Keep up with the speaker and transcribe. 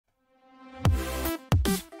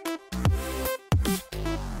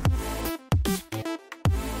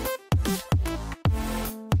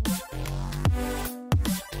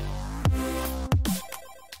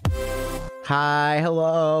Hi,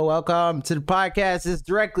 hello, welcome to the podcast. It's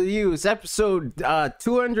directly to you. It's episode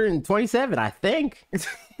 227, I think.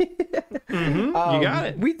 You got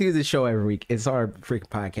it. We do this show every week. It's our freaking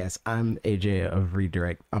podcast. I'm AJ of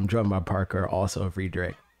Redirect. I'm joined by Parker, also of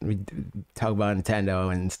Redirect. We talk about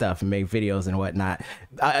Nintendo and stuff and make videos and whatnot.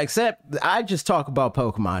 Except I just talk about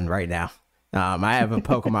Pokemon right now. I have a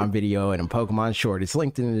Pokemon video and a Pokemon short. It's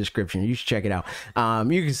linked in the description. You should check it out.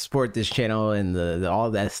 You can support this channel and the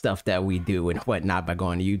all that stuff that we do and whatnot by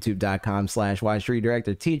going to youtube.com/watchredirect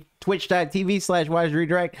or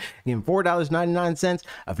twitch.tv/watchredirect. Getting $4.99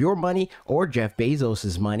 of your money or Jeff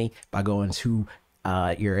Bezos's money by going to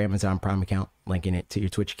your Amazon Prime account, linking it to your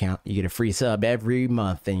Twitch account. You get a free sub every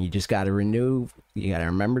month, and you just got to renew. You got to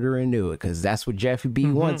remember to renew it because that's what Jeffy B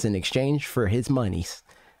wants in exchange for his monies.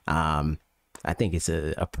 I think it's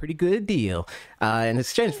a pretty good deal. In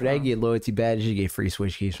exchange for that, you get loyalty badges, you get free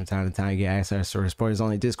Switch keys from time to time, you get access to supporters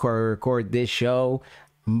only Discord. We record this show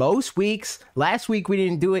most weeks. Last week we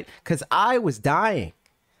didn't do it because I was dying.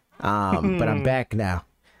 But I'm back now.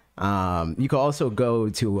 You can also go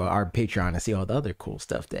to our Patreon and see all the other cool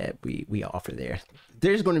stuff that we offer there.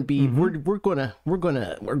 There's going to be we're gonna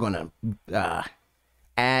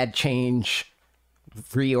add, change,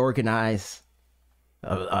 reorganize.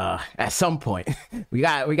 At some point we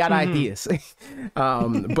got ideas.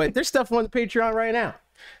 But there's stuff on the Patreon right now,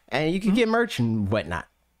 and you can get merch and whatnot.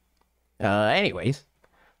 Anyways,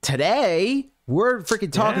 today we're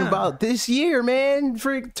freaking talking about this year, man.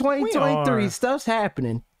 Freaking 2023 stuff's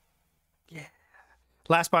happening. Yeah.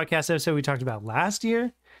 Last podcast episode we talked about last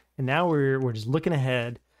year, and now we're just looking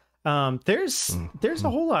ahead. There's a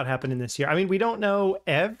whole lot happening this year. I mean, we don't know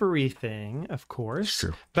everything, of course,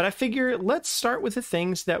 True. But I figure let's start with the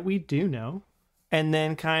things that we do know, and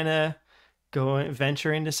then kind of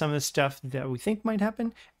venture into some of the stuff that we think might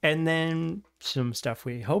happen, and then some stuff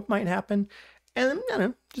we hope might happen, and then, I don't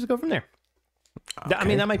know, just go from there. Okay. I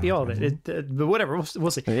mean, that might be all of it. But whatever,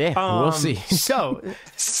 we'll see. Yeah, we'll see. So,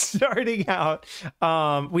 starting out,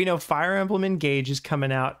 we know Fire Emblem Engage is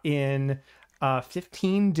coming out in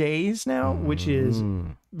 15 days now, which is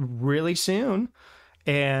really soon.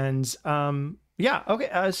 And so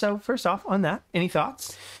first off on that, any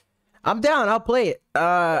thoughts? I'm down. I'll play it.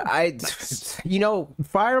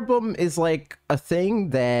 Fire Emblem is like a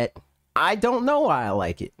thing that I don't know why I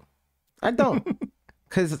like it. I don't.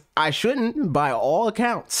 Because I shouldn't, by all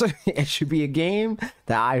accounts. It should be a game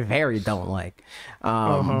that I very don't like.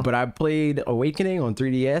 But I played Awakening on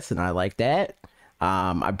 3DS, and I like that.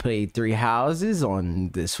 I played Three Houses on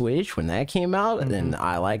the Switch when that came out, and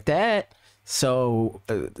I like that. So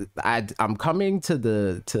I'm coming to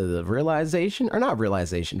the realization, or not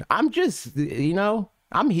realization. I'm just,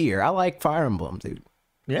 I'm here. I like Fire Emblem, dude.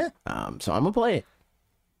 Yeah. So I'm gonna play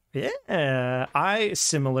it. Yeah. I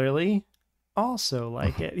similarly also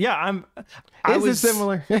like it. Yeah. Is it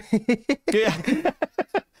similar? Yeah.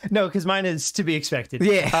 No, because mine is to be expected.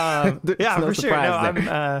 Yeah. Yeah, no for sure. No,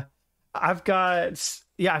 there. I've got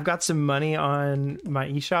some money on my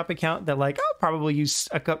eShop account that I'll probably use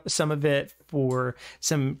some of it for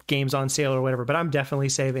some games on sale or whatever, but I'm definitely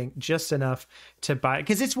saving just enough to buy it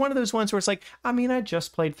because it's one of those ones where it's like, I mean, I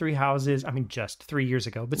just played Three Houses. I mean, just 3 years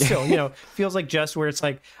ago, but still, feels like just where it's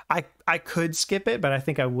like, I could skip it, but I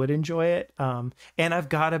think I would enjoy it. And I've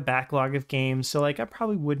got a backlog of games. So I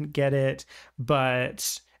probably wouldn't get it,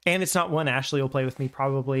 and it's not one Ashley will play with me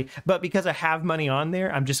probably, but because I have money on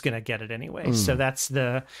there, I'm just going to get it anyway. So that's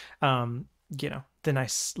the, the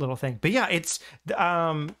nice little thing. But yeah, it's,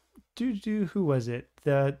 who was it?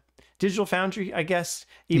 The Digital Foundry, I guess,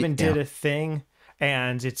 did a thing,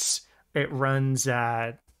 and it runs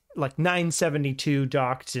at 972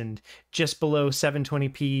 docked and just below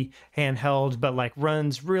 720p handheld, but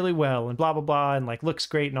runs really well and blah, blah, blah. And looks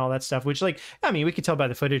great and all that stuff, which we could tell by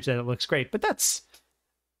the footage that it looks great, but that's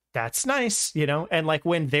nice, and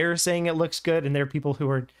when they're saying it looks good, and there are people who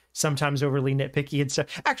are sometimes overly nitpicky and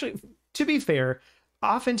stuff. Actually, to be fair,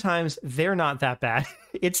 oftentimes they're not that bad.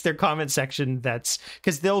 It's their comment section that's,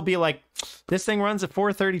 because they'll be like, this thing runs at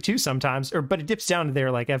 432 sometimes, but it dips down to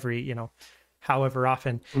there every, however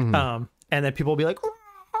often. And then people will be like,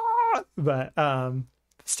 "Ah!" But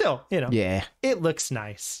still, yeah, it looks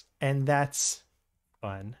nice, and that's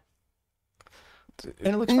fun.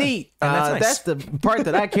 And it looks neat. Nice. That's the part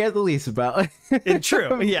that I care the least about.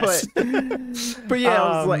 True, yes. But yeah,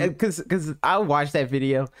 I was like, because I watched that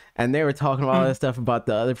video and they were talking about all that stuff about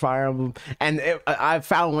the other Fire Emblem, and I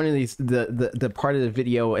found one of these the part of the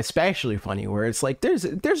video especially funny where it's like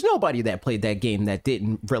there's nobody that played that game that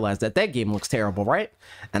didn't realize that game looks terrible, right?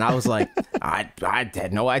 And I was like, I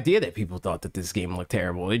had no idea that people thought that this game looked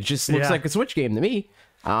terrible. It just looks like a Switch game to me.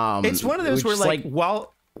 It's one of those where like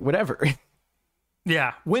while whatever.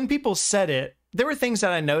 Yeah, when people said it, there were things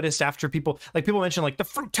that I noticed after people mentioned like the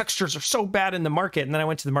fruit textures are so bad in the market, and then I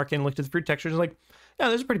went to the market and looked at the fruit textures, and like, yeah,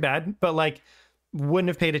 those are pretty bad, but like wouldn't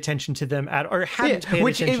have paid attention to them or hadn't paid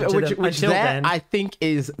attention to them until then. I think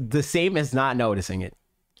is the same as not noticing it.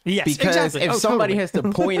 Yes, because exactly. if somebody has to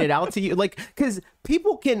point it out to you, like, because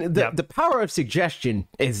people can, the power of suggestion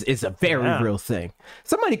is a very real thing.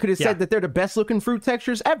 Somebody could have said that they're the best looking fruit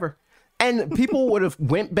textures ever, and people would have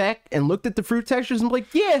went back and looked at the fruit textures and be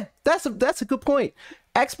like, yeah, that's a good point.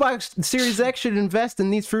 Xbox Series X should invest in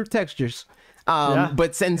these fruit textures.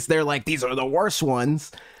 But since they're like, these are the worst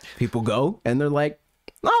ones, people go and they're like,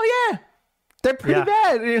 oh yeah, they're pretty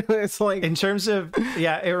bad. It's like, in terms of,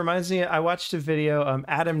 it reminds me, I watched a video,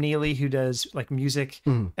 Adam Neely, who does like music,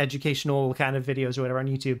 educational kind of videos or whatever on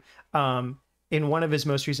YouTube. In one of his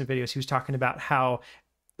most recent videos, he was talking about how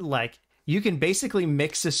like you can basically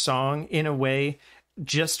mix a song in a way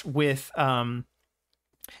just with,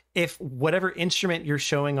 if whatever instrument you're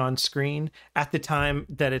showing on screen at the time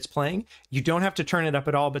that it's playing, you don't have to turn it up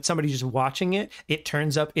at all, but somebody just watching it, it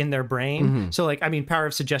turns up in their brain. So like, I mean, power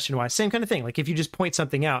of suggestion wise, same kind of thing. Like if you just point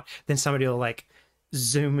something out, then somebody will like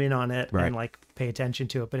zoom in on it and like pay attention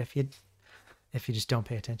to it. But if you just don't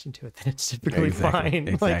pay attention to it, then it's typically fine.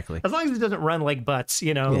 Exactly. Like, as long as it doesn't run like butts,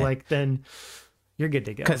 like then you're good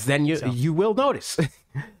to go. Because then you will notice.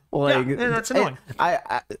 Like, and that's annoying.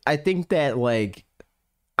 I think that like,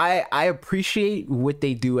 I appreciate what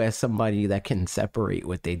they do as somebody that can separate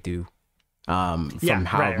what they do from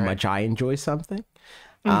how much I enjoy something.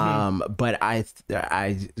 But I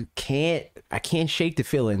can't shake the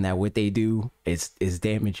feeling that what they do is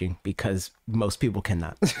damaging, because most people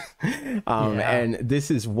cannot. And this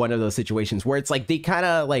is one of those situations where it's like they kind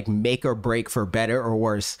of like make or break, for better or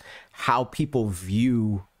worse, how people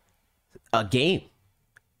view a game.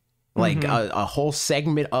 Like a whole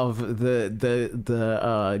segment of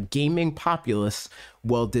the gaming populace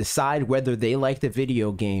will decide whether they like the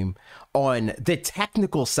video game on the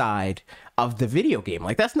technical side of the video game.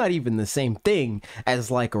 Like that's not even the same thing as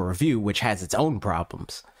like a review, which has its own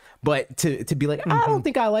problems. But to be like, I don't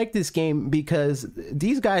think I like this game because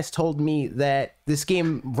these guys told me that this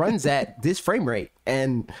game runs at this frame rate,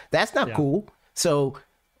 and that's not cool. So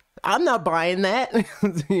I'm not buying that.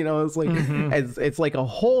 It's like it's like a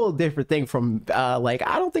whole different thing from like,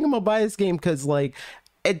 I don't think I'm gonna buy this game because like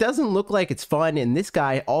it doesn't look like it's fun, and this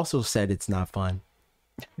guy also said it's not fun.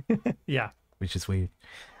 Which is weird.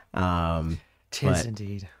 Tis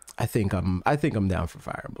indeed. I think I'm down for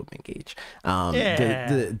Fire Emblem Engage.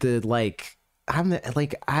 The like, I'm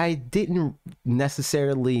like, I didn't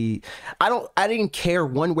necessarily, I didn't care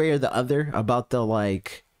one way or the other about the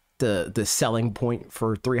like the selling point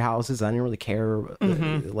for Three Houses. I didn't really care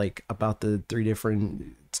like about the three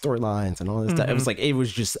different storylines and all this stuff. It was like, it was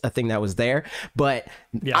just a thing that was there, but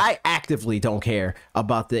I actively don't care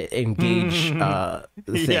about the Engage thing.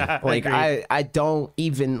 Like I don't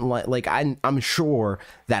even like I'm sure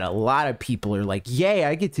that a lot of people are like, yay,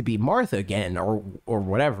 I get to be Martha again or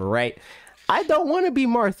whatever, right? I don't want to be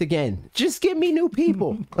Martha again. Just give me new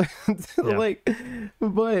people. Like,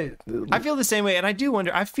 but I feel the same way, and I do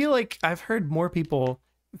wonder. I feel like I've heard more people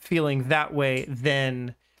feeling that way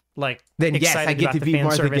than like excited yes, I get about to the be fan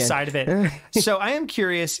Martha service again. side of it. So I am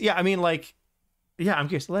curious. Yeah, I mean, like, I'm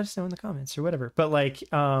curious. Let us know in the comments or whatever. But like,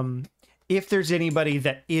 if there's anybody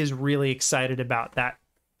that is really excited about that,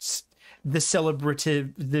 the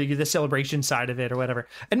celebrative, the celebration side of it or whatever,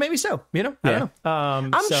 and maybe so, I don't know.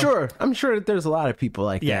 I'm sure that there's a lot of people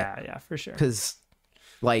like that. Yeah, for sure. Because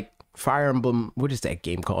like Fire Emblem, what is that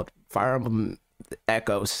game called? Fire Emblem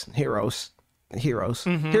Echoes, Heroes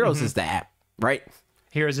is the app, right?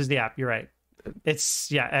 Heroes is the app. You're right.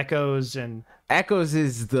 It's Echoes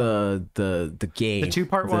is the game, the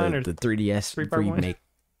 2-part one, or the 3DS 3-part remake,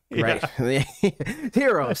 one? Right?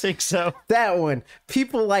 Heroes. I think so. That one,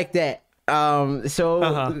 people like that.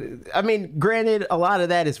 I mean, granted, a lot of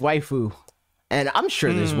that is waifu, and I'm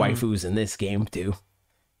sure there's waifus in this game too.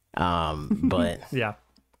 But man,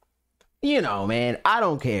 I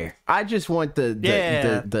don't care. I just want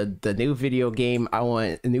the new video game. I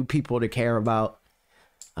want new people to care about.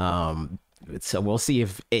 So we'll see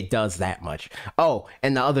if it does that much. Oh,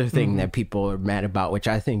 and the other thing that people are mad about, which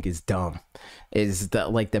I think is dumb, is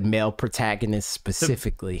the male protagonist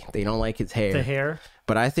specifically. They don't like his hair. The hair.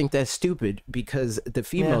 But I think that's stupid because the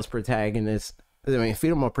female protagonist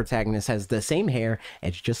has the same hair.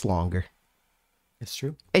 It's just longer. It's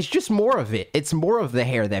true. It's just more of it. It's more of the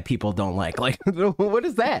hair that people don't like. Like, what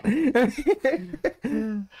is that?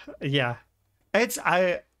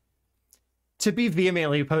 to be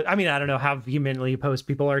vehemently opposed, I mean, I don't know how vehemently opposed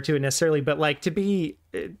people are to it necessarily, but like to be,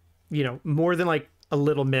 more than like a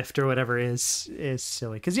little miffed or whatever is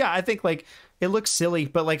silly. Because yeah, I think like it looks silly,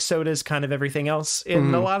 but like so does kind of everything else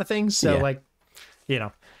in a lot of things. So like,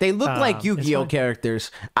 they look like Yu-Gi-Oh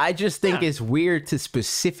characters. I just think it's weird to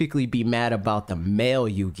specifically be mad about the male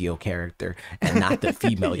Yu-Gi-Oh character and not the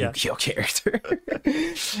female Yu-Gi-Oh character.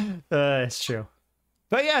 It's true.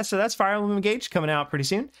 But yeah, so that's Fire Emblem Engage coming out pretty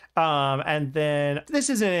soon. And then this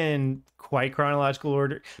isn't in quite chronological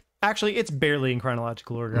order. Actually, it's barely in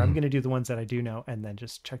chronological order. I'm going to do the ones that I do know and then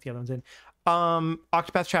just check the other ones in.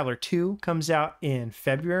 Octopath Traveler 2 comes out in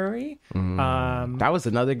February. That was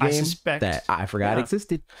another game that I forgot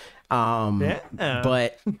existed.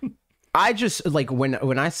 But I just like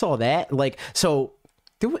when I saw that, like, so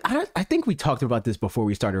I think we talked about this before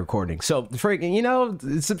we started recording. So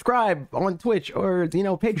freaking, subscribe on Twitch or,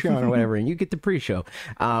 Patreon or whatever, and you get the pre-show.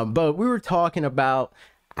 But we were talking about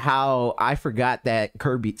how I forgot that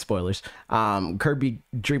Kirby, spoilers, Kirby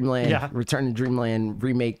Dreamland, Return to Dreamland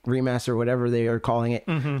remake, remaster, whatever they are calling it,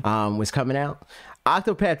 was coming out.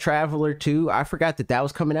 Octopath Traveler 2, I forgot that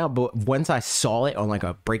was coming out, but once I saw it on like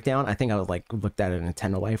a breakdown, I think I was like looked at a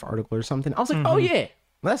Nintendo Life article or something. I was like, oh yeah,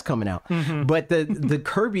 that's coming out. But the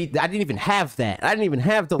Kirby, I didn't even have that. I didn't even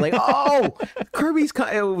have to like, Kirby's.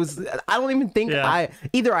 It was. I don't even think I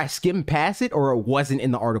skimmed past it or it wasn't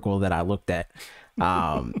in the article that I looked at.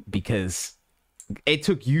 Because it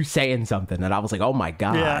took you saying something that I was like, oh my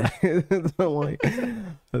god, so like,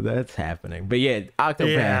 that's happening. But yeah,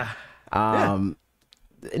 Octopath,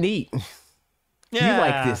 neat. Yeah, you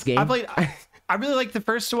like this game? I really like the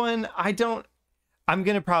first one. I'm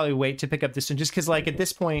gonna probably wait to pick up this one just because, like, at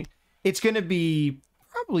this point, it's gonna be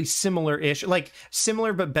probably similar-ish, like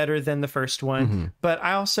similar but better than the first one. But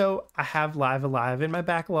I have Live Alive in my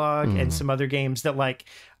backlog and some other games that like.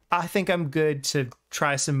 I think I'm good to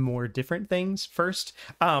try some more different things first.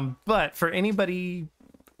 But for anybody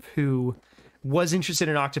who was interested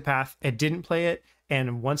in Octopath and didn't play it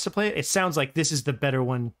and wants to play it, it sounds like this is the better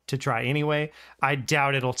one to try anyway. I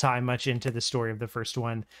doubt it'll tie much into the story of the first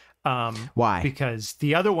one. Why? Because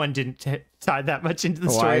the other one didn't tie that much into the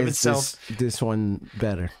story of itself. This one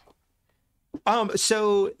better?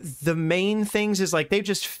 So the main things is like they've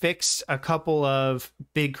just fixed a couple of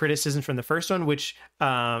big criticisms from the first one, which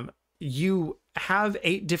you have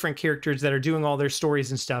 8 different characters that are doing all their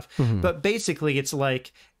stories and stuff, but basically it's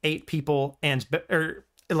like 8 people or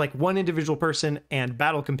like one individual person and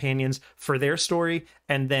battle companions for their story,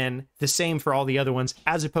 and then the same for all the other ones,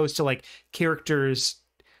 as opposed to like characters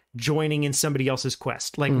joining in somebody else's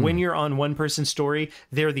quest. Like when you're on one person's story,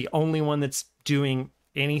 they're the only one that's doing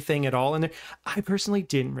anything at all in there. I personally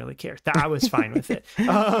didn't really care. I was fine with it.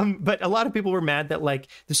 But a lot of people were mad that like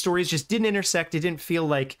the stories just didn't intersect. It didn't feel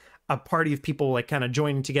like a party of people like kind of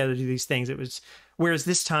joining together to do these things. It was, whereas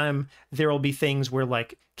this time there will be things where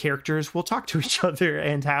like characters will talk to each other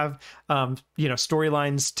and have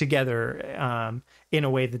storylines together in a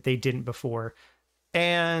way that they didn't before.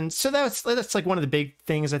 And so that's like one of the big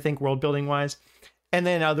things I think world building wise. And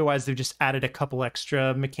then otherwise, they've just added a couple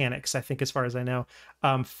extra mechanics, I think, as far as I know,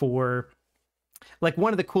 for like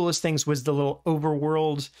one of the coolest things was the little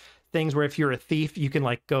overworld things where if you're a thief, you can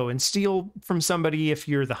like go and steal from somebody. If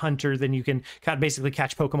you're the hunter, then you can kind of basically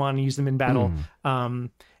catch Pokemon and use them in battle,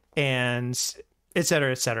 and et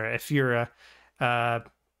cetera, et cetera. If you're a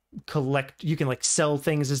you can like sell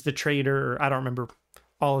things as the trader, or I don't remember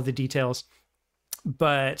all of the details.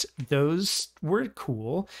 But those were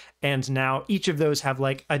cool, and now each of those have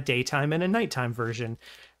like a daytime and a nighttime version,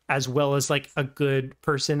 as well as like a good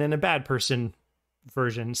person and a bad person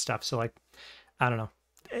version stuff. So like, I don't know,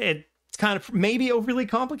 it's kind of maybe overly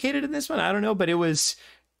complicated in this one, I don't know, but it was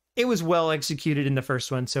well executed in the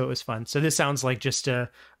first one, so it was fun. So this sounds like just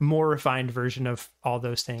a more refined version of all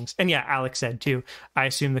those things. And yeah, Alex said too, I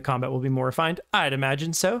assume the combat will be more refined. I'd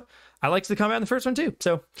imagine so. I liked the combat in the first one too.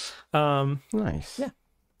 So, nice. Yeah,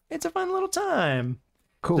 it's a fun little time.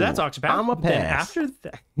 Cool. So that's Octopath. I'm a pass. Then after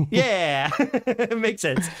that, yeah, it makes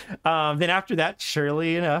sense. Then after that,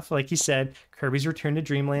 surely enough, like you said, Kirby's Return to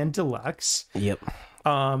Dreamland Deluxe. Yep.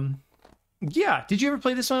 Yeah. Did you ever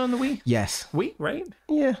play this one on the Wii? Yes. Wii, right?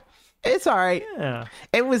 Yeah. It's all right. Yeah.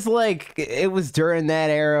 It was during that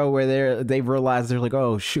era where they realized they're like,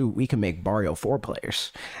 oh shoot, we can make Mario 4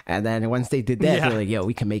 players. And then once they did that, they're like, yo,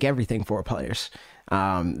 we can make everything 4 players.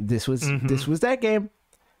 This was that game.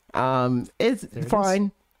 It's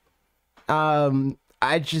fine.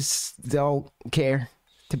 I just don't care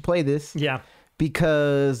to play this. Yeah.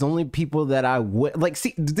 because the only people that I would like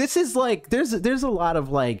see, this is like there's a lot of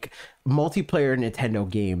like multiplayer Nintendo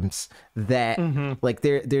games that like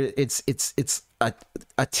it's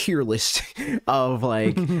a tier list of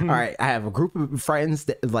like all right, I have a group of friends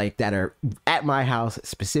that are at my house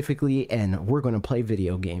specifically, and we're going to play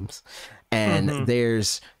video games, and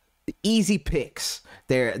there's easy picks.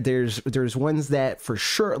 There's ones that for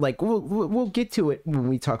sure, like we'll get to it when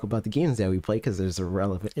we talk about the games that we play, because there's a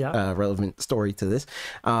relevant story to this.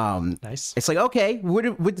 Nice. It's like, okay,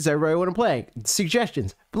 what does everybody want to play?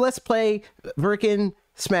 Suggestions. Let's play Virkin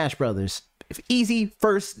Smash Brothers. Easy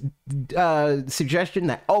first suggestion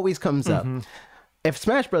that always comes up. If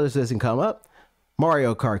Smash Brothers doesn't come up,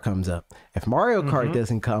 Mario Kart comes up. If Mario Kart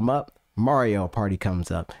doesn't come up, Mario Party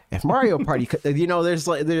comes up. If Mario Party, there's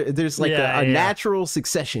like a natural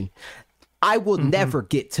succession. I will never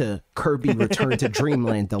get to Kirby Return to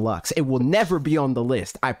Dreamland Deluxe. It will never be on the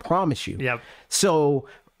list. I promise you. Yep. So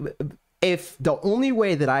if the only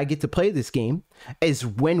way that I get to play this game is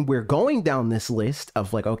when we're going down this list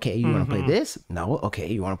of like, okay, you want to play this? No.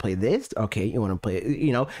 Okay, you want to play this? Okay, you want to play,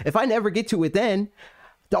 if I never get to it, then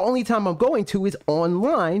the only time I'm going to is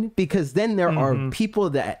online, because then there are people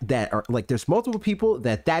that are like, there's multiple people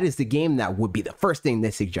that is the game that would be the first thing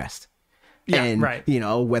they suggest. Yeah, and, right.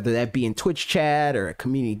 Whether that be in Twitch chat or a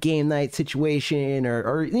community game night situation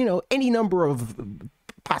or any number of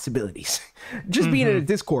possibilities. Just being in a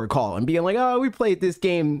Discord call and being like, oh, we played this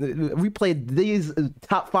game. We played these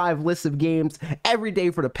top 5 lists of games every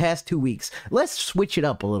day for the past 2 weeks. Let's switch it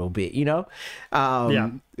up a little bit,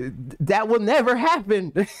 That will never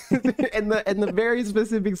happen in the very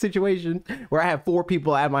specific situation where I have 4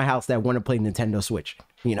 people at my house that want to play Nintendo Switch,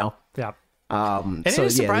 Yeah. And it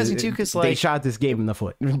is surprising too, because they shot this game in the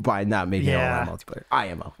foot by not making it online multiplayer.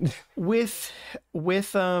 IMO. with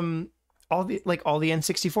all the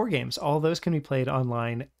N64 games, all those can be played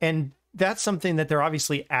online, and that's something that they're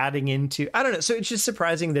obviously adding into. I don't know. So it's just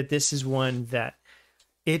surprising that this is one that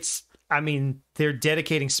they're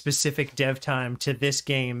dedicating specific dev time to this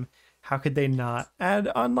game. How could they not add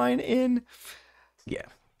online in? Yeah.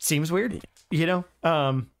 Seems weird, Yeah.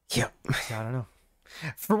 I don't know.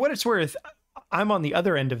 For what it's worth, I'm on the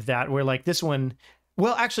other end of that, where like this one,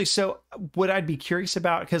 well, actually, so what I'd be curious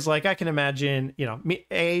about, because like I can imagine,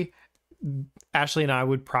 Ashley and I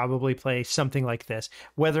would probably play something like this.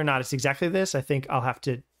 Whether or not it's exactly this, I think I'll have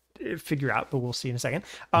to figure out, but we'll see in a second.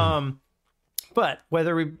 But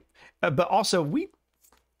also we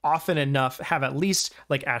often enough have at least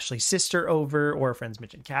like Ashley's sister over, or friends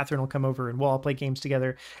Mitch and Catherine will come over and we'll all play games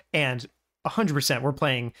together, and 100% we're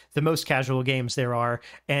playing the most casual games there are,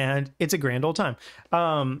 and it's a grand old time.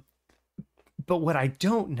 But what I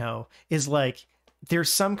don't know is like,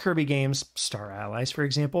 there's some Kirby games, Star Allies, for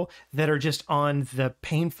example, that are just on the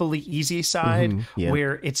painfully easy side,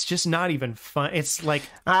 where it's just not even fun. It's like,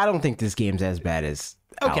 I don't think this game's as bad as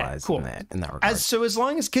Allies in that regard. As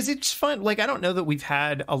long as, because it's fun. Like, I don't know that we've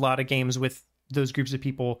had a lot of games with those groups of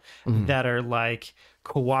people that are like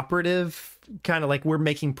cooperative, kind of like we're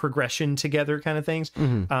making progression together kind of things.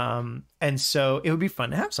 And so it would be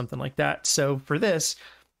fun to have something like that. So for this,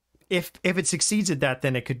 if it succeeds at that,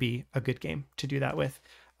 then it could be a good game to do that with.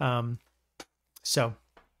 So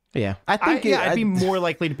yeah, I think I'd be more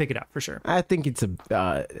likely to pick it up for sure. I think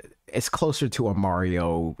it's closer to a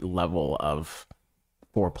Mario level of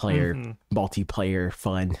 4-player multiplayer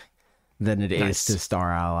fun than it is to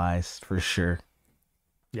Star Allies, for sure.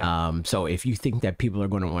 Yeah. So if you think that people are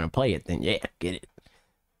going to want to play it, then get it.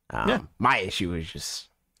 My issue is just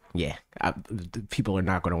people are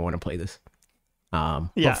not going to want to play this.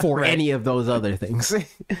 Before any of those other things.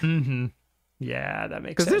 Yeah, that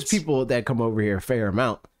makes sense. Because there's people that come over here a fair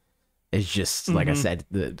amount. It's just like I said,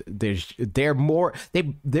 they're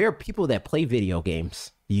people that play video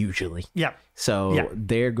games usually. Yeah. So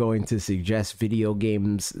they're going to suggest video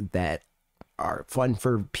games that are fun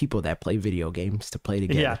for people that play video games to play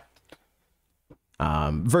together. Yeah.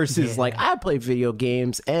 Versus like, I play video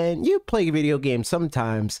games and you play video games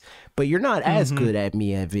sometimes, but you're not as good at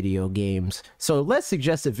me at video games. So let's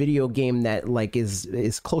suggest a video game that like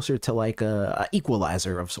is closer to like a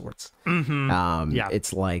equalizer of sorts.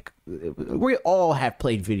 It's like we all have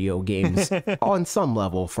played video games on some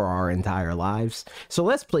level for our entire lives. So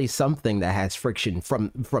let's play something that has friction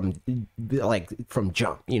from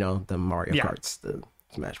jump, the Mario Karts, the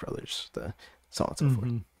Smash Brothers, the so on and so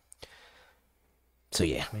forth. So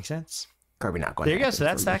yeah, makes sense. Kirby not going. There you go. So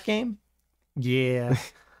that's that game. Yeah.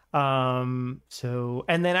 So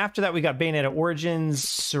and then after that we got Bayonetta Origins,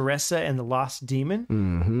 Cereza and the Lost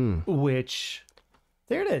Demon, which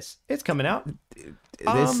there it is. It's coming out.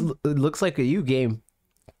 This looks like a U game,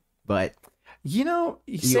 but You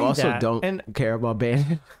You say also that, don't and care about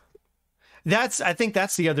Bayonetta. I think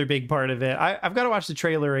that's the other big part of it. I've got to watch the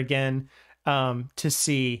trailer again to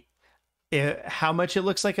see how much it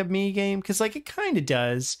looks like a me game, because like it kind of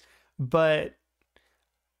does, but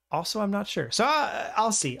also I'm not sure. So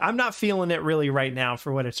I'll see. I'm not feeling it really right now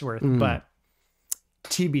for what it's worth, but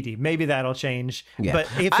TBD. Maybe that'll change. Yeah. But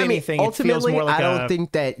if anything, it feels more like I don't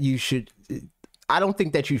think that you should. I don't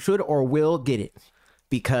think that you should or will get it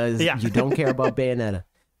because you don't care about Bayonetta.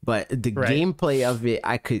 But the gameplay of it,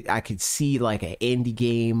 I could see like an indie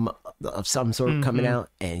game of some sort coming out,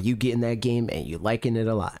 and you getting that game and you liking it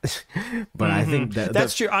a lot. But I think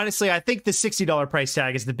that's true. Honestly, I think the $60 price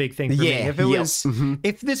tag is the big thing for me. If it was,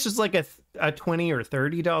 if this was like a $20 or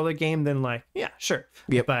 $30 game, then like, yeah, sure.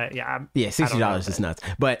 Yep. But yeah, $60 is nuts.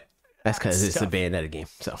 But that's because it's a Bayonetta game.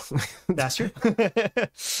 So that's true.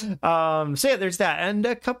 So yeah, there's that. And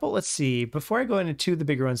a couple, let's see, before I go into the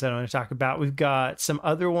bigger ones that I want to talk about, we've got some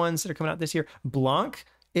other ones that are coming out this year. Blanc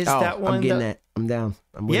is that one. I'm getting that. I'm down.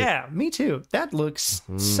 I'm with it. Me too. That looks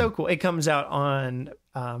so cool. It comes out on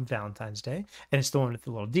Valentine's Day, and it's the one with the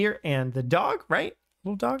little deer and the dog, right?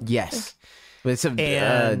 Little dog? Yes. But it's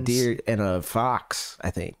a deer and a fox, I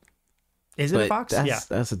think. Is it a fox?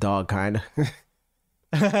 That's a dog, kind of.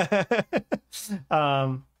 Yeah,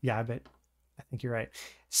 I think you're right.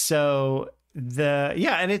 So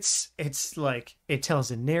and it's like it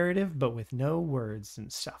tells a narrative but with no words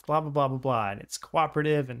and stuff, blah blah blah blah blah, and it's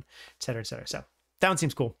cooperative and et cetera, et cetera. So that one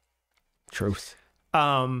seems cool. Truth.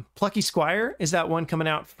 Plucky Squire is that one coming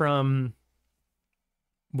out from,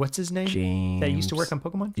 what's his name? James. That used to work on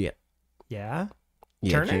Pokemon? Yeah,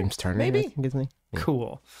 Turner? James Turner, maybe. I think his name. Yeah.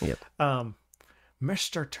 Cool. Yep.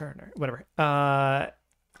 Mr. Turner, whatever. That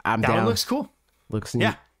one looks cool. Looks neat.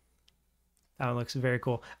 Yeah. That one looks very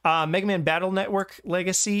cool. Mega Man Battle Network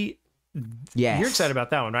Legacy. Yes. You're excited about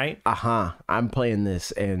that one, right? I'm playing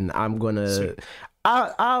this and I'm gonna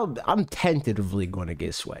I'm tentatively gonna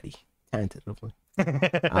get sweaty. Tentatively.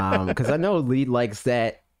 Because I know Lee likes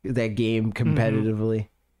that game competitively.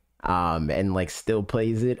 And like still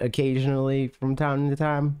plays it occasionally from time to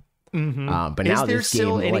time. But is now there this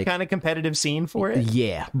still game, any kind of competitive scene for it?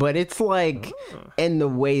 Yeah, but it's like in the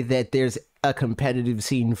way that there's a competitive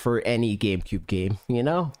scene for any GameCube game, you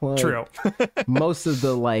know? Like, true. Most of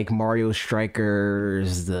the like Mario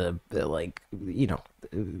Strikers, the like, you know,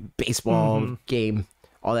 baseball game,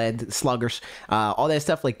 all that sluggers, all that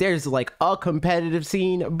stuff, like there's like a competitive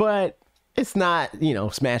scene, but it's not, you know,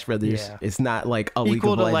 Smash Brothers. Yeah. It's not like a League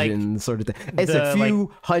of Legends sort of thing. It's a few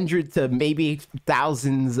hundred to maybe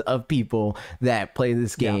thousands of people that play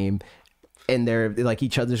this game, and they're like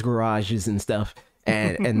each other's garages and stuff.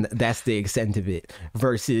 And that's the extent of it,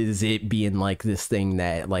 versus it being like this thing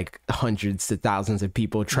that like hundreds to thousands of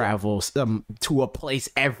people travel to a place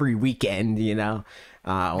every weekend, you know,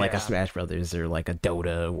 like a Smash Brothers or like a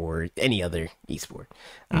Dota or any other esport.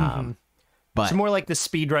 But it's more like the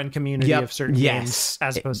speedrun community of certain games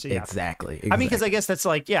as opposed to exactly. I mean, because I guess that's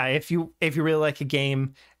like, if you really like a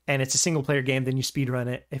game and it's a single player game, then you speedrun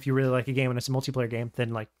it. If you really like a game and it's a multiplayer game,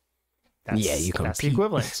 then like that's the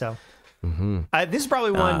equivalent. So this is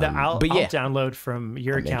probably one that I'll download from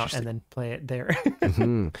your account and then play it there.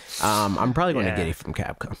 I'm probably going to get it from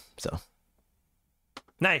Capcom. So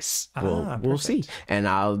nice. We'll see. And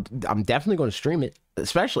I'm definitely going to stream it.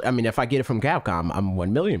 Especially, I mean, if I get it from Capcom, I'm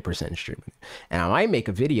 1,000,000% streaming it. And I might make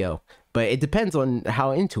a video, but it depends on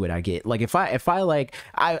how into it I get. Like if I like,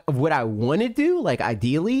 what I want to do, like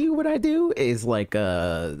ideally what I do is like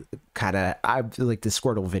I like the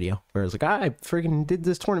Squirtle video where it's like, I freaking did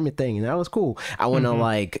this tournament thing and that was cool. I want to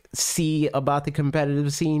like see about the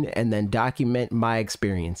competitive scene and then document my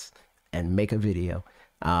experience and make a video.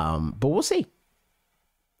 But we'll see.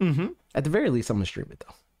 At the very least, I'm gonna stream it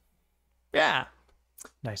though. Yeah.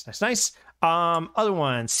 Nice. Other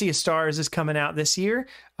one, Sea of Stars is coming out this year.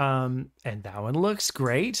 And that one looks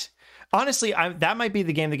great. Honestly, that might be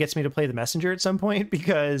the game that gets me to play The Messenger at some point,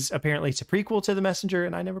 because apparently it's a prequel to The Messenger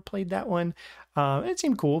and I never played that one. It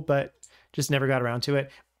seemed cool, but just never got around to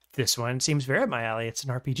it. This one seems very up my alley. It's an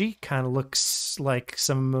RPG, kind of looks like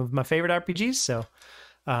some of my favorite RPGs. So,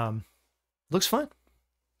 looks fun.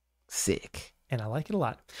 Sick. And I like it a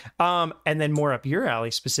lot. And then more up your alley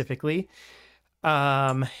specifically.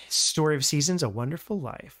 Story of Seasons, A Wonderful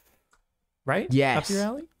Life, right? Yes. Up your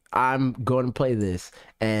alley? I'm going to play this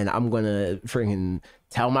and I'm going to freaking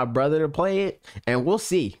tell my brother to play it and we'll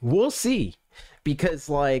see. Because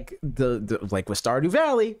like like with Stardew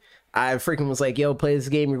Valley, I freaking was like, yo, play this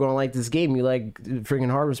game. You're going to like this game. You like freaking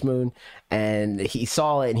Harvest Moon. And he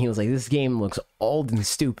saw it and he was like, this game looks old and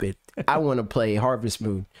stupid. I want to play Harvest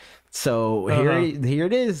Moon. So here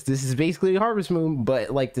it is. This is basically Harvest Moon, but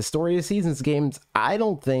like the Story of Seasons games, I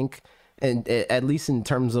don't think, and at least in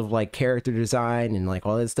terms of like character design and like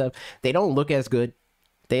all that stuff, they don't look as good.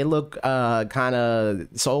 They look kind of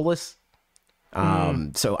soulless.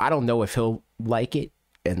 So I don't know if he'll like it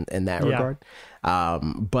in that regard.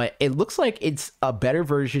 But it looks like it's a better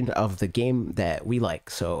version of the game that we like.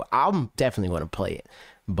 So I'm definitely going to play it,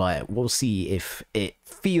 but we'll see if it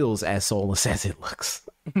feels as soulless as it looks.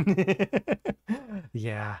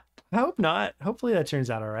 Yeah, I hope not. Hopefully that turns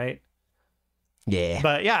out all right. Yeah,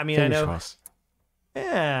 but yeah, I mean, fingers I know. Crossed.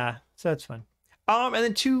 Yeah, so that's fun. And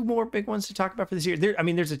then two more big ones to talk about for this year.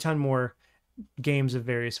 There's a ton more games of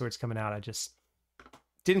various sorts coming out. I just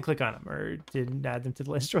didn't click on them or didn't add them to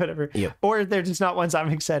the list or whatever. Yep. Or they're just not ones I'm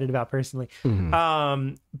excited about personally.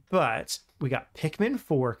 But we got Pikmin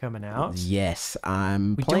 4 coming out. Yes, We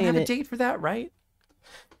playing don't have it. a date for that, right?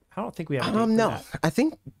 I don't think we have a date for No, that. I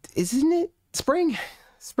think, isn't it spring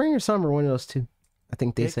or summer? One of those two. I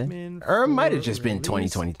think they Pikmin said, or it might have 4 just been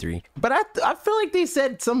release. 2023. But I feel like they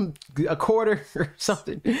said a quarter or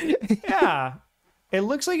something. Yeah. It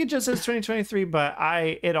looks like it just says 2023, but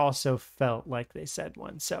it also felt like they said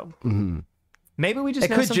one. So maybe we just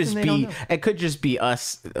know something they don't know. It could just be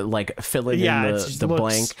us like filling in it the looks-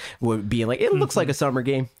 blank with being like, it looks like a summer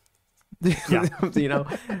game. Yeah. You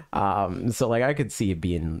know, so like I could see it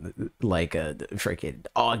being like a freaking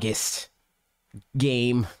August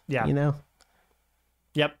game. Yeah. You know.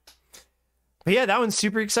 Yep. But yeah, that one's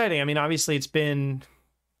super exciting. I mean, obviously it's been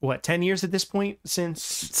 10 years at this point since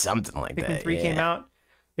Something like Pikmin that. 3 yeah. came out.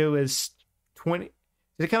 It was 20.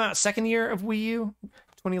 Did it come out second year of Wii U?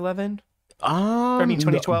 2011?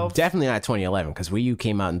 2012? Definitely not 2011 because Wii U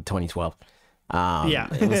came out in 2012. Yeah.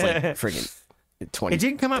 It was like freaking 20. It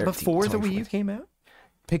didn't come out before the Wii U came out?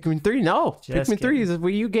 Pikmin 3, no. Just Pikmin 3 is a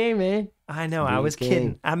Wii U game, man. I know, I was game.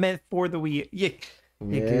 kidding. I meant for the Wii U.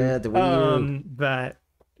 Yeah, the Wii U. But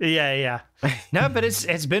yeah. No, but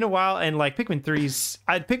it's been a while, and like Pikmin 3's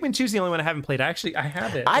Pikmin 2's the only one I haven't played. I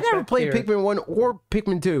have it. I It's never back played here. Pikmin 1 or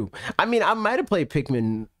Pikmin 2. I mean, I might have played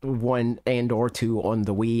Pikmin 1 and or 2 on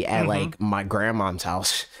the Wii at like my grandma's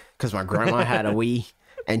house because my grandma had a Wii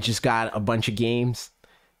and just got a bunch of games.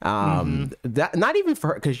 That not even for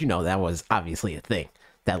her, because you know that was obviously a thing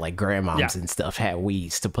that like grandmoms and stuff had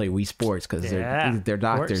Wiis to play Wii Sports because they're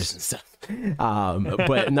doctors and stuff.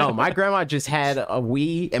 But no, my grandma just had a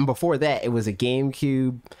Wii, and before that, it was a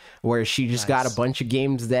GameCube where she just got a bunch of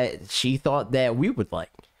games that she thought that we would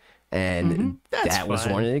like, and that was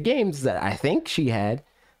fun. one of the games that I think she had.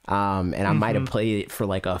 And I might have played it for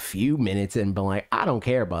like a few minutes and been like, I don't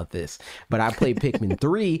care about this. But I played Pikmin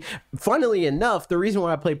 3. Funnily enough, the reason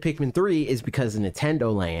why I played Pikmin 3 is because of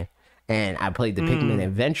Nintendo Land. And I played the Pikmin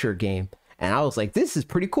Adventure game. And I was like, this is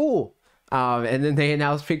pretty cool. And then they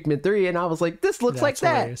announced Pikmin 3. And I was like, this looks like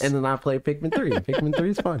that. hilarious. And then I played Pikmin 3. And Pikmin 3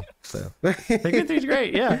 is fun. So Pikmin 3's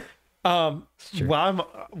great, yeah. While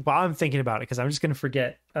I'm thinking about it, because I'm just gonna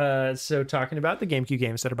forget. So talking about the GameCube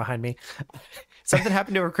games that are behind me, something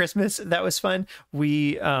happened over Christmas that was fun.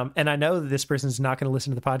 We and I know that this person's not going to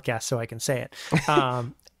listen to the podcast, so I can say it.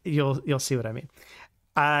 You'll see what I mean.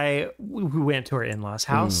 We went to our in-laws'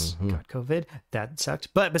 house. Got COVID. That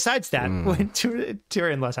sucked. But besides that, went to our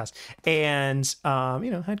in-laws' house and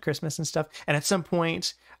had Christmas and stuff. And at some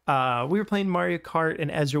point, we were playing Mario Kart, and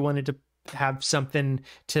Ezra wanted to have something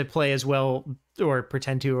to play as well or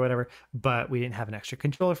pretend to or whatever, but we didn't have an extra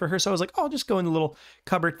controller for her. So I was like, I'll just go in the little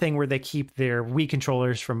cupboard thing where they keep their Wii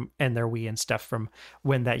controllers and their Wii and stuff from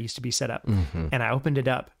when that used to be set up. And I opened it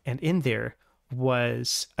up, and in there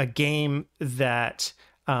was a game that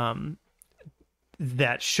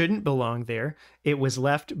that shouldn't belong there. It was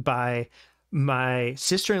left by my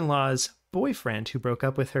sister-in-law's boyfriend who broke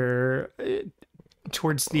up with her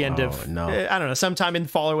towards the end of I don't know, sometime in the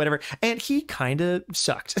fall or whatever, and he kind of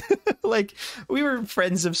sucked. Like, we were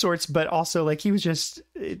friends of sorts, but also like he was just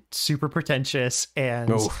super pretentious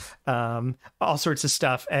and all sorts of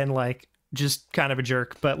stuff, and like just kind of a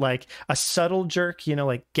jerk, but like a subtle jerk,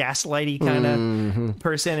 like gaslighty kind of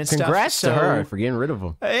person and stuff. congrats to her for getting rid of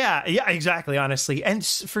him. Yeah, exactly, honestly. And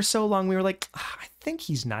for so long we were like, I think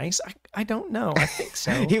he's nice. I don't know. I think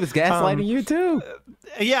so. He was gaslighting you too.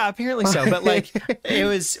 Yeah, apparently so. But like,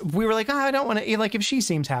 we were like, I don't want to, like, if she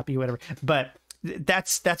seems happy, whatever. But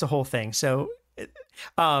that's a whole thing. So,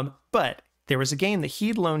 but there was a game that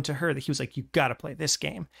he'd loaned to her that he was like, you got to play this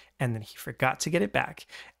game. And then he forgot to get it back.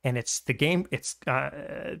 And it's the game, it's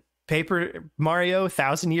Paper Mario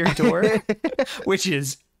 1,000 Year Door, which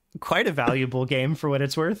is quite a valuable game for what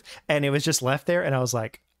it's worth. And it was just left there. And I was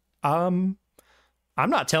like, I'm I'm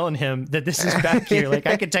not telling him that this is back here. Like,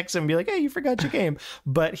 I could text him and be like, hey, you forgot your game,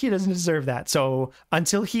 but he doesn't deserve that. So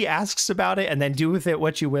until he asks about it and then do with it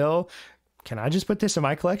what you will, can I just put this in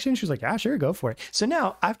my collection? She was like, yeah, sure, go for it. So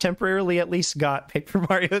now I've temporarily at least got Paper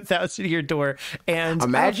Mario 1000 Year Door. And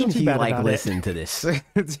imagine he like listened to this.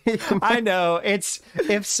 I know, it's,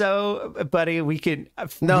 if so, buddy, we could,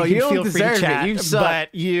 no, you don't feel free to deserve chat, it. You suck.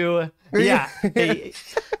 but you,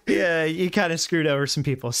 yeah, you kind of screwed over some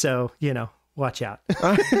people. So, you know, watch out.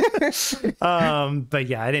 But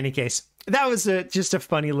yeah, in any case, that was just a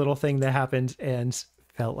funny little thing that happened and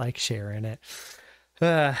felt like sharing it.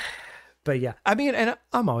 But yeah, I mean, and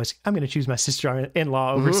I'm going to choose my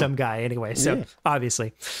sister-in-law over some guy anyway. So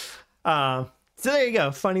obviously, so there you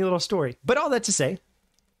go. Funny little story. But all that to say,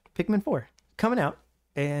 Pikmin 4 coming out,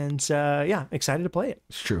 and yeah, excited to play it.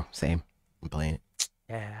 It's true. Same. I'm playing it.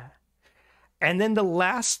 Yeah. And then the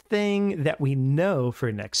last thing that we know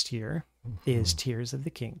for next year is Tears of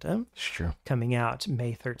the Kingdom. It's true. Coming out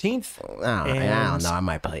May 13th. I don't know. I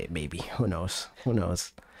might play it, maybe. Who knows?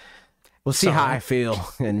 We'll see how I feel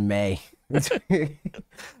in May.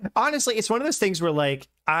 Honestly, it's one of those things where like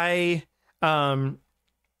I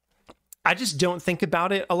just don't think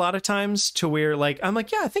about it a lot of times, to where like I'm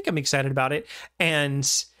like, yeah, I think I'm excited about it, and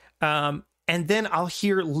then I'll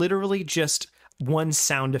hear literally just one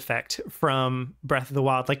sound effect from Breath of the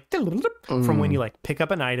Wild, like from when you like pick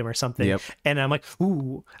up an item or something, and I'm like,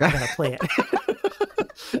 ooh, I gotta play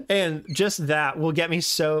it. And just that will get me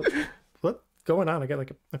so. Going on, I got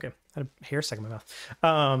like I had a hair stuck in my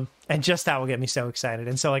mouth, and just that will get me so excited.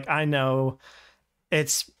 And so like I know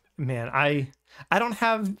it's, man, I don't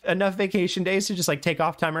have enough vacation days to just like take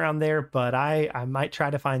off time around there, but I might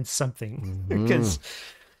try to find something because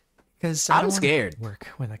I'm scared work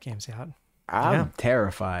when that game's out. I'm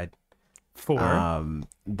terrified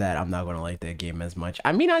that I'm not going to like that game as much.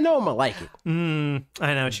 I mean, I know I'm gonna like it. I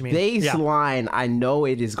know what you mean. Baseline, I know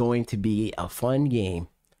it is going to be a fun game.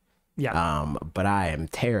 Yeah. But I am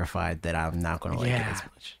terrified that I'm not going to like it as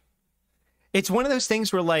much. It's one of those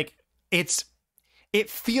things where like it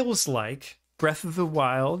feels like Breath of the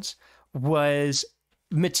Wild was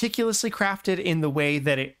meticulously crafted in the way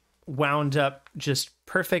that it wound up just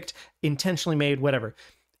perfect, intentionally made, whatever.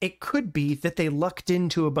 It could be that they lucked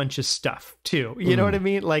into a bunch of stuff too. You know what I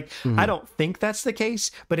mean? Like, I don't think that's the case,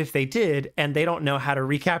 but if they did and they don't know how to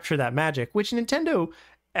recapture that magic, which Nintendo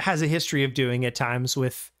has a history of doing at times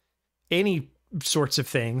with any sorts of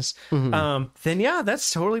things, then yeah,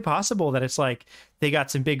 that's totally possible that it's like they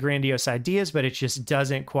got some big grandiose ideas, but it just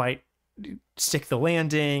doesn't quite stick the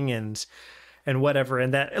landing and whatever.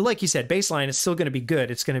 And that, like you said, baseline is still going to be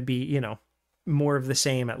good. It's going to be, you know, more of the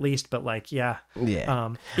same at least, but like, if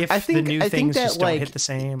the new things just don't hit the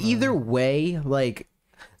same. Either way, like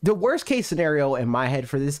the worst case scenario in my head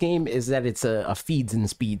for this game is that it's a feeds and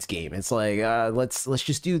speeds game. It's like, let's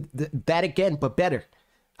just do that again, but better.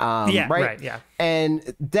 Right.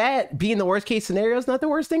 And that being the worst case scenario is not the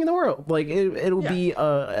worst thing in the world. Like it'll be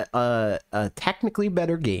a technically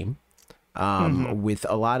better game, with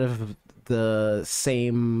a lot of the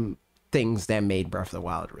same things that made Breath of the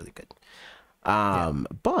Wild really good.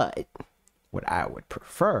 But what I would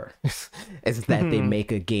prefer is that they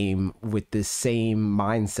make a game with the same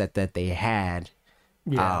mindset that they had,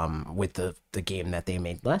 with the game that they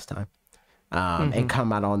made last time, and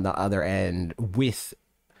come out on the other end with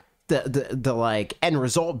the like end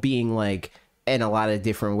result being like, in a lot of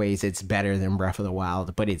different ways it's better than Breath of the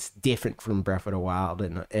Wild, but it's different from Breath of the Wild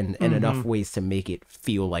in enough ways to make it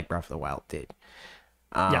feel like Breath of the Wild did.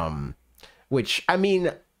 Which, I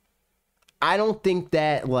mean, I don't think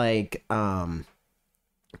that like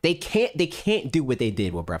they can't do what they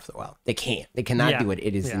did with Breath of the Wild. They cannot do it.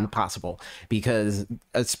 It is impossible, because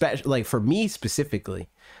especially like for me specifically,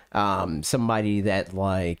 somebody that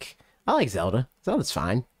like, I like Zelda's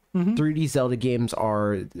fine. 3D Zelda games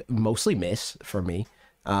are mostly miss for me.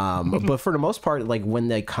 But for the most part, like when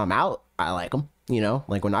they come out, I like them, you know,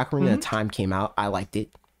 like when Ocarina of Time came out, I liked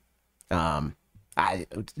it. I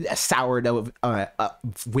soured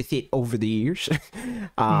with it over the years.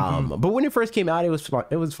 But when it first came out, it was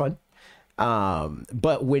fun.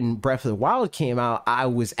 But when Breath of the Wild came out, I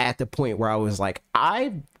was at the point where I was like,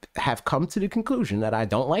 I have come to the conclusion that I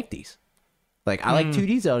don't like these. Like, I like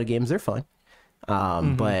 2D Zelda games. They're fun.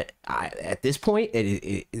 But at this point,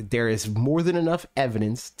 there is more than enough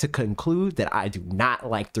evidence to conclude that I do not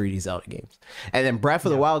like 3D Zelda games. And then Breath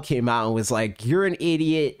of the Wild came out and was like, you're an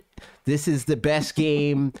idiot. This is the best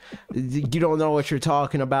game. You don't know what you're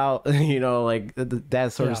talking about. You know, like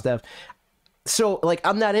that sort of stuff. So, like,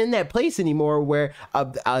 I'm not in that place anymore where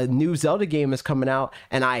a new Zelda game is coming out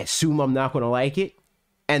and I assume I'm not going to like it.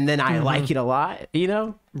 and then I like it a lot, you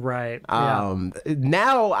know? Right.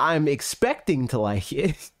 Now I'm expecting to like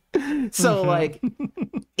it. So like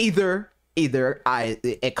either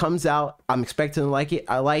it comes out, I'm expecting to like it,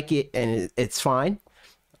 I like it, and it's fine.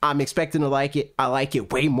 I'm expecting to like it, I like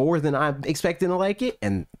it way more than I'm expecting to like it,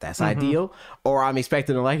 and that's ideal. Or I'm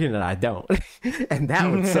expecting to like it and I don't. And that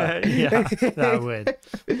would suck. Yeah, that would.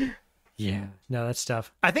 Yeah, no, that's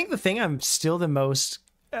tough. I think the thing I'm still the most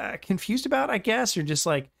confused about, I guess, or just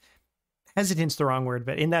like hesitant's the wrong word,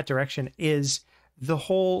 but in that direction, is the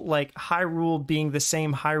whole like Hyrule being the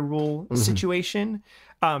same Hyrule situation.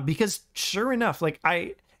 Because sure enough, like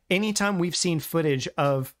anytime we've seen footage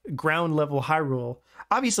of ground level Hyrule,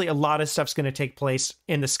 obviously a lot of stuff's going to take place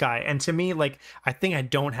in the sky. And to me, like, I think I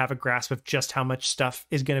don't have a grasp of just how much stuff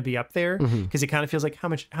is going to be up there, because it kind of feels like how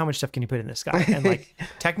much stuff can you put in the sky? And like,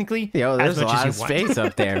 technically, there's a lot of space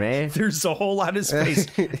up there, man. There's a whole lot of space.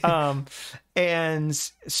 And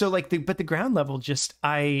so like but the ground level, just,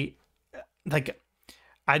 I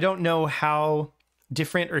don't know how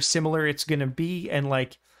different or similar it's going to be. And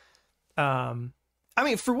like, I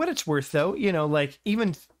mean, for what it's worth, though, you know, like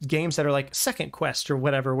even games that are like Second Quest or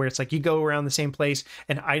whatever, where it's like you go around the same place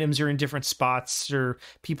and items are in different spots or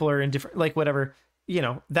people are in different, like whatever, you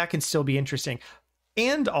know, that can still be interesting.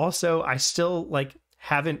 And also, I still like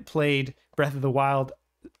haven't played Breath of the Wild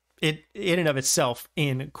in and of itself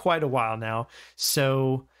in quite a while now.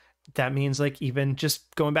 So that means like even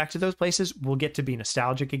just going back to those places, we'll get to be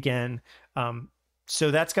nostalgic again.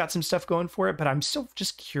 So that's got some stuff going for it, but I'm still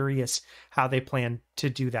just curious how they plan to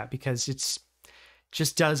do that, because it's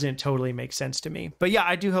just doesn't totally make sense to me. But yeah,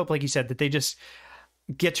 I do hope, like you said, that they just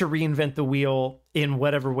get to reinvent the wheel in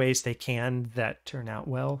whatever ways they can that turn out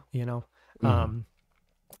well, you know? Yeah,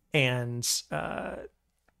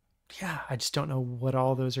 I just don't know what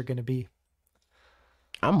all those are going to be.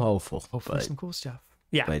 I'm hopeful. Hopefully some cool stuff.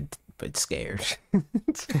 Yeah. But scared.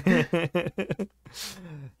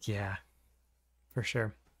 Yeah. For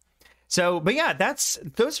sure. So, but yeah,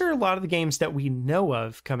 those are a lot of the games that we know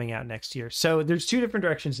of coming out next year. So there's two different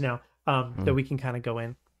directions now that we can kind of go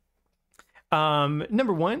in.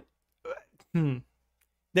 Number one, we'll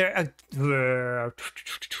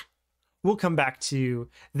come back to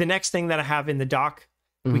the next thing that I have in the doc.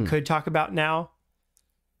 We could talk about now.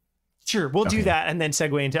 Sure, we'll do that and then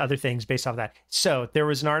segue into other things based off that. So there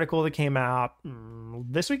was an article that came out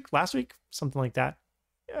last week, something like that.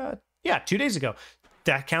 2 days ago.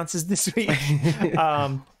 That counts as this week.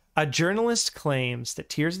 A journalist claims that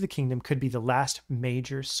Tears of the Kingdom could be the last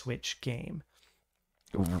major Switch game.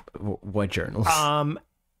 What journalist?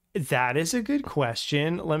 That is a good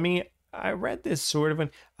question. I read this sort of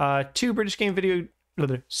two British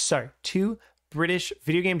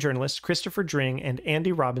video game journalists, Christopher Dring and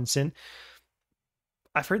Andy Robinson.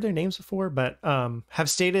 I've heard their names before, but have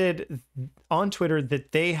stated on Twitter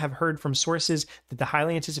that they have heard from sources that the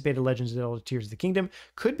highly anticipated Legends of Zelda Tears of the Kingdom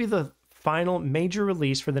could be the final major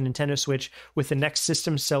release for the Nintendo Switch, with the next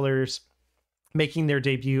system sellers making their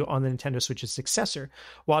debut on the Nintendo Switch's successor.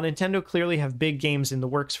 While Nintendo clearly have big games in the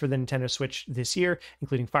works for the Nintendo Switch this year,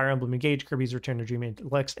 including Fire Emblem Engage, Kirby's Return to Dreamland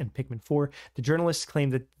Deluxe, and Pikmin 4, the journalists claim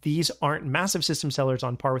that these aren't massive system sellers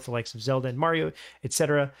on par with the likes of Zelda and Mario,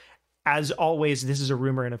 etc. As always, this is a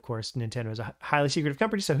rumor, and of course, Nintendo is a highly secretive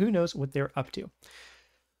company, so who knows what they're up to.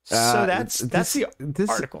 So that's the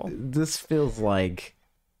article. This feels like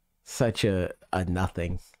such a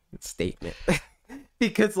nothing statement.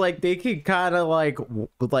 Because like they can kind of like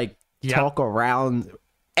talk around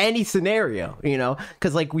any scenario, you know,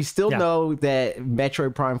 because like we still know that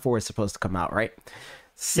Metroid Prime 4 is supposed to come out, right?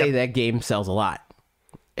 Say that game sells a lot.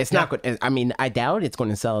 It's not good. I mean, I doubt it's going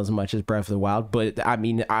to sell as much as Breath of the Wild, but I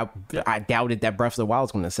mean, I doubted that Breath of the Wild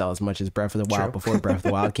is going to sell as much as Breath of the Wild before Breath of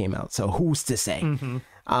the Wild came out. So who's to say?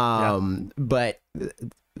 But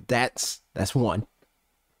that's one.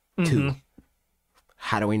 Two.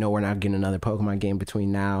 How do we know we're not getting another Pokemon game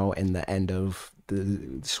between now and the end of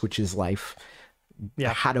the Switch's life?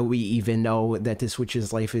 Yeah. How do we even know that the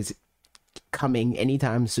Switch's life is coming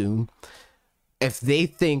anytime soon? If they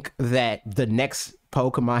think that the next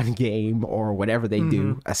Pokemon game or whatever they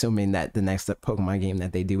do, assuming that the next Pokemon game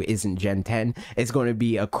that they do isn't Gen 10, it's going to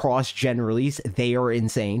be a cross-gen release, they are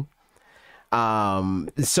insane.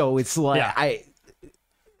 So it's like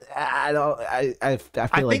I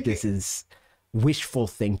feel like this is wishful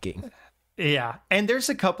thinking. Yeah, and there's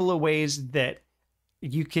a couple of ways that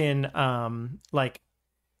you can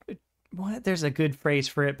there's a good phrase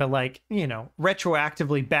for it, but like, you know,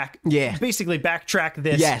 retroactively basically backtrack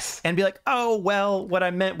this and be like, oh, well, what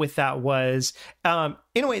I meant with that was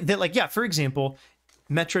in a way that, like, for example,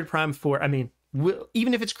 Metroid Prime 4, I mean,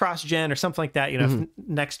 even if it's cross gen or something like that, you know, if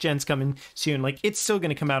next gen's coming soon, like it's still going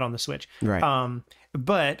to come out on the Switch. Right.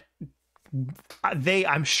 But they,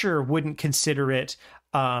 I'm sure, wouldn't consider it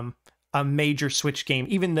a major Switch game,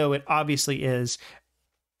 even though it obviously is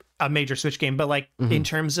a major Switch game. But like in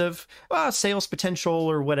terms of sales potential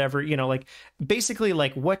or whatever, you know, like basically,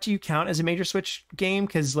 like what do you count as a major Switch game?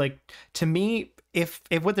 Because like to me, if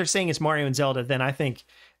what they're saying is Mario and Zelda, then I think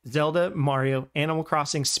Zelda, Mario, Animal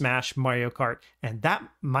Crossing, Smash, Mario Kart, and that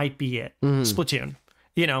might be it. Splatoon,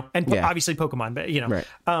 you know, and obviously Pokemon, but you know,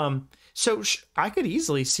 Right. So I could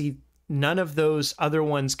easily see none of those other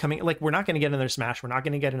ones coming. Like we're not going to get another Smash, we're not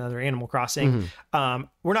going to get another Animal Crossing,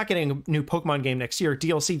 we're not getting a new Pokemon game next year,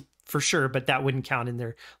 DLC for sure, but that wouldn't count in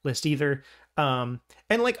their list either. And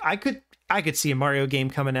like I could see a Mario game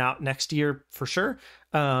coming out next year for sure.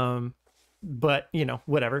 But you know,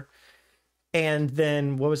 whatever. And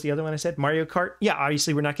then what was the other one I said? Mario Kart. Yeah,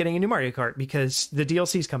 obviously we're not getting a new Mario Kart because the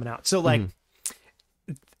DLC is coming out. So like,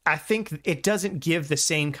 I think it doesn't give the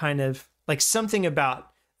same kind of like something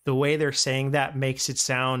about the way they're saying that makes it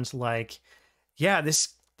sound like, yeah,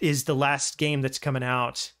 this is the last game that's coming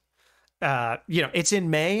out. You know, it's in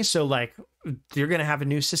May. So like you're going to have a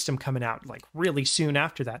new system coming out like really soon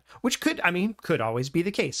after that, which could always be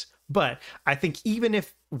the case. But I think even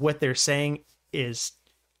if what they're saying is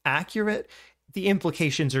accurate, the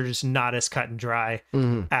implications are just not as cut and dry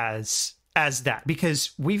as that,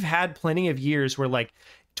 because we've had plenty of years where like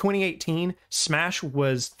 2018 Smash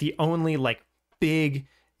was the only like big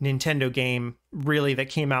Nintendo game really that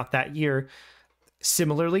came out that year.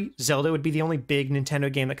 Similarly, Zelda would be the only big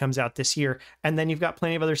Nintendo game that comes out this year, and then you've got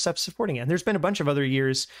plenty of other stuff supporting it. And there's been a bunch of other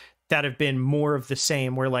years that have been more of the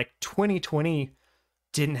same, where like 2020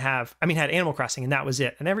 didn't have, I mean, had Animal Crossing and that was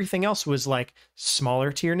it. And everything else was like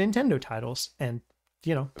smaller tier Nintendo titles. And,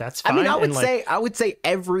 you know, that's fine. I mean, I would say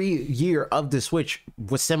every year of the Switch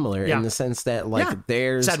was similar in the sense that like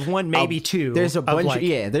there's had one, maybe two. There's a bunch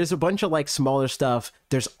there's a bunch of like smaller stuff.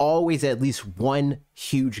 There's always at least one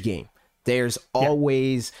huge game. There's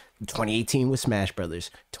always 2018 was Smash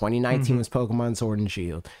Brothers, 2019 was Pokemon Sword and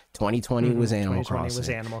Shield, 2020 was Animal Crossing,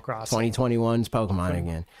 2021 is Pokemon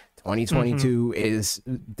again. 2022 is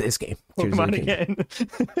this game. Pokemon again.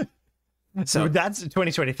 So that's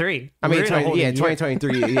 2023. I mean,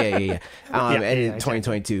 2023. Yeah. And in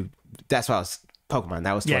 2022, that's why I was Pokemon.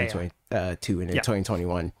 That was 2022, and then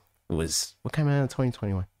 2021 was what came out in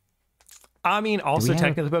 2021? I mean, also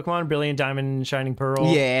technically Pokemon Brilliant Diamond, Shining Pearl.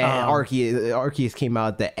 Yeah, Arceus came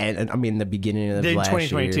out at the end. I mean, the beginning of last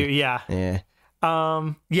 2022. Year. Yeah.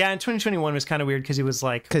 And 2021 was kind of weird because it was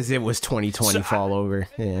like it was 2020 fall over.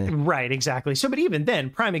 Yeah. Right, exactly. So, but even then,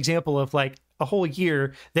 prime example of like a whole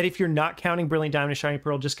year that if you're not counting Brilliant Diamond and Shining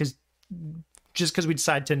Pearl just because we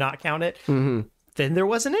decided to not count it, then there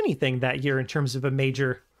wasn't anything that year in terms of a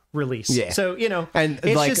major release. Yeah. So, you know, and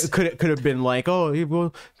like could have been like, oh,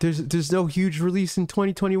 well, there's no huge release in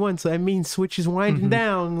 2021, so that means Switch is winding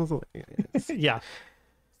down. Yeah.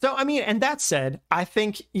 So, I mean, and that said, I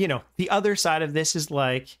think, you know, the other side of this is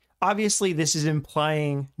like, obviously this is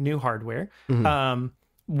implying new hardware,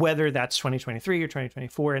 whether that's 2023 or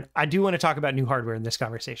 2024. And I do want to talk about new hardware in this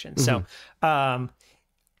conversation. So,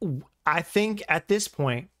 I think at this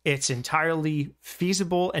point, it's entirely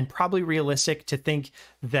feasible and probably realistic to think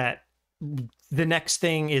that the next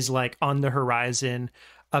thing is like on the horizon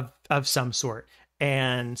of some sort.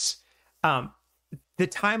 And the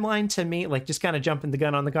timeline to me, like just kind of jumping the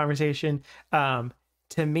gun on the conversation,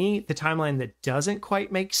 to me, the timeline that doesn't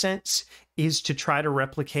quite make sense is to try to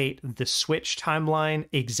replicate the Switch timeline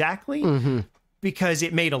exactly. Because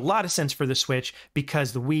it made a lot of sense for the Switch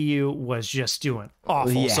because the Wii U was just doing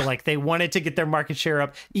awful. Yeah. So like they wanted to get their market share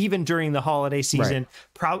up even during the holiday season.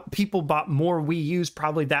 Right. People bought more Wii U's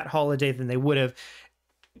probably that holiday than they would have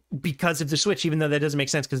because of the Switch, even though that doesn't make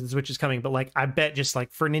sense because the Switch is coming. But like, I bet just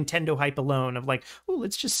like for Nintendo hype alone of like, oh,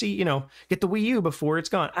 let's just see, you know, get the Wii U before it's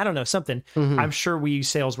gone. I don't know, something. I'm sure Wii U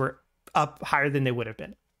sales were up higher than they would have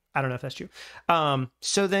been. I don't know if that's true.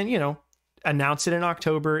 So then, you know, announce it in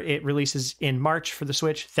October, it releases in March for the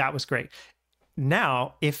Switch. That was great.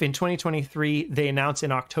 Now, if in 2023 they announce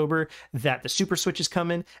in October that the Super Switch is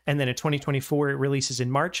coming, and then in 2024 it releases in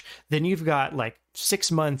March, then you've got like 6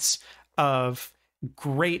 months of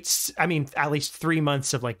great, I mean, at least 3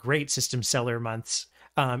 months of like great system seller months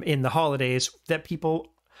in the holidays that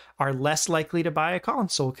people are less likely to buy a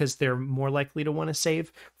console because they're more likely to want to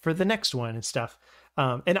save for the next one and stuff.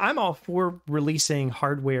 And I'm all for releasing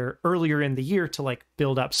hardware earlier in the year to like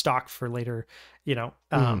build up stock for later, you know,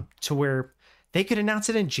 to where they could announce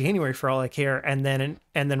it in January for all I care, and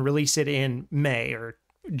then release it in May or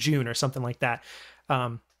June or something like that.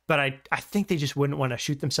 But but I think they just wouldn't want to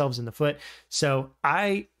shoot themselves in the foot. So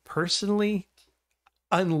I personally,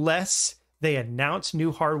 unless they announce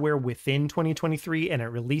new hardware within 2023 and it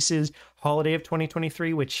releases holiday of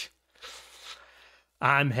 2023, which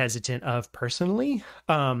I'm hesitant of personally.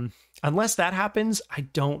 Unless that happens, I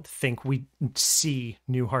don't think we see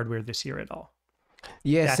new hardware this year at all.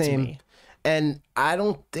 Yeah, That's same. me. And I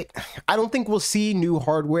don't think we'll see new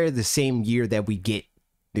hardware the same year that we get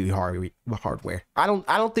new hardware. I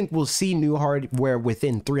don't think we'll see new hardware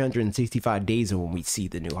within 365 days of when we see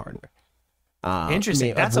the new hardware.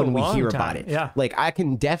 Interesting. That's when a we long hear time. about it. Yeah. Like I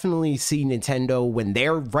can definitely see Nintendo when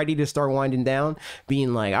they're ready to start winding down,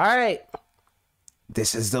 being like, all right,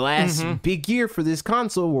 this is the last big year for this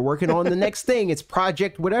console. We're working on the next thing. It's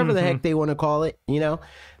project whatever the heck they want to call it, you know?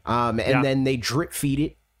 And then they drip feed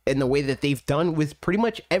it in the way that they've done with pretty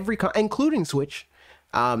much every including Switch.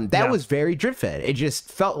 That was very drip fed. It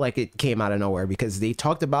just felt like it came out of nowhere because they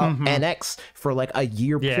talked about NX for like a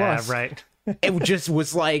year plus. Yeah, right. It just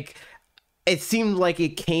was like, it seemed like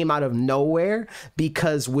it came out of nowhere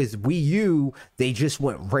because with Wii U, they just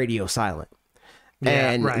went radio silent.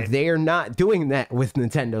 And they're not doing that with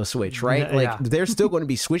Nintendo Switch, right? Like there's still going to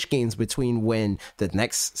be Switch games between when the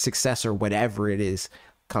next successor, whatever it is,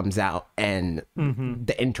 comes out and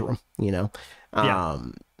the interim, you know?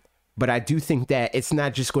 But I do think that it's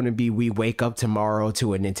not just going to be we wake up tomorrow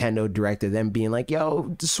to a Nintendo Direct of them being like,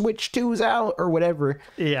 yo, the Switch 2's out or whatever.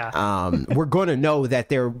 Yeah. We're going to know that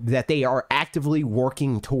they are actively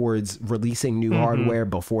working towards releasing new hardware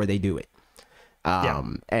before they do it.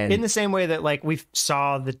 And in the same way that like we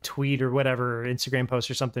saw the tweet or whatever Instagram post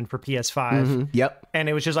or something for PS5. Yep. And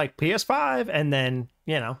it was just like PS5. And then,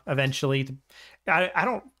 you know, eventually that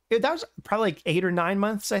was probably like 8 or 9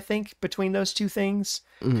 months, I think, between those two things.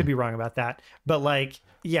 Could be wrong about that. But like,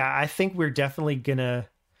 yeah, I think we're definitely gonna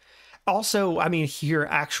also, I mean, hear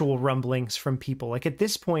actual rumblings from people. Like at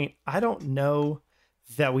this point, I don't know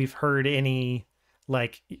that we've heard any,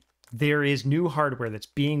 like, there is new hardware that's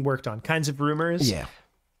being worked on kinds of rumors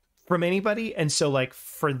from anybody. And so like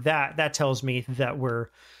for that tells me that we're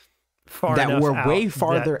way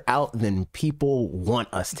farther out than people want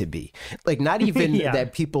us to be. Like not even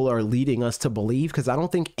that people are leading us to believe, because I don't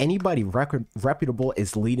think anybody reputable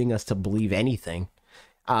is leading us to believe anything.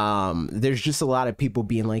 There's just a lot of people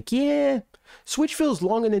being like, yeah, Switch feels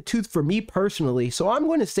long in the tooth for me personally, so I'm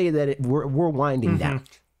going to say that we're winding down.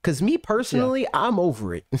 Because me personally, I'm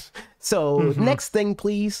over it. So next thing,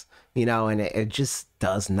 please. You know, and it just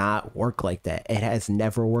does not work like that. It has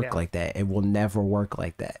never worked like that. It will never work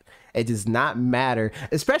like that. It does not matter,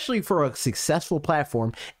 especially for a successful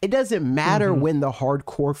platform. It doesn't matter when the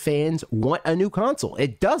hardcore fans want a new console.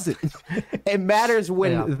 It doesn't. It matters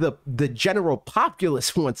when the general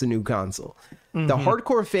populace wants a new console. The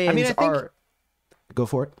hardcore fans Go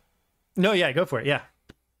for it. No, yeah, go for it. Yeah.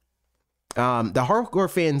 The hardcore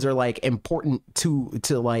fans are like important to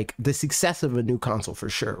like the success of a new console for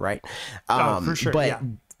sure, right? For sure. But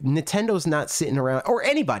Nintendo's not sitting around, or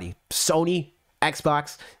anybody, Sony,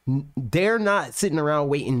 Xbox, they're not sitting around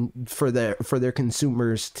waiting for their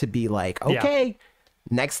consumers to be like, okay,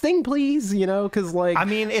 next thing, please, you know, because like, I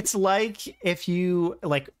mean, it's like if you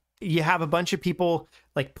have a bunch of people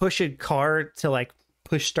like push a car to like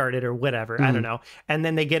push start it or whatever, I don't know, and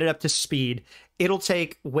then they get it up to speed. It'll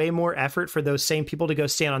take way more effort for those same people to go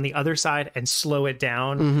stand on the other side and slow it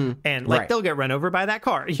down. And like, they'll get run over by that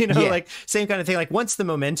car, you know, like same kind of thing. Like once the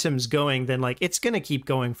momentum's going, then like, it's going to keep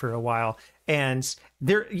going for a while. And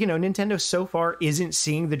they're, you know, Nintendo so far isn't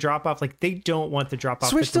seeing the drop off. Like they don't want the drop off.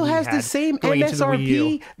 Switch still has the same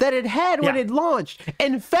MSRP that it had when it launched.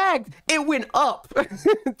 In fact, it went up.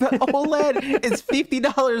 The OLED is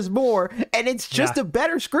 $50 more, and it's just a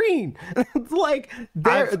better screen. Like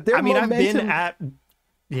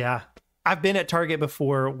I've been at Target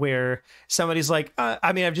before where somebody's like,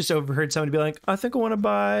 I've just overheard somebody be like, I think I want to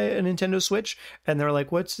buy a Nintendo Switch. And they're like,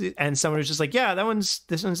 and someone was just like, yeah,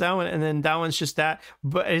 this one's that one. And then that one's just that,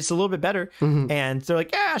 but it's a little bit better. And they're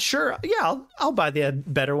like, yeah, sure. Yeah, I'll buy the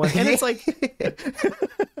better one. And it's like,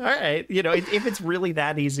 all right, you know, if it's really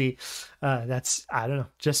that easy, that's, I don't know,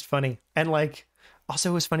 just funny. And like,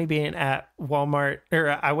 also it was funny being at Walmart,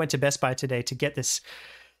 or I went to Best Buy today to get this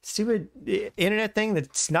stupid internet thing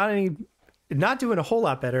that's not doing a whole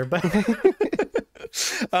lot better, but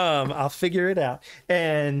I'll figure it out.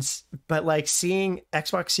 But like seeing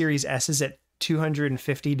Xbox Series S is at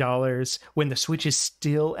 $250 when the Switch is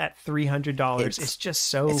still at $300, it's just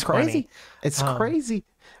so it's funny. Crazy. It's crazy.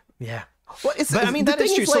 Yeah. Well, but I mean, that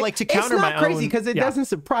is true. So like to counter my own, it's not crazy because it doesn't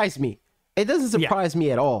surprise me. It doesn't surprise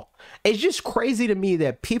me at all. It's just crazy to me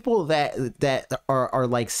that people that are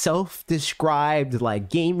like self-described like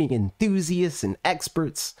gaming enthusiasts and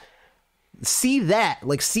experts see that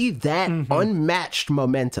unmatched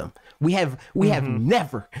momentum. We have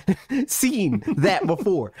never seen that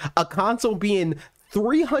before. A console being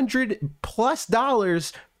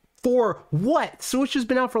 $300+ for what? Switch has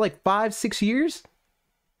been out for like 5-6 years.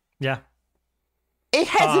 Yeah. It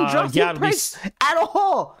hasn't dropped in price at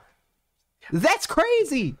all. That's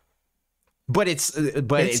crazy. But it's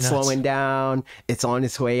slowing down. It's on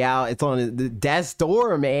its way out. It's on the death's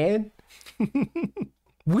door, man.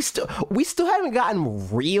 we still haven't gotten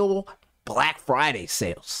real Black Friday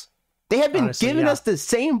sales. They have been giving us the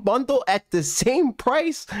same bundle at the same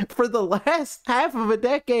price for the last half of a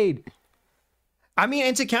decade. I mean,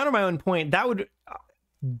 and to counter my own point, that would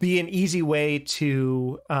be an easy way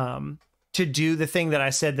to do the thing that I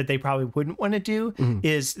said that they probably wouldn't want to do,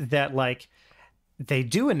 is that like they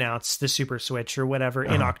do announce the Super Switch or whatever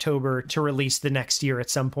in October to release the next year at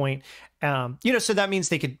some point. So that means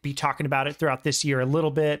they could be talking about it throughout this year a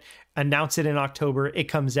little bit, announce it in October. It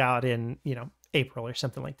comes out in, April or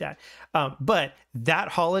something like that. But that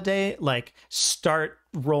holiday, like start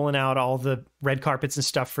rolling out all the red carpets and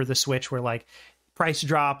stuff for the Switch where like price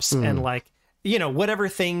drops and like, whatever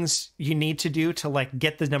things you need to do to like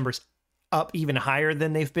get the numbers up even higher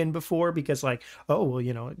than they've been before, because like, oh,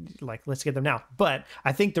 well, like let's get them now. But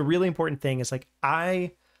I think the really important thing is like,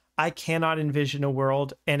 I cannot envision a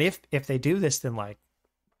world. And if they do this, then like,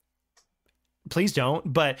 please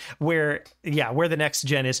don't, but where the next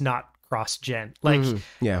gen is not cross gen, like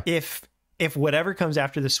if whatever comes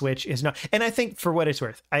after the Switch is not, and I think for what it's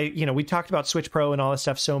worth, we talked about Switch Pro and all this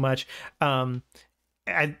stuff so much.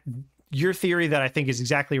 Your theory that I think is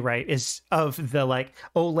exactly right is of the like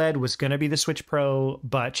OLED was going to be the Switch Pro,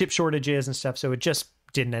 but chip shortages and stuff. So it just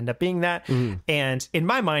didn't end up being that. And in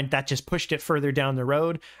my mind, that just pushed it further down the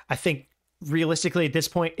road. I think realistically at this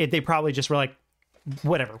point, they probably just were like,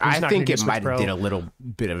 whatever. I think it might have did a little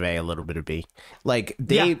bit of A, a little bit of B. Like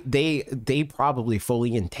they probably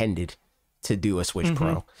fully intended to do a Switch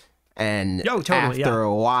Pro. And after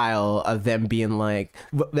a while of them being like,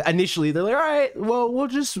 initially they're like, all right, well, we'll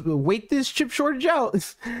just wait this chip shortage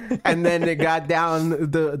out. And then it got down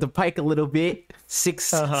the pike a little bit,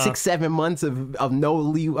 6-7 months of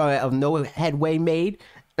no headway made.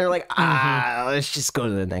 They're like, let's just go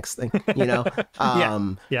to the next thing,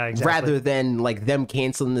 exactly. Rather than like them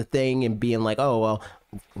canceling the thing and being like, oh, well,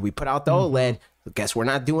 we put out the OLED. Guess we're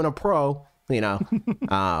not doing a Pro,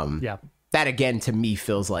 That again to me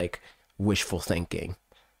feels like wishful thinking.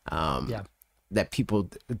 That people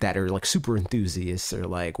that are like super enthusiasts are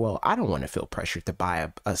like, well, I don't want to feel pressured to buy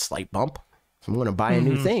a slight bump. If I'm going to buy a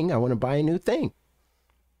new thing, I want to buy a new thing.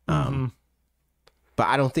 But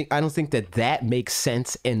I don't think that makes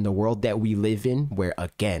sense in the world that we live in, where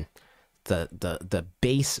again, the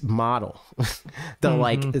base model,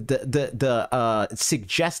 the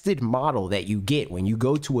suggested model that you get when you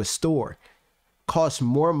go to a store costs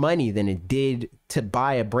more money than it did to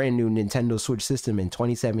buy a brand new Nintendo Switch system in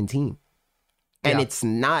 2017. And it's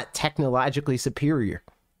not technologically superior.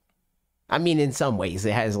 I mean, in some ways,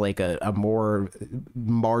 it has like a more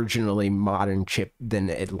marginally modern chip than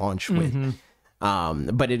it launched with.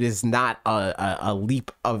 But it is not a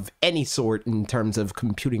leap of any sort in terms of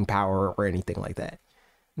computing power or anything like that.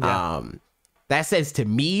 That says to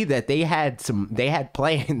me that they had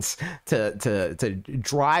plans to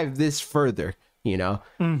drive this further,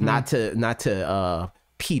 not to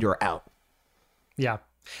peter out. Yeah.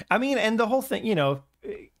 I mean, and the whole thing,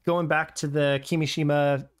 going back to the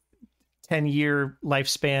Kimishima 10-year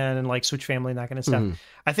lifespan and like Switch family and that kind of stuff,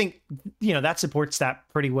 I think, that supports that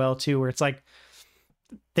pretty well too, where it's like,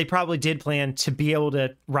 they probably did plan to be able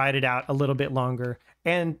to ride it out a little bit longer.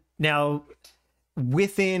 And now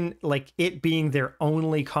within like it being their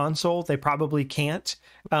only console, they probably can't,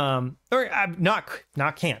 or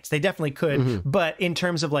not can't, they definitely could. But in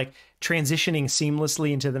terms of like transitioning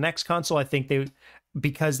seamlessly into the next console, I think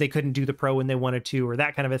because they couldn't do the Pro when they wanted to, or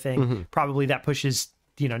that kind of a thing, probably that pushes,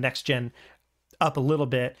 next gen up a little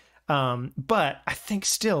bit. But I think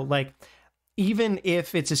still like, even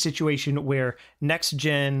if it's a situation where next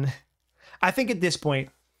gen, I think at this point,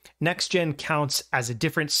 next gen counts as a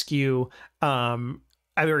different SKU,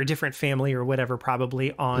 either a different family or whatever,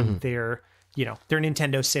 probably on their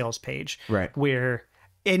Nintendo sales page, right? Where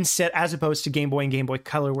instead, as opposed to Game Boy and Game Boy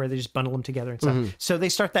Color, where they just bundle them together and stuff. So they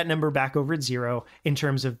start that number back over at 0 in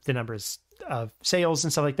terms of the numbers of sales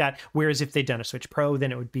and stuff like that. Whereas if they'd done a Switch Pro,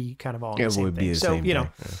 then it would be kind of all the same thing.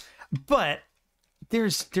 But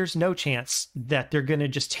there's no chance that they're going to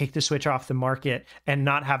just take the Switch off the market and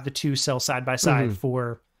not have the two sell side by side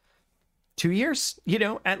for 2 years,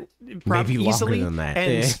 at maybe easily longer than that,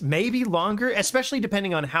 and maybe longer, especially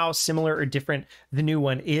depending on how similar or different the new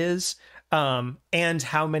one is, and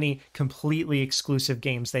how many completely exclusive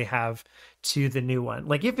games they have to the new one.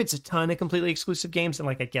 Like if it's a ton of completely exclusive games, then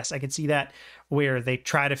like I guess I could see that where they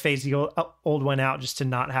try to phase the old one out just to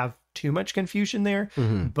not have too much confusion there.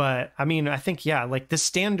 But I mean, I think like the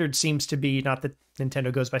standard seems to be, not that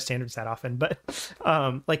Nintendo goes by standards that often, but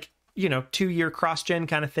 2-year cross-gen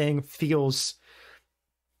kind of thing feels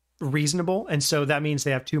reasonable. And so that means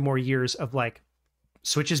they have 2 more years of like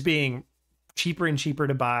Switches being cheaper and cheaper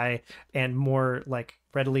to buy and more like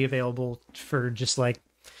readily available for just like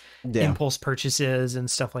impulse purchases and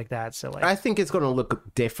stuff like that. So like, I think it's going to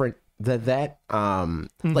look different than that.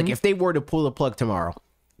 Like if they were to pull the plug tomorrow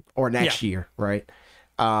or next year, right?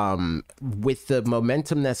 With the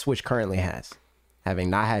momentum that Switch currently has, having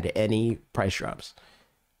not had any price drops,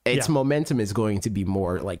 its momentum is going to be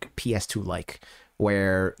more like PS2 like,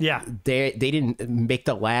 where they didn't make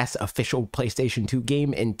the last official PlayStation 2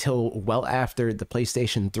 game until well after the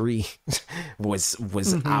PlayStation 3 was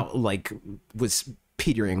out, like was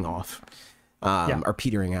petering off, or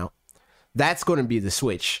petering out. That's going to be the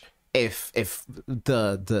Switch if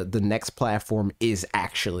the next platform is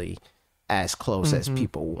actually as close as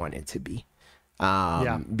people want it to be,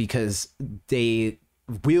 because they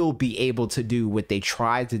will be able to do what they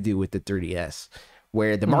tried to do with the 3DS,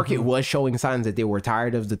 where the market was showing signs that they were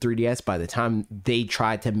tired of the 3DS by the time they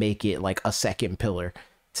tried to make it like a second pillar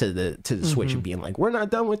to the Switch, and being like, we're not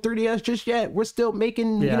done with 3DS just yet. We're still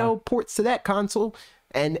making, ports to that console,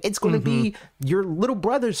 and it's going to be your little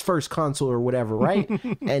brother's first console or whatever, right?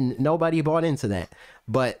 And nobody bought into that.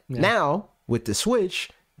 But now with the Switch,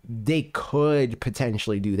 they could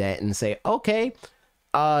potentially do that and say, okay,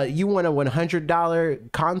 you want a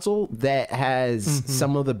 $100 console that has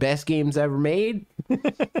some of the best games ever made?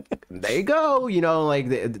 There you go. Like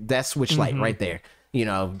that's Switch Lite right there. A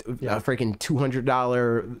freaking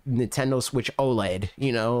 $200 Nintendo Switch OLED.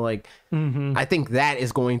 I think that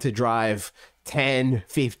is going to drive 10,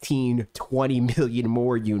 15, 20 million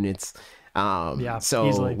more units. So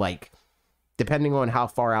easily. Like, depending on how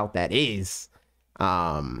far out that is,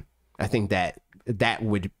 I think that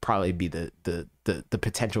would probably be the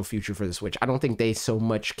potential future for the Switch. I don't think they so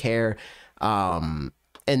much care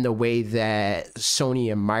in the way that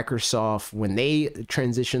Sony and Microsoft, when they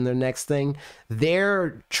transition their next thing,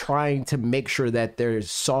 they're trying to make sure that their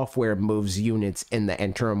software moves units in the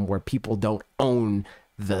interim where people don't own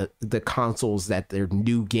the consoles that their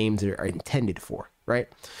new games are intended for, right?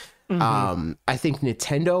 I think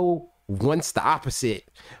Nintendo wants the opposite,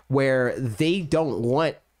 where they don't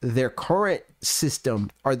want their current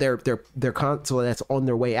system or their console that's on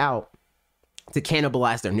their way out to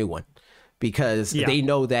cannibalize their new one, because they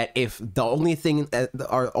know that if the only things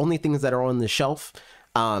that are on the shelf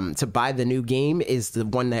to buy the new game is the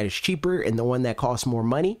one that is cheaper and the one that costs more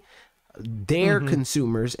money, their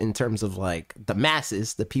consumers, in terms of like the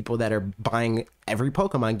masses, the people that are buying every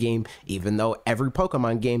Pokemon game, even though every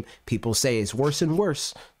Pokemon game people say is worse and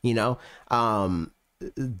worse,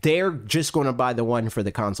 they're just going to buy the one for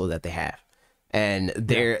the console that they have. And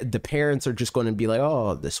the parents are just going to be like,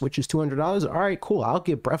 oh, the Switch is $200. All right, cool. I'll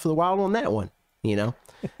get Breath of the Wild on that one.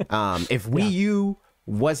 If Wii U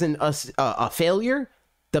wasn't a failure,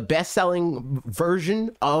 the best-selling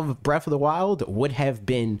version of Breath of the Wild would have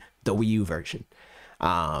been the Wii U version.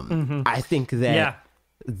 I think that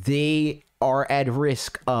they are at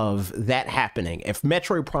risk of that happening. If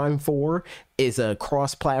Metroid Prime 4 is a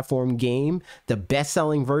cross-platform game, the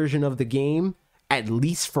best-selling version of the game, at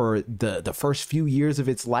least for the first few years of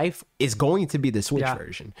its life, is going to be the Switch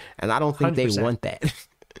version. And I don't think 100%. They want that.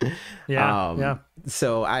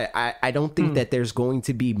 So I don't think that there's going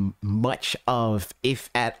to be much of, if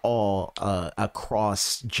at all, a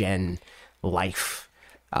cross-gen life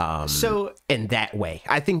in that way.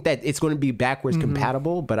 I think that it's going to be backwards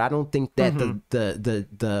compatible, but I don't think that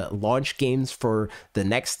the launch games for the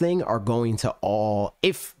next thing are going to all,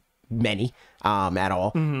 if many at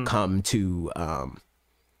all, come to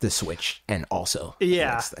the Switch and also the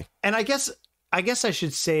next thing. And I guess I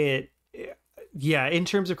should say it in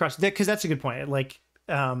terms of cross, because that's a good point. Like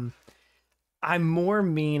I'm more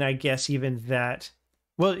mean, I guess, even that,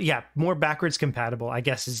 more backwards compatible, I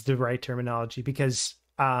guess, is the right terminology, because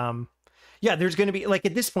there's going to be, like,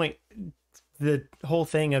 at this point, the whole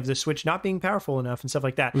thing of the Switch not being powerful enough and stuff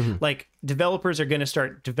like that, like, developers are going to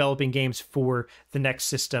start developing games for the next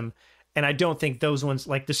system, and I don't think those ones,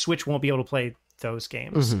 like the Switch, won't be able to play those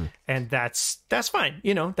games. And that's fine.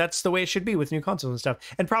 You know, that's the way it should be with new consoles and stuff.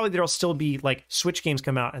 And probably there'll still be like Switch games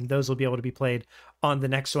come out and those will be able to be played on the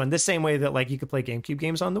next one, the same way that like you could play GameCube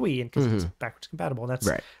games on the Wii, and because it's backwards compatible. And that's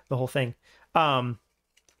the whole thing. But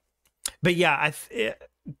yeah,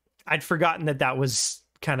 I'd forgotten that was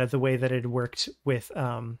kind of the way that it worked with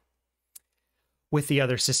the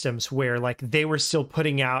other systems, where like they were still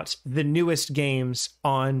putting out the newest games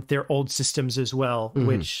on their old systems as well,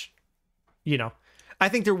 which, you know, I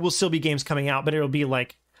think there will still be games coming out, but it'll be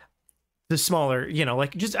like the smaller, you know,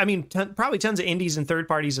 like just, I mean, probably tons of indies and third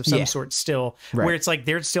parties of some sort still, where it's like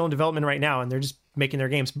they're still in development right now and they're just making their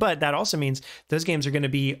games. But that also means those games are going to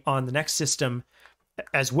be on the next system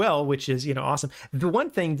as well, which is, you know, awesome. The one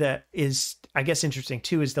thing that is, I guess, interesting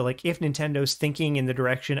too is that like if Nintendo's thinking in the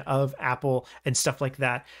direction of Apple and stuff like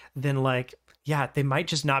that, then like, yeah, they might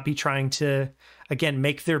just not be trying to, again,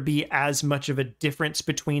 make there be as much of a difference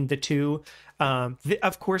between the two.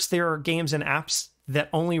 Of course, there are games and apps that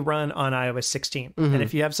only run on iOS 16. And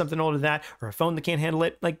if you have something older than that or a phone that can't handle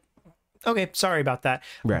it, like, okay, sorry about that.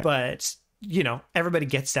 Right. But, you know, everybody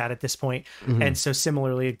gets that at this point. And so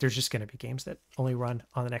similarly, there's just going to be games that only run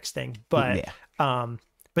on the next thing. But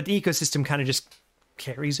but the ecosystem kind of just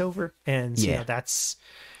carries over. And you know, that's...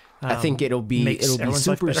 I think it'll be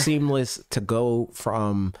super seamless to go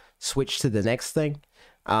from Switch to the next thing.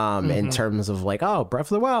 In terms of like, oh,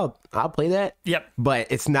 Breath of the Wild, I'll play that. Yep. But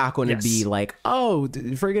it's not going to be like, oh,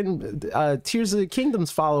 friggin' Tears of the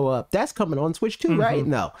Kingdom's follow up, that's coming on Switch too, right?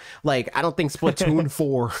 No, like I don't think Splatoon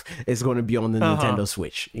 4 is going to be on the Nintendo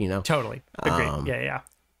Switch. You know, totally agreed. Yeah.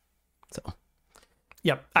 So,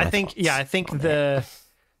 yep. I think the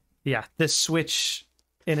Switch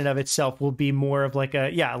in and of itself will be more of like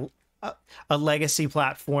a legacy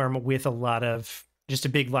platform with a lot of just a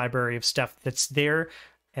big library of stuff that's there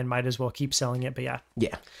and might as well keep selling it. But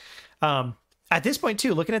at this point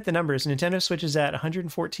too, looking at the numbers, Nintendo Switch is at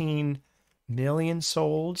 114 million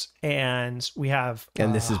sold, and we have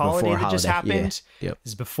this is holiday that just happened. This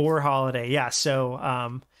is before holiday.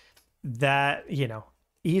 So that, you know,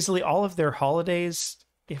 easily all of their holidays,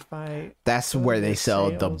 that's where they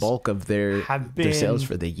sell the bulk of their sales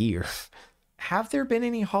for the year. Have there been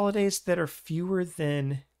any holidays that are fewer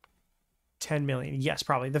than 10 million? Yes,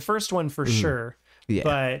 probably the first one for sure.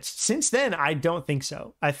 But since then, I don't think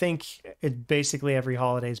so. I think basically every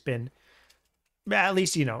holiday's been at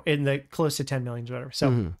least, you know, in the close to 10 million or whatever.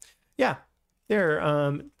 So yeah,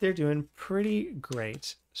 they're doing pretty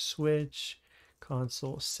great. Switch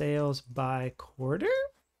console sales by quarter?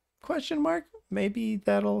 Question mark. Maybe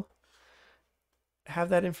that'll have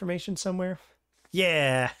that information somewhere.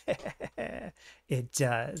 Yeah, it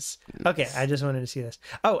does. Okay, I just wanted to see this.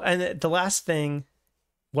 Oh, and the last thing,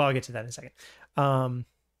 well, I'll get to that in a second.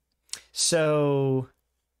 So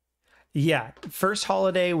yeah, first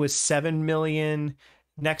holiday was 7 million.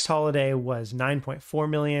 Next holiday was 9.4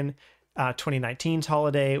 million. 2019's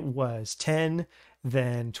holiday was 10.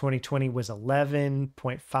 Then 2020 was 11.5.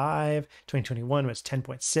 2021 was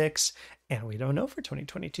 10.6. And we don't know for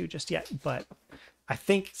 2022 just yet, but I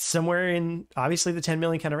think somewhere in obviously the 10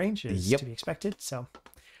 million kind of range is to be expected. So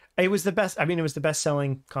it was the best. I mean, it was the best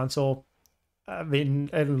selling console in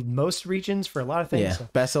most regions for a lot of things. Yeah, so.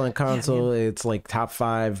 Best selling console. Yeah, it's like top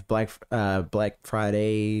 5 Black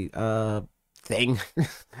Friday thing.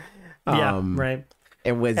 Right.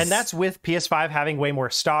 It was, and that's with PS5 having way more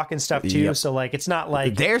stock and stuff too. Yep. So like, it's not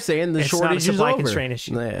like they're saying the shortage is over. Constraint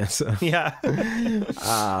issue. Yeah. So. Yeah.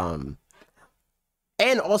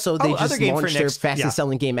 And also they just launched their fastest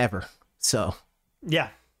selling game ever. So yeah,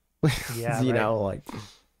 you know, like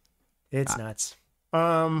it's nuts.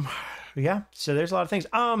 Yeah. So there's a lot of things.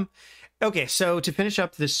 Okay. So to finish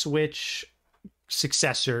up the Switch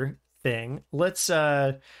successor thing, let's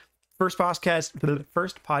first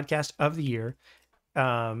podcast of the year.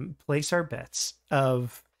 Place our bets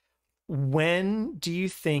of when do you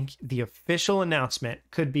think the official announcement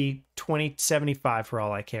could be 2075 for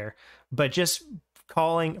all I care, but just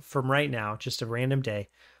calling from right now, just a random day.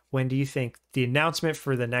 When do you think the announcement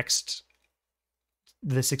for the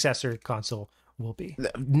successor console will be?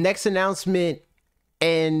 The next announcement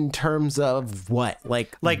in terms of what?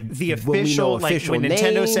 Like the official when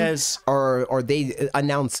Nintendo says, or they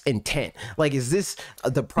announce intent. Like, is this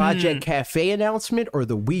the Project Cafe announcement or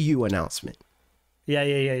the Wii U announcement?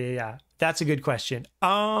 Yeah. That's a good question.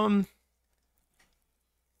 We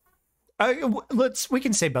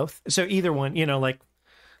can say both. So either one, you know, like,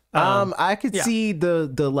 I could see the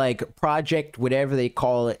like project, whatever they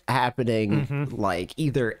call it, happening like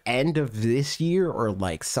either end of this year or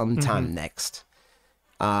like sometime next.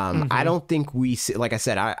 I don't think we see, like I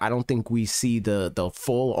said, I don't think we see the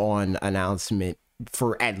full on announcement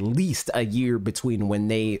for at least a year between when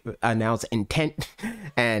they announce intent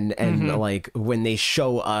and like when they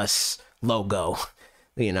show us logo,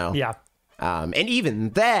 you know. Yeah. And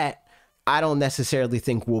even that, I don't necessarily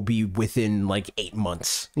think will be within like 8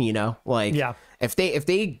 months, you know. Like, yeah, if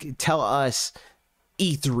they tell us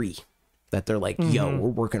E3 that they're like, yo, we're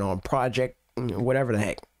working on project whatever the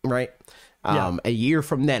heck, right? A year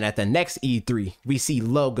from then, at the next E3, we see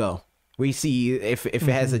logo. We see if it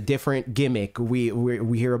has a different gimmick, we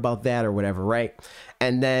hear about that or whatever, right?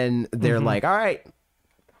 And then they're like, all right,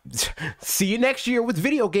 see you next year with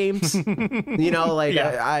video games. You know, like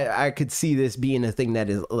I could see this being a thing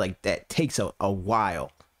that is like that takes a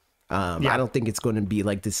while. I don't think it's going to be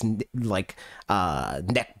like this like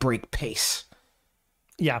neck break pace.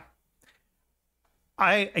 Yeah.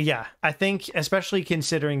 I think especially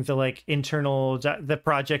considering the like internal the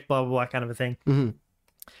project blah blah blah kind of a thing.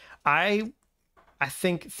 I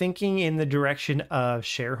think thinking in the direction of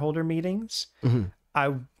shareholder meetings,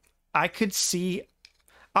 I could see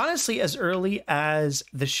honestly as early as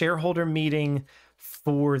the shareholder meeting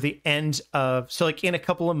for the end of, so like in a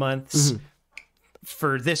couple of months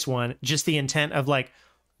for this one, just the intent of like,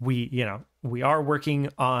 we are working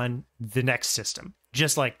on the next system.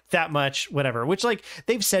 Just like that much, whatever, which like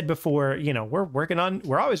they've said before, you know, we're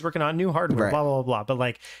always working on new hardware, blah, blah, blah, blah. But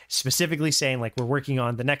like specifically saying like we're working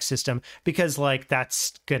on the next system because like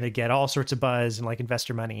that's going to get all sorts of buzz and like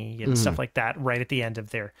investor money and stuff like that right at the end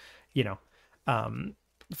of their, you know,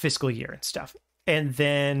 fiscal year and stuff. And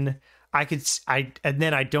then I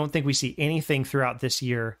don't think we see anything throughout this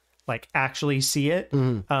year, like actually see it,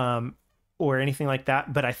 or anything like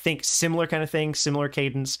that. But I think similar kind of thing, similar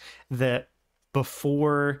cadence that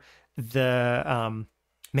before the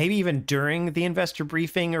maybe even during the investor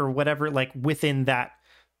briefing or whatever, like within that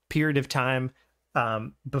period of time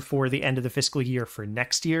before the end of the fiscal year for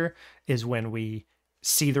next year is when we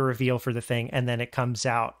see the reveal for the thing, and then it comes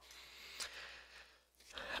out,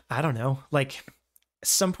 I don't know, like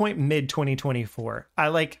some point mid 2024. I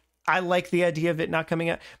like the idea of it not coming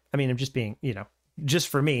out. I mean, I'm just being, you know, just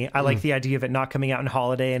for me, I like the idea of it not coming out in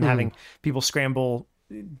holiday and having people scramble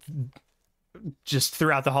just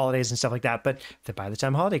throughout the holidays and stuff like that. But by the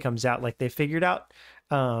time holiday comes out, like they figured out,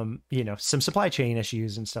 you know, some supply chain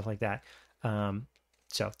issues and stuff like that.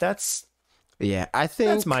 So that's, I think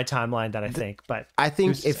that's my timeline that I think, but I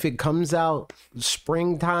think if it comes out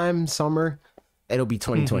springtime, summer, it'll be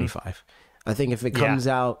 2025. I think if it comes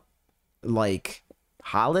out like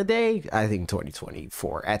holiday, I think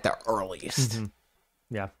 2024 at the earliest.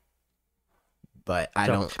 Yeah. But I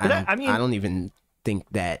don't even think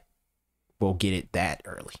that we'll get it that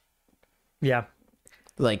early. Yeah.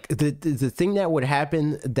 Like the thing that would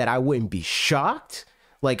happen that I wouldn't be shocked,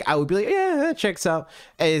 like I would be like, yeah, that checks out,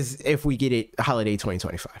 is if we get it holiday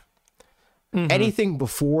 2025. Anything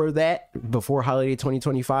before that, before holiday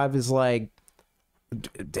 2025 is like,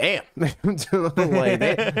 damn. Like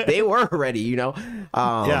they were ready, you know?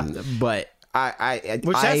 But I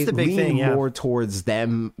lean more towards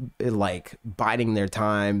them like biding their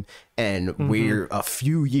time, and we're a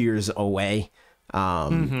few years away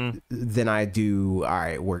than I do. All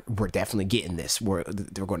right, we're definitely getting this.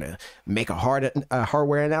 They're going to make a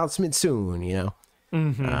hardware announcement soon, you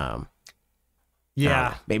know.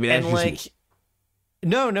 Maybe that's just like me.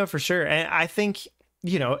 No, for sure. And I think,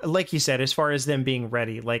 you know, like you said, as far as them being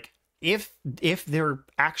ready, like if they're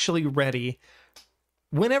actually ready,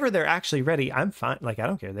 whenever they're actually ready, I'm fine. Like, I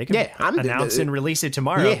don't care. They can announce and release it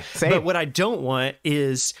tomorrow. Yeah, but what I don't want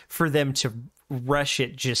is for them to rush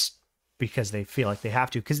it just because they feel like they have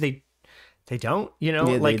to, because they don't, you know,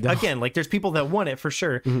 like again, like there's people that want it for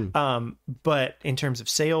sure. But in terms of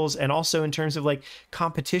sales and also in terms of like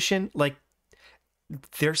competition, like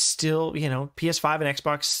they're still, you know, PS5 and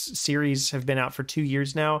Xbox Series have been out for 2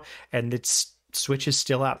 years now, and Switch is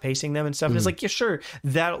still outpacing them and stuff. And it's like, yeah, sure,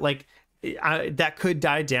 that like that could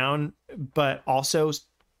die down, but also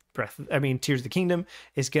Tears of the Kingdom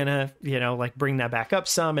is gonna, you know, like bring that back up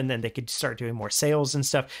some, and then they could start doing more sales and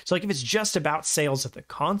stuff. So like if it's just about sales of the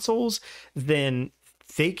consoles, then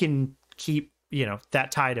they can keep, you know,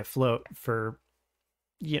 that tide afloat for,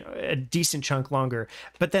 you know, a decent chunk longer.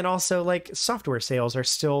 But then also like software sales are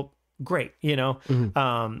still great, you know.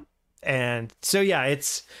 And so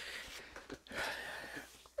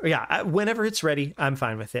whenever it's ready, I'm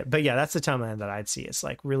fine with it. But yeah, that's the timeline that I'd see. It's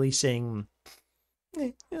like releasing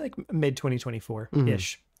like mid 2024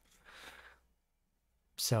 ish.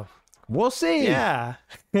 So we'll see. Yeah,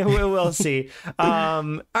 we'll see.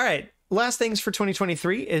 All right. Last things for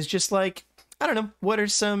 2023 is just like I don't know, what are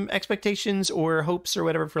some expectations or hopes or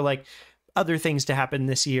whatever for like other things to happen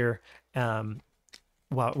this year? As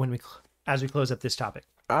we close up this topic.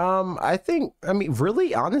 I mean,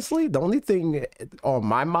 really, honestly, the only thing on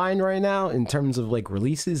my mind right now in terms of like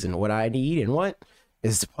releases and what I need and what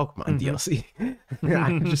is the Pokemon DLC.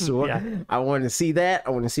 I want to see that.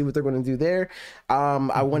 I want to see what they're going to do there.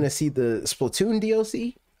 I want to see the Splatoon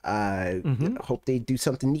DLC. I hope they do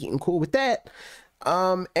something neat and cool with that.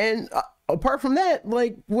 And apart from that,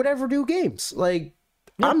 like whatever new games, like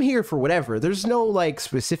I'm here for whatever. There's no like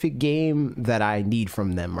specific game that I need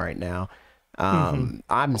from them right now.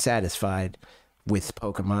 I'm satisfied with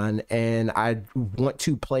Pokemon and I want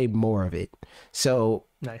to play more of it. So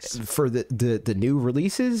nice for the new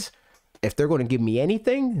releases. If they're going to give me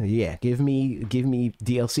anything, yeah, give me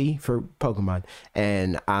DLC for Pokemon.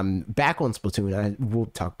 And I'm back on Splatoon. We'll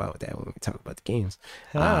talk about that when we talk about the games.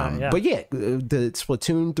 But yeah, the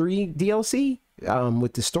Splatoon 3 DLC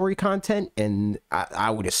with the story content, and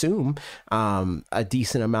I would assume a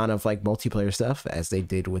decent amount of like multiplayer stuff as they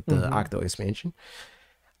did with the Octo expansion.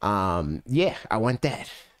 Yeah, I want that.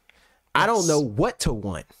 I don't know what to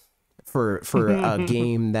want for a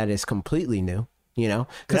game that is completely new. You know,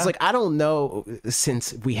 because like I don't know,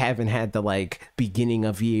 since we haven't had the like beginning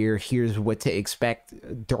of year, here's what to expect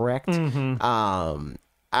direct.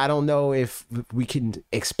 I don't know if we can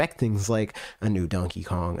expect things like a new Donkey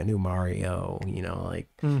Kong, a new Mario, you know, like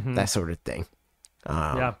that sort of thing.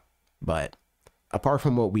 But apart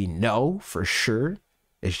from what we know for sure,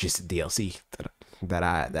 it's just a DLC that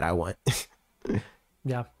I want.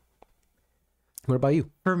 Yeah. What about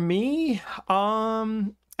you? For me,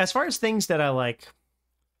 as far as things that I like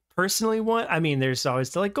personally want, I mean, there's always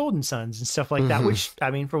the like Golden Suns and stuff like that, which I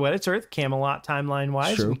mean, for what it's worth, Camelot timeline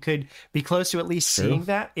wise, we could be close to at least seeing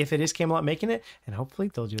that if it is Camelot making it, and hopefully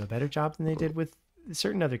they'll do a better job than they did with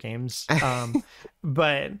certain other games.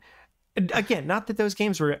 But again, not that those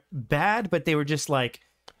games were bad, but they were just like,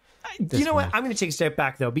 you know what? I'm going to take a step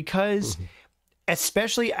back though, because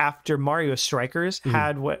especially after Mario Strikers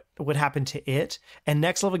had what happened to it, and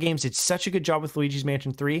Next Level Games did such a good job with Luigi's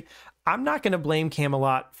Mansion 3, I'm not going to blame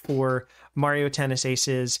Camelot for Mario Tennis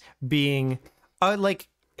Aces being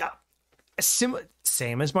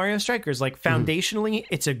same as Mario Strikers. Like foundationally,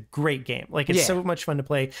 it's a great game. Like it's so much fun to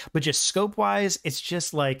play, but just scope wise, it's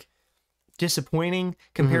just like disappointing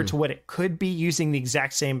compared to what it could be using the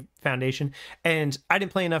exact same foundation. And I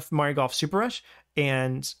didn't play enough Mario Golf Super Rush,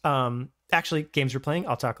 and actually games we're playing,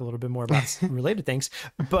 I'll talk a little bit more about related things,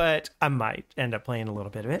 but I might end up playing a little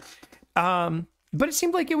bit of it. But it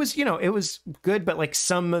seemed like it was, you know, it was good, but like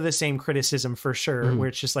some of the same criticism for sure, where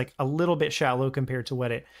it's just like a little bit shallow compared to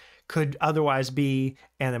what it could otherwise be.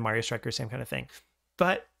 And then Mario Strikers, same kind of thing.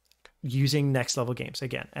 But using Next Level Games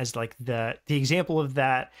again as like the example of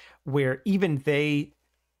that, where even they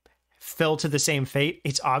fell to the same fate.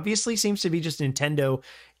 It's obviously seems to be just Nintendo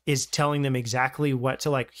is telling them exactly what to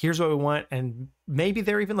like, here's what we want. And maybe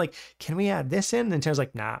they're even like, can we add this in? And Nintendo's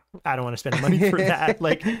like, nah, I don't want to spend the money for that.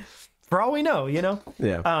 Like, for all we know, you know?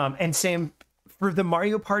 Yeah. And same for the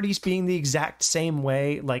Mario parties being the exact same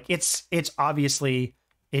way. Like it's obviously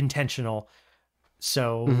intentional.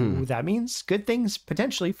 So that means good things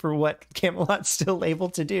potentially for what Camelot's still able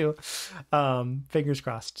to do. Fingers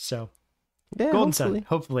crossed. So yeah, Golden Sun,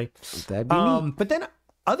 hopefully. That'd be neat. But then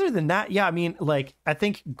other than that, yeah, I mean, like, I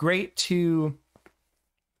think great to,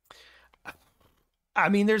 I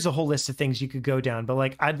mean, there's a whole list of things you could go down, but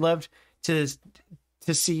like, I'd love to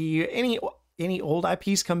see any old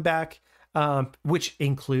IPs come back, which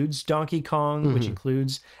includes Donkey Kong, which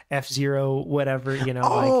includes F-Zero, whatever, you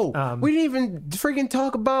know. We didn't even freaking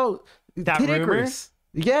talk about that Kid rumor. Icarus.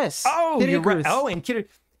 Yes. Oh, Kid you're right. Icarus. Oh, and Kid,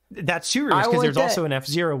 that's two rumors because there's also an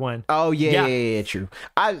F-Zero one. Oh yeah, true.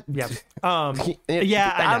 I'm down,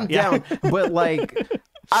 but like,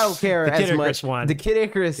 I don't care the Kid as Icarus much. One. The Kid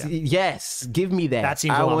Icarus, yes, give me that. That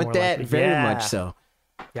seems I a lot want more that likely. very much so.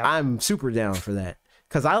 Yep. I'm super down for that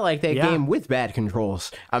because I like that game with bad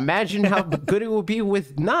controls. Imagine how good it will be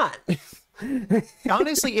with not.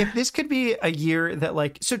 Honestly, if this could be a year that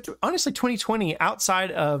like, so honestly, 2020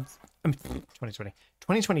 outside of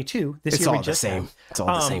 2022, this It's year all we the just same. had, It's all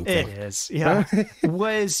the same thing. It is, yeah.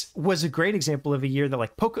 was a great example of a year that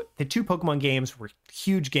like the two Pokemon games were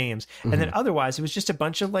huge games, and then otherwise it was just a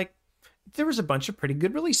bunch of like, there was a bunch of pretty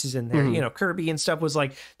good releases in there. You know, Kirby and stuff was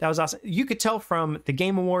like, that was awesome. You could tell from the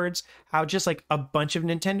Game Awards how just like a bunch of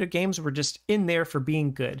Nintendo games were just in there for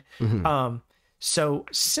being good. So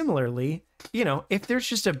similarly, you know, if there's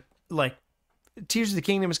just a like Tears of the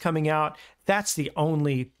Kingdom is coming out, that's the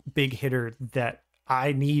only big hitter that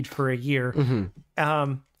I need for a year.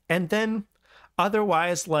 And then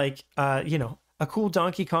otherwise, like, you know, a cool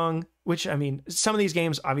Donkey Kong, which, I mean, some of these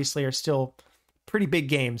games obviously are still pretty big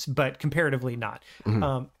games, but comparatively not.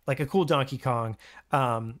 Like a cool Donkey Kong,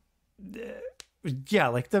 yeah,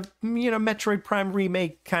 like the, you know, Metroid Prime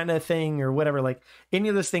remake kind of thing or whatever, like any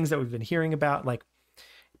of those things that we've been hearing about, like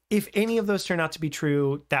if any of those turn out to be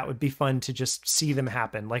true, that would be fun to just see them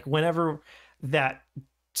happen. Like whenever that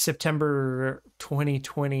September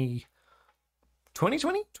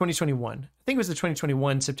 2021, I think it was the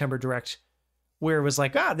 2021 September Direct, where it was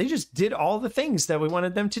like, they just did all the things that we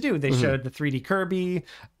wanted them to do. They showed the 3D Kirby,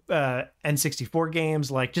 N64 games,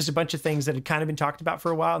 like just a bunch of things that had kind of been talked about for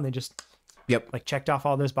a while, and they just like checked off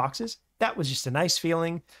all those boxes. That was just a nice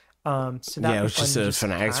feeling. So that it was just a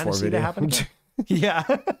Fanatics 4 video. Yeah,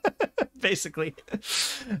 basically.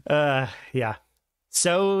 Yeah.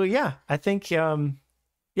 So yeah, I think I'm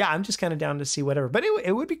just kind of down to see whatever. But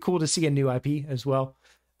it would be cool to see a new IP as well.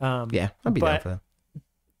 Yeah, I'd be down for that.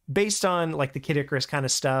 Based on like the Kid Icarus kind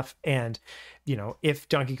of stuff, and you know, if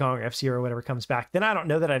Donkey Kong or F-Zero or whatever comes back, then I don't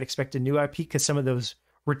know that I'd expect a new IP, because some of those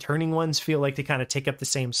returning ones feel like they kind of take up the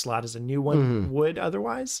same slot as a new one would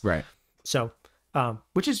otherwise. Right. So,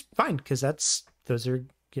 which is fine, because those are,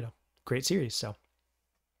 you know, great series. So,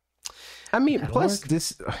 I mean, plus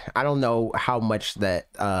this, I don't know how much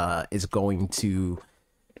that is going to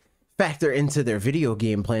factor into their video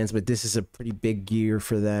game plans, but this is a pretty big year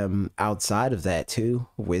for them outside of that too,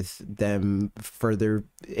 with them further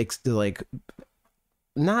like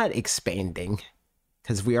not expanding,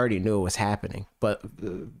 because we already knew it was happening, but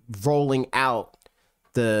rolling out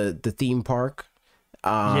the theme park,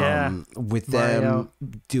 with them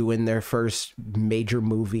doing their first major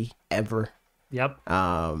movie ever. Yep.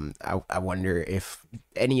 I wonder if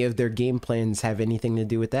any of their game plans have anything to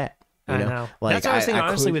do with that. You know? Like, that's what I was thinking,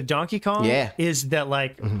 honestly, with Donkey Kong, is that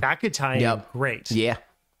like that could tie in great. Yeah.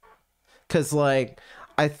 Because like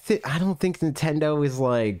I don't think Nintendo is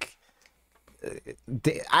like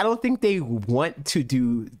I don't think they want to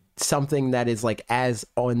do something that is like as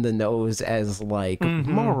on the nose as like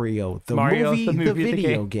Mario the movie, the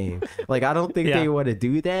video game. Like I don't think they want to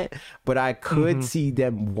do that, but I could see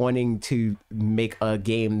them wanting to make a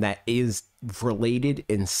game that is related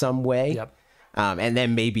in some way. Yep. And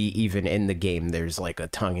then maybe even in the game, there's like a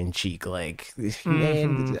tongue-in-cheek, like,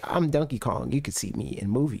 man, I'm Donkey Kong. You could see me in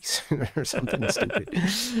movies or something stupid.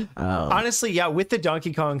 Honestly, yeah, with the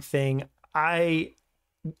Donkey Kong thing,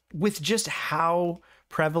 with just how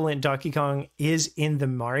prevalent Donkey Kong is in the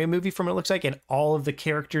Mario movie, from what it looks like, and all of the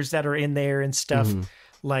characters that are in there and stuff,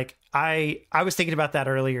 like I was thinking about that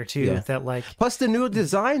earlier too, that like, plus the new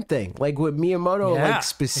design thing, like with Miyamoto, like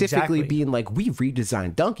specifically being like, we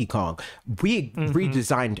redesigned Donkey Kong, we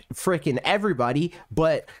redesigned freaking everybody,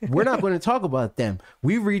 but we're not going to talk about them.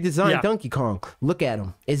 We redesigned Donkey Kong. Look at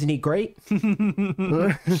him, isn't he great?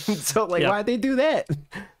 So like, why'd they do that?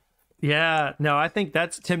 Yeah, no, I think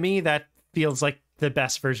that's, to me, that feels like the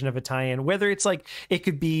best version of a tie-in. Whether it's like, it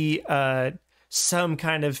could be some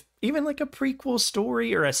kind of, even like a prequel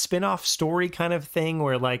story or a spin-off story kind of thing,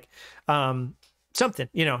 or like something,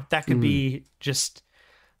 you know, that could be just,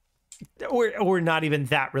 or not even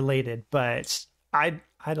that related, but I'd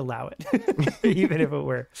allow it, even if it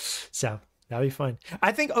were. So that'd be fun.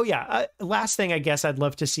 I think, last thing I guess I'd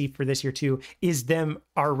love to see for this year too is them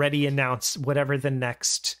already announce whatever the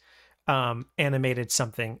next animated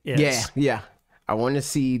something is. Yeah. I want to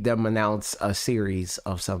see them announce a series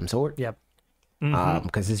of some sort. Yep.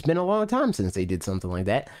 Because it's been a long time since they did something like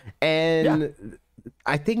that. And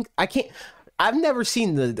I think I've never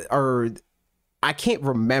seen I can't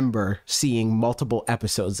remember seeing multiple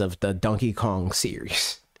episodes of the Donkey Kong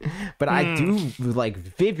series. But I do like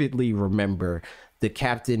vividly remember the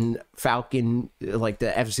Captain Falcon, like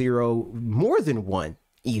the F-Zero, more than one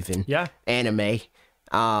even anime.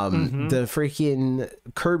 The freaking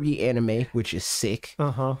Kirby anime, which is sick.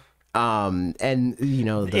 And you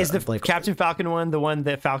know, is the like, Captain Falcon one the one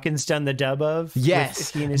that Falcon's done the dub of?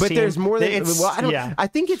 Yes, but team? There's more than I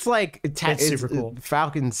think it's like it's super cool.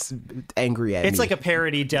 Falcon's angry at it's me. Like a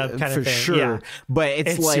parody dub kind of thing, for sure. But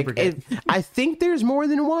it's like I think there's more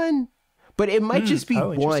than one. But it might just be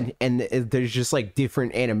one, and there's just like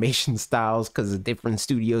different animation styles because a different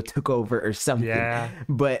studio took over or something. Yeah,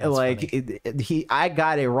 but like I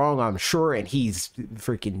got it wrong, I'm sure, and he's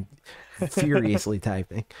freaking furiously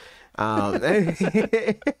typing. But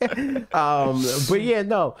yeah,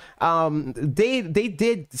 no. They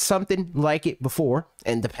did something like it before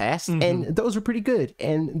in the past, and those were pretty good,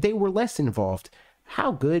 and they were less involved.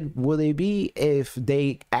 How good will they be if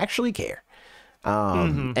they actually care?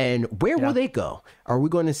 And where will they go? Are we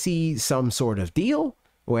going to see some sort of deal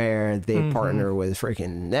where they partner with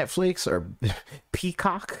freaking Netflix or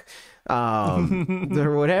Peacock,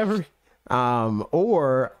 or whatever.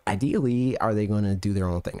 Or ideally, are they going to do their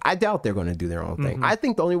own thing? I doubt they're going to do their own thing. I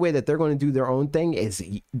think the only way that they're going to do their own thing is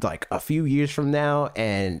like a few years from now,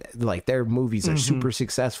 and like their movies are super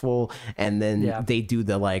successful, and then they do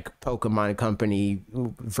the like Pokemon Company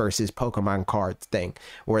versus Pokemon cards thing,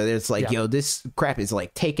 where it's like, yo, this crap is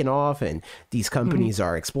like taking off, and these companies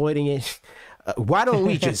are exploiting it. Why don't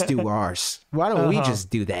we just do ours? Why don't we just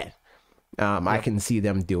do that? I can see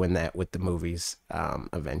them doing that with the movies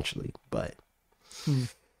eventually, but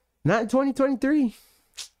not in 2023.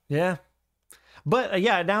 Yeah. But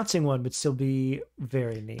announcing one would still be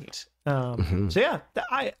very neat. So yeah,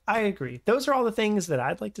 I agree. Those are all the things that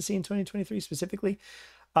I'd like to see in 2023 specifically,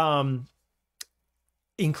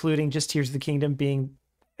 including just Tears of the Kingdom being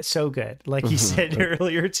so good. Like you said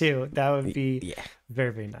earlier too, that would be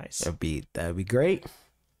very, very nice. That'd be great.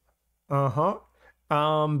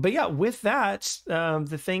 But yeah, with that,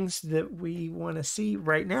 the things that we want to see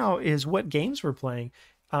right now is what games we're playing.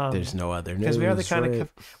 There's no other news. Because we are the kind of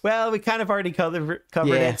we kind of already covered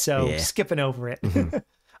it, so skipping over it.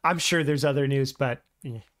 I'm sure there's other news, but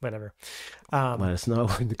whatever. Let us know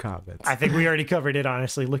in the comments. I think we already covered it,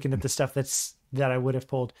 honestly, looking at the stuff that I would have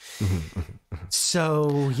pulled.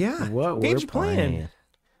 So yeah, what games we're playing.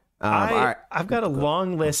 I've got a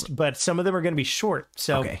long list, but some of them are going to be short.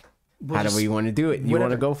 So. Okay. How do we want to do it? You want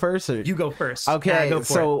to go first? Or? You go first. Okay, go for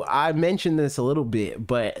so it. I mentioned this a little bit,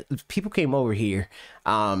 but people came over here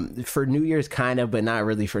for New Year's, kind of, but not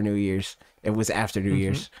really for New Year's. It was after New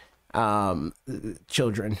Year's.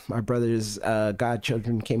 Children, my brother's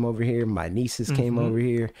godchildren came over here. My nieces came over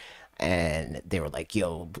here. And they were like,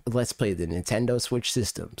 yo, let's play the Nintendo Switch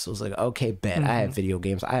system. So I was like, okay, bet. I have video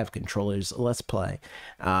games. I have controllers. Let's play.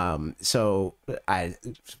 So I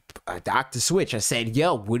docked the Switch. I said,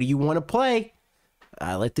 yo, what do you want to play?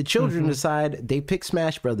 I let the children decide. They picked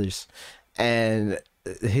Smash Brothers. And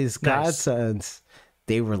his godsons,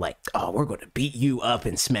 they were like, oh, we're going to beat you up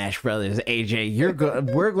in Smash Brothers, AJ.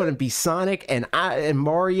 We're going to be Sonic and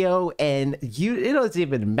Mario, and it doesn't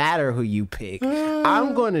even matter who you pick.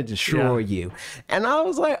 I'm going to destroy you. And I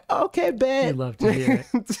was like, okay, bet. You love to hear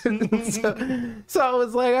it. so I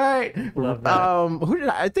was like, all right. Love that. Who did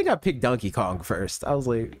I think I picked Donkey Kong first. I was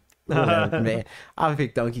like, whatever, man. I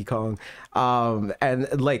picked Donkey Kong,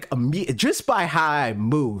 and like just by how I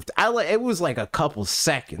moved, it was like a couple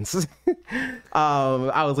seconds.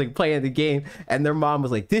 I was like playing the game, and their mom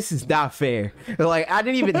was like, "This is not fair." Like I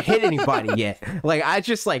didn't even hit anybody yet. Like I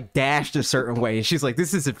just like dashed a certain way, and she's like,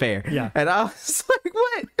 "This isn't fair." Yeah, and I was like,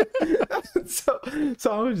 "What?" so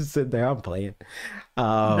I was just sitting there, I'm playing.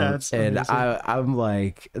 That's and amazing. I'm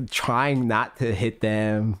like trying not to hit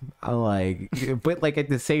them. I'm like, but like at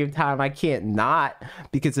the same time, I can't not,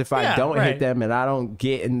 because if I don't hit them and I don't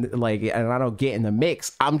get in the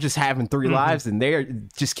mix, I'm just having 3 lives and they're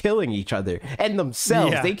just killing each other and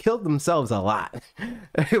themselves. They killed themselves a lot.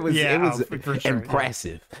 It was for sure,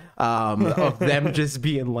 impressive of them just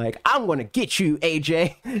being like, I'm gonna get you,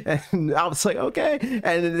 AJ. And I was like, okay.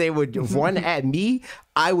 And then they would run at me.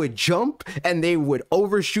 I would jump and they would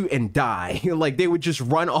overshoot and die. Like they would just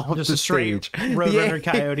run off the stage. Roadrunner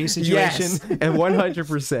Coyote situation. Yes, and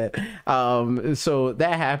 100%. So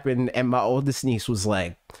that happened, and my oldest niece was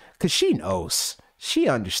like, because she knows, she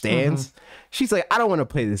understands. She's like, I don't want to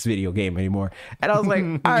play this video game anymore. And I was like,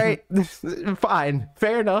 all right, fine,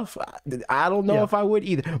 fair enough. I don't know if I would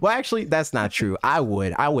either. Well, actually, that's not true. I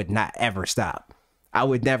would not ever stop. I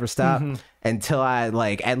would never stop until I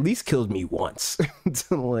like at least killed me once.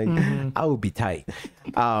 Like I would be tight.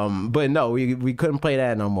 But no, we couldn't play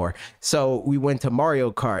that no more. So we went to Mario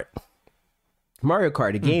Kart. Mario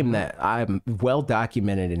Kart, a game that I'm well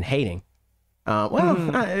documented in hating.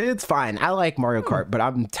 It's fine. I like Mario Kart, but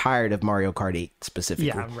I'm tired of Mario Kart 8 specifically.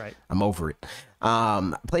 Yeah, right. I'm over it.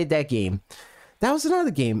 Played that game. That was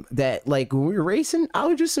another game that, like, when we were racing, I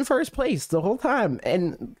was just in first place the whole time,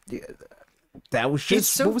 and that was just it's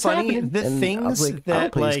so what was funny. happening. The And things like,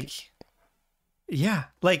 that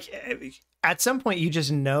like at some point you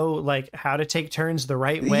just know like how to take turns the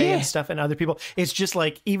right way and stuff, and other people, it's just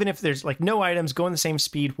like, even if there's like no items, going the same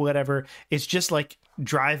speed, whatever, it's just like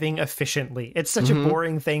driving efficiently. It's such a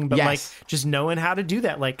boring thing, but like just knowing how to do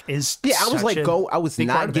that like is I was like, I was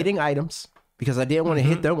not getting items because I didn't want to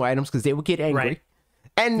hit them items because they would get angry.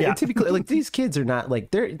 And typically, like, these kids are not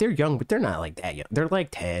like they're young, but they're not like that young. They're like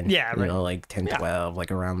 10, Yeah, you right. know, like 10, 12,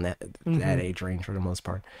 like around that age range for the most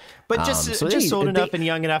part. But just old enough and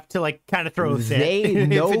young enough to like kind of throw a fit. They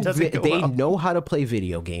know if it doesn't go well. know how to play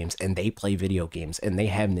video games, and they play video games, and they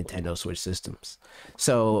have Nintendo Switch systems.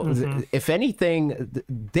 So if anything,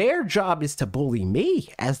 their job is to bully me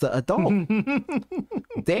as the adult.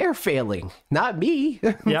 They're failing, not me.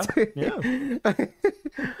 Yeah.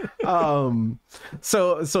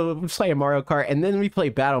 So we play Mario Kart, and then we play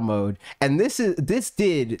battle mode, and this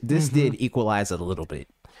did equalize it a little bit.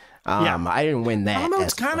 I didn't win that. Battle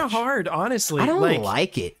mode's kind of hard, honestly. I don't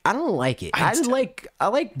like it. I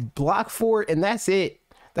like Block Fort, and that's it.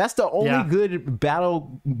 That's the only good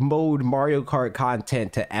battle mode Mario Kart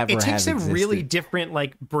content to ever have existed. It takes a really different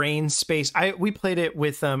like brain space. We played it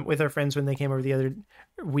with our friends when they came over the other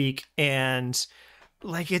week, and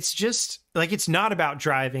like it's just like it's not about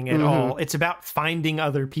driving at all. It's about finding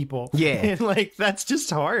other people. Yeah. And like that's just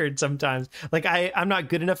hard sometimes. Like I'm not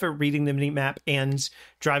good enough at reading the mini map and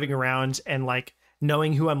driving around and like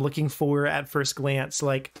knowing who I'm looking for at first glance.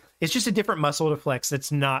 Like it's just a different muscle to flex.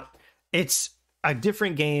 It's a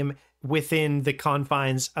different game within the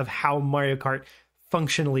confines of how Mario Kart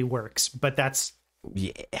functionally works, but that's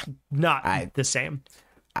not the same.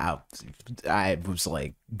 I was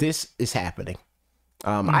like, this is happening.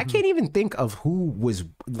 I can't even think of who was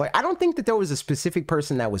like. I don't think that there was a specific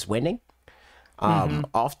person that was winning.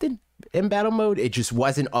 Often in battle mode, it just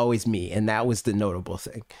wasn't always me, and that was the notable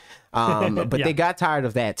thing. But they got tired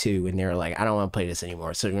of that too, and they were like, "I don't want to play this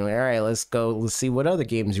anymore." So you're like, "All right, let's see what other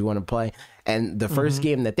games you want to play." And the first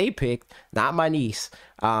game that they picked, not my niece,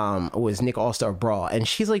 was Nick All-Star Brawl, and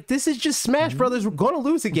she's like, "This is just Smash Brothers. We're gonna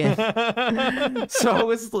lose again." So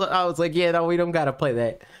I was like, "Yeah, no, we don't gotta play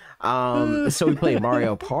that." So we played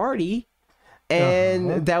Mario Party,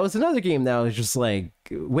 and that was another game that was just like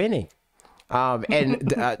winning.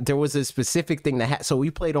 There was a specific thing that so we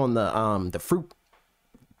played on the fruit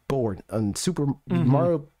board on Super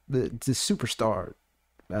Mario, the Superstar.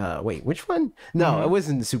 Wait, which one? No, it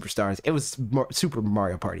wasn't the Superstars. It was Super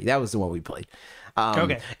Mario Party. That was the one we played. Okay,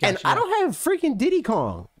 gotcha. And I don't have freaking Diddy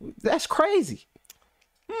Kong. That's crazy.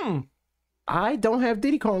 I don't have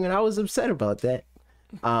Diddy Kong, and I was upset about that.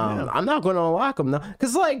 I'm not going to unlock them though,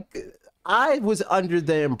 because like I was under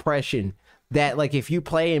the impression that like if you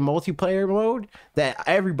play in multiplayer mode that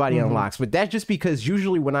everybody unlocks, but that's just because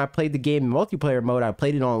usually when I played the game in multiplayer mode, I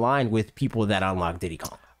played it online with people that unlock Diddy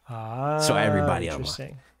Kong. So everybody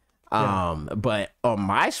unlocked. But on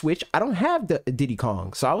my Switch, I don't have the Diddy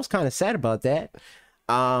Kong, so I was kind of sad about that.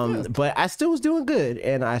 But I still was doing good,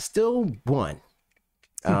 and I still won.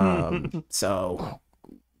 So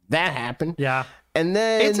that happened. Yeah. And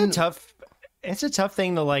then it's a tough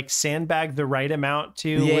thing to like sandbag the right amount to.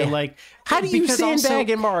 Yeah. Where, like, how do you sandbag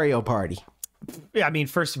in Mario Party? I mean,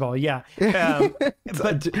 first of all, yeah.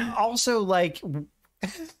 But also like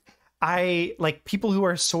I like people who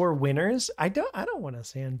are sore winners. I don't want to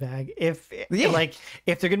sandbag if they're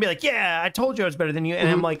gonna be like, yeah, I told you I was better than you, and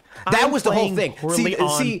I'm like, that was the whole thing.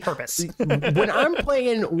 On purpose. When I'm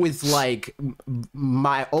playing with like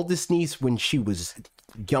my oldest niece when she was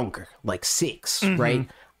younger, like 6, right?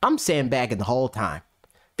 I'm sandbagging the whole time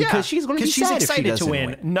because she's going to be sad if she doesn't win.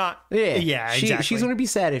 Exactly. She's going to be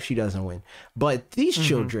sad if she doesn't win. But these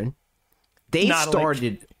children, they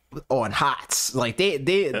started on hots. Like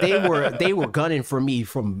they were gunning for me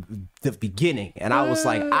from the beginning, and I was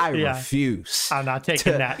like, I refuse. I'm not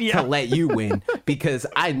taking that to let you win because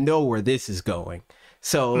I know where this is going.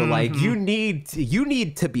 So like you need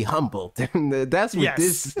to be humbled. That's what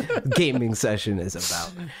this gaming session is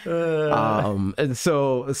about. And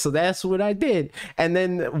so that's what I did. And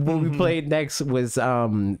then what we played next was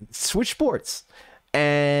Switch Sports.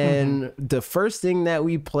 And the first thing that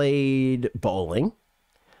we played, bowling.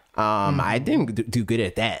 I didn't do good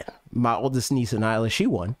at that. My oldest niece Nyla, she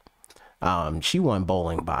won. She won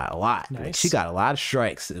bowling by a lot. Nice. Like, she got a lot of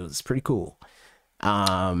strikes. It was pretty cool.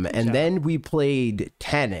 And then we played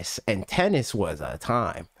tennis, and tennis was a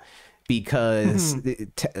time because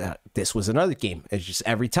this was another game. It's just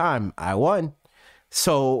every time I won.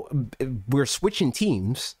 So we're switching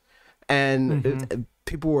teams, and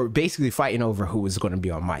people were basically fighting over who was going to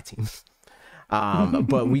be on my team.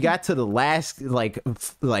 But we got to the last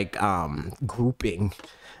grouping,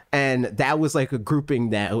 and that was like a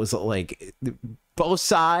grouping that was like both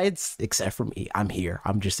sides except for me. I'm here.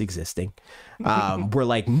 I'm just existing. We're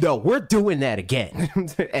like, no, we're doing that again,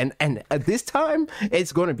 and this time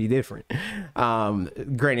it's going to be different.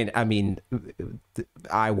 Granted, I mean,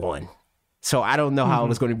 I won, so I don't know how it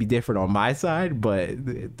was going to be different on my side, but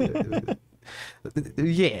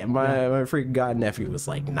Yeah, my freaking god nephew was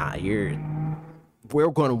like, "Nah, we're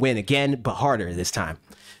going to win again, but harder this time."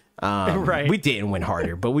 Right. We didn't win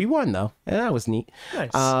harder, but we won though, and that was neat.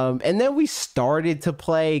 Nice. And then we started to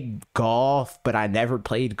play golf, but I never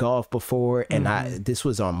played golf before, and this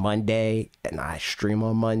was on Monday, and I stream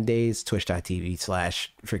on Mondays,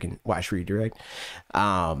 twitch.tv/freaking watch redirect.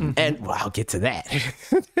 And well, I'll get to that.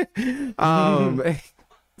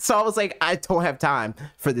 So I was like, I don't have time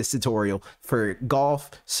for this tutorial for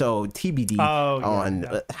golf, so TBD on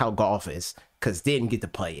how golf is, because didn't get to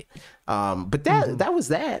play it. But that was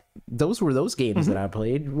that. Those were those games that I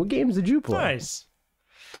played. What games did you play? Nice.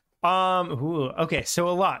 Okay, so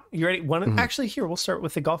a lot. You ready? One actually, here we'll start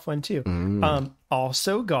with the golf one too.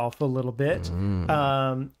 Also golf a little bit.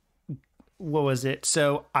 What was it?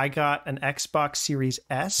 So I got an Xbox Series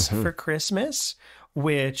S for Christmas,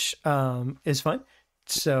 which is fun.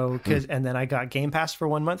 So and then I got Game Pass for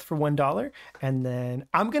 1 month for $1, and then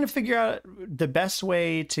I'm gonna figure out the best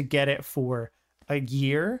way to get it for a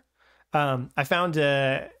year. I found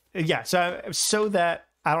so that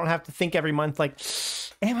I don't have to think every month like,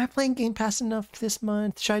 am I playing Game Pass enough this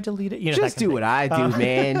month? Should I delete it? Just do what I do,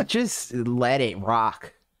 man. Just let it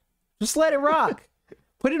rock. Just let it rock.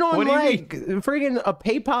 Put it on like friggin' a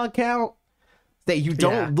PayPal account that you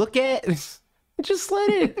don't look at. Just let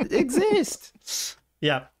it exist.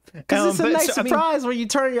 Yeah. Because it's a nice surprise when you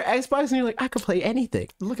turn your Xbox and you're like, I could play anything.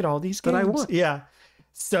 Look at all these games that I want. Yeah.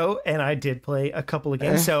 So, and I did play a couple of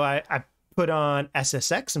games. So I put on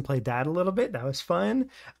SSX and played that a little bit. That was fun.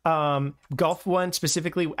 Golf one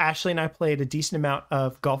specifically, Ashley and I played a decent amount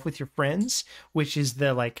of Golf with Your Friends, which is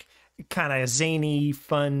the like kind of zany,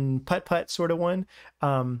 fun putt-putt sort of one.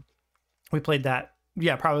 We played that,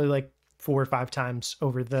 probably like 4 or 5 times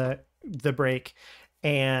over the break.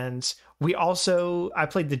 And we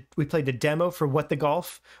played the demo for What the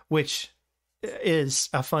Golf, which is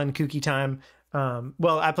a fun kooky time.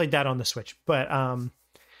 Well, I played that on the Switch, but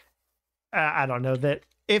I don't know that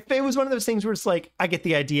if it was one of those things where it's like I get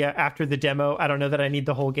the idea after the demo. I don't know that I need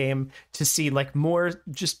the whole game to see like more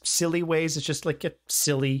just silly ways. It's just like a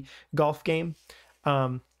silly golf game.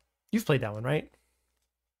 You've played that one, right?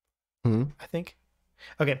 I think.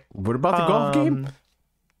 Okay. What about the golf game?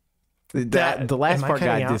 The last part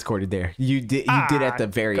got discorded there. You did at the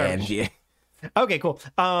very end. Yeah. Okay, cool.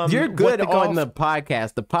 You're good on the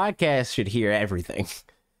podcast. The podcast should hear everything.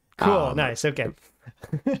 Cool. Nice. Okay.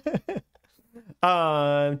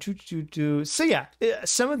 So yeah,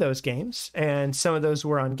 some of those games and some of those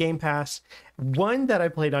were on Game Pass. One that I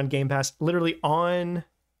played on Game Pass literally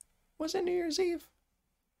was it New Year's Eve?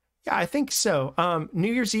 Yeah, I think so.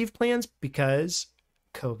 New Year's Eve plans, because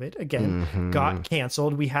COVID again got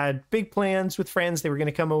canceled. We had big plans with friends. They were going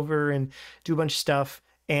to come over and do a bunch of stuff,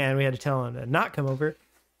 and we had to tell them to not come over.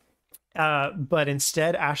 But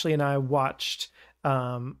instead, Ashley and I watched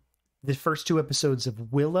the first 2 episodes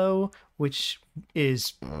of Willow, which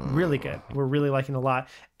is really good. We're really liking it a lot.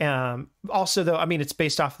 Also, though, I mean, it's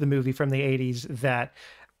based off the movie from the 80s that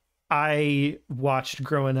I watched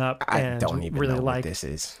growing up. And I don't even really know like what this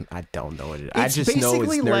is. I don't know what it is. I just know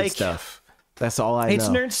it's nerd stuff. That's all I know. It's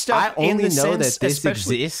nerd stuff. I only know that this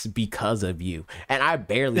exists because of you, and I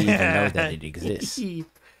barely even know that it exists.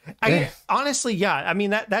 Honestly, yeah. I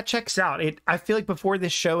mean, that checks out. I feel like before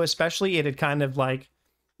this show, especially, it had kind of like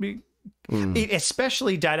it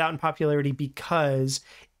especially died out in popularity because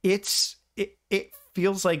it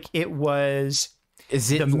feels like it was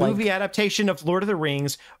the movie adaptation of Lord of the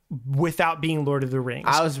Rings without being Lord of the Rings.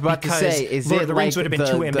 I was about to say, is Lord it of the like Rings would have been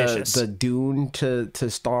too ambitious. The Dune to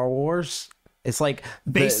Star Wars? It's like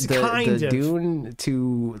the Dune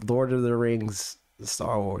to Lord of the Rings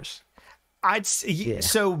Star Wars. I'd say,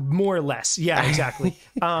 so more or less. Yeah, exactly.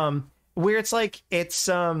 Where it's like, it's,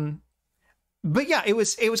 but yeah, it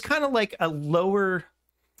was kind of like a lower,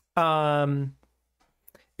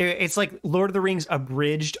 it's like Lord of the Rings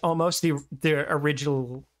abridged almost. The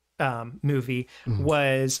original movie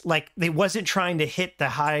was like, they wasn't trying to hit the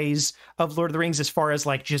highs of Lord of the Rings as far as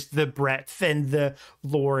like just the breadth and the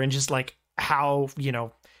lore and just like how,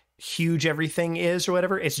 huge everything is or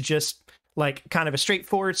whatever. It's just like kind of a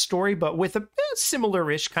straightforward story, but with a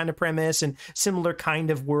similar-ish kind of premise and similar kind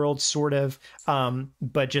of world, sort of,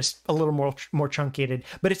 but just a little more truncated.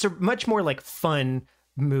 But it's a much more like fun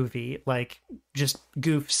movie, like just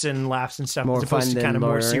goofs and laughs and stuff, as opposed to kind of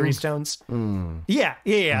more serious tones. Yeah.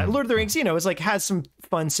 Lord of the Rings, it's like has some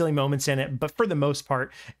fun, silly moments in it, but for the most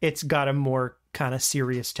part, it's got a more kind of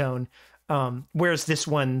serious tone. Whereas this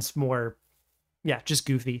one's more, just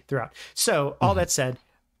goofy throughout. So all that said,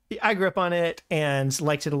 I grew up on it and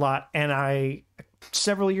liked it a lot. And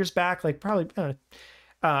several years back, like probably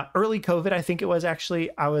early COVID, I think it was actually,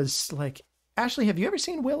 I was like, Ashley, have you ever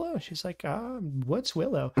seen Willow? She's like, what's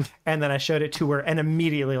Willow? And then I showed it to her, and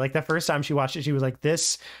immediately, like the first time she watched it, she was like,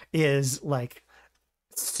 this is like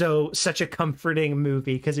such a comforting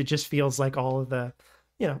movie, because it just feels like all of the,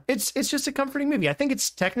 it's just a comforting movie. I think it's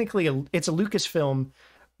technically it's a Lucasfilm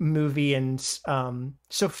movie, and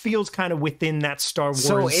so feels kind of within that Star Wars.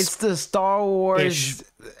 So it's the Star Wars,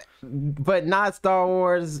 but not Star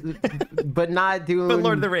Wars, but not doing, but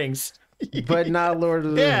Lord of the Rings, but not Lord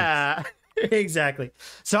of the Rings. Exactly.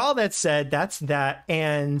 So all that said, that's that.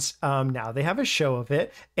 And now they have a show of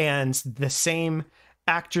it, and the same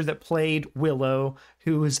actor that played Willow,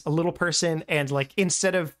 who is a little person, and like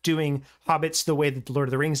instead of doing hobbits the way that Lord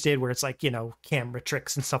of the Rings did, where it's like, camera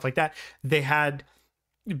tricks and stuff like that, they had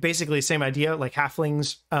basically the same idea, like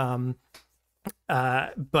halflings,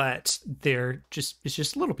 but it's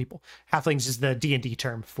just little people. Halflings is the D&D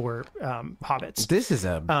term for hobbits. This is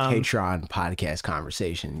a Patreon podcast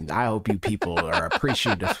conversation. I hope you people are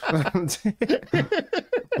appreciative.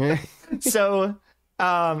 So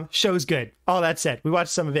show's good. All that said, we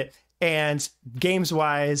watched some of it, and games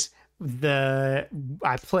wise, I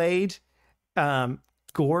played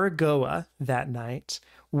Gorogoa that night,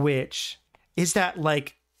 which is that,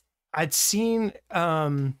 like, I'd seen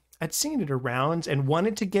it around and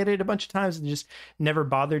wanted to get it a bunch of times and just never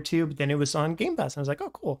bothered to, but then it was on Game Pass and I was like, oh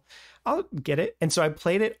cool, I'll get it. And so I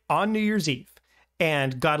played it on New Year's Eve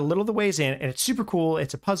and got a little of the ways in, and it's super cool.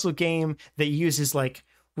 It's a puzzle game that uses like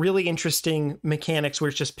really interesting mechanics where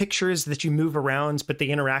it's just pictures that you move around, but they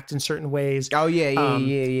interact in certain ways. Oh yeah.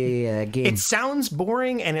 That game. It sounds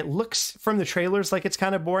boring, and it looks from the trailers like it's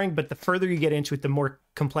kind of boring, but the further you get into it, the more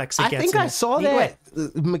complex it gets. I think I saw that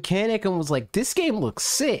mechanic and was like, this game looks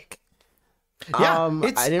sick. Yeah,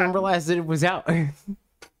 I didn't realize that it was out.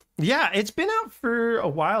 Yeah, it's been out for a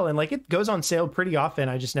while, and like it goes on sale pretty often.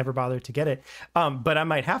 I just never bothered to get it. But I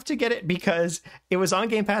might have to get it because it was on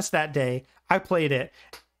Game Pass that day. I played it.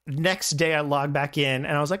 Next day I logged back in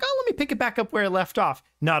and I was like, oh, let me pick it back up where I left off.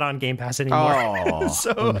 Not on Game Pass anymore. Oh,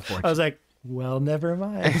 so I was like, well, never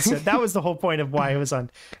mind. So that was the whole point of why it was on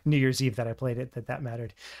New Year's Eve that I played it, that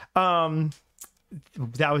mattered.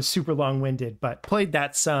 That was super long-winded, but played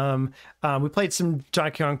that some. We played some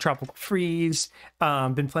Donkey Kong Tropical Freeze.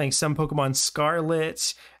 Been playing some Pokemon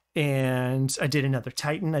Scarlet, and I did another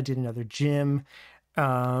Titan. I did another gym.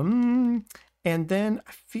 And then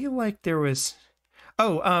I feel like there was...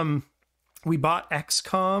 we bought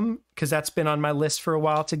XCOM because that's been on my list for a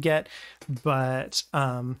while to get, but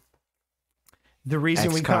the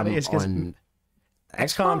reason we got it is because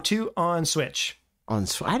XCOM 2 on Switch.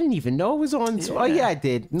 I didn't even know it was on. Yeah. Oh yeah, I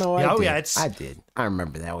did. No, I did. Yeah, I did. I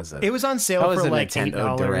remember that was it was on sale for like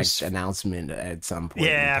 $8. Direct announcement at some point.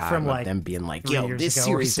 Yeah, from like them being like, "Yo, this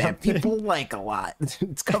series that people like a lot.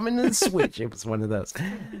 It's coming to the Switch." It was one of those.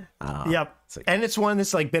 Yep, and it's one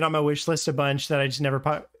that's like been on my wish list a bunch that I just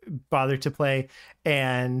never bothered to play.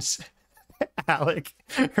 And Alec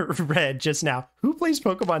read just now, who plays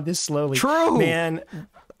Pokemon this slowly? True, man.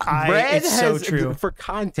 Red it's so true. For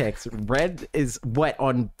context, Red is what,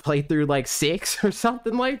 on playthrough like 6 or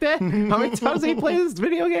something like that? How many times he played this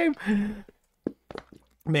video game?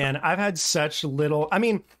 Man, I've had such little... I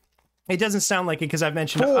mean, it doesn't sound like it because I've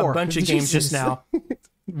mentioned 4. a bunch of games just now.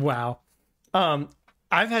 Wow.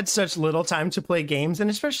 I've had such little time to play games, and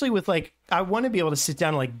especially with like, I want to be able to sit down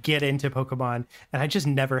and like get into Pokemon, and I just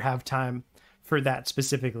never have time for that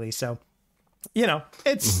specifically. So,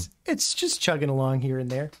 it's just chugging along here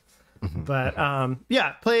and there. But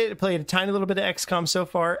yeah, played a tiny little bit of XCOM so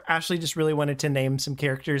far. Ashley just really wanted to name some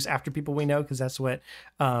characters after people we know, because that's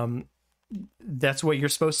what you're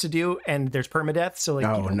supposed to do. And there's permadeath, so like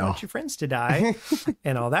you don't want your friends to die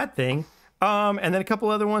and all that thing. And then a couple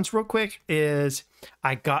other ones real quick is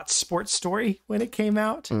I got Sports Story when it came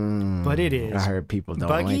out, but it is I heard people don't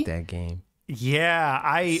buggy. like that game. Yeah,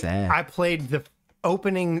 I played the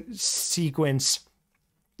opening sequence.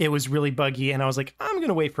 It was really buggy, and I was like, I'm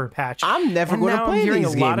gonna wait for a patch. I'm never going to play these games.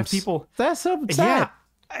 I'm hearing a lot of people. That's so sad.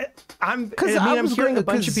 Yeah, I'm hearing a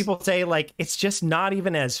bunch of people say like it's just not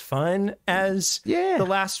even as fun as the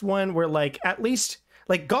last one. Where like at least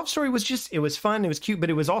like Golf Story was just, it was fun, it was cute, but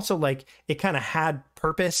it was also like it kind of had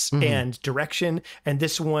purpose and direction. And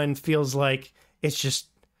this one feels like it's just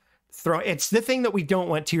it's the thing that we don't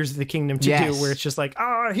want Tears of the Kingdom to do, where it's just like,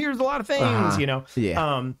 here's a lot of things,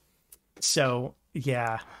 Yeah. So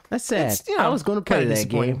yeah, that's sad. I was going to play that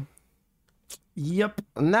game. Yep.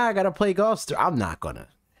 Now I got to play Golf Story. I'm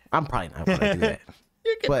probably not going to do that.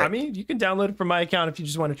 You can download it from my account if you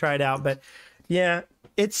just want to try it out. But yeah,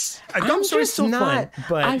 Golf Story is still fun.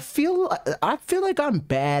 But I feel like I'm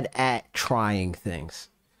bad at trying things.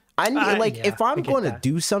 I need like yeah, if I'm I get going to that.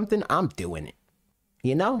 do something, I'm doing it.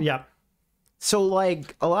 You know? Yep. So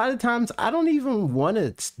like a lot of times I don't even want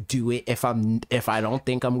to do it if I don't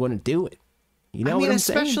think I'm going to do it. You know I mean, what I'm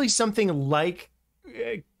especially saying? something like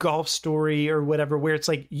Golf Story or whatever, where it's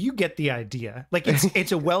like you get the idea. Like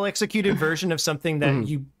it's a well executed version of something that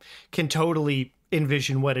you can totally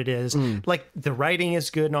envision what it is. Like the writing is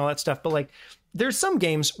good and all that stuff, but like there's some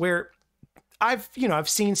games where I've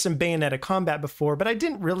seen some Bayonetta combat before, but I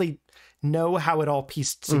didn't really know how it all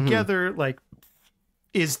pieced together. Like,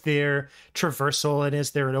 is there traversal and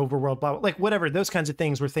is there an overworld, blah, blah, like whatever, those kinds of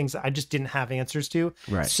things were things that I just didn't have answers to.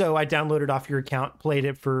 Right. So I downloaded off your account, played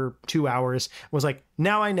it for 2 hours, was like,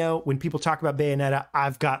 now I know when people talk about Bayonetta,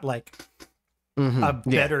 I've got like a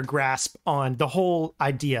better grasp on the whole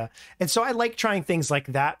idea. And so I like trying things like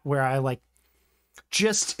that where I like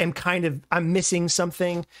just am I'm missing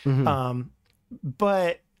something.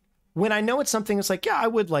 But when I know it's something that's like, yeah, I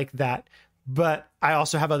would like that, but I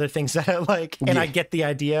also have other things that I like and I get the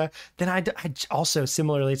idea, then I also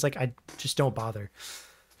similarly, it's like, I just don't bother.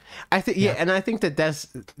 I think and I think that that's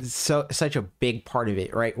such a big part of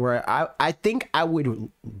it, right? Where I think I would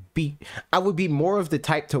be more of the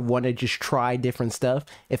type to want to just try different stuff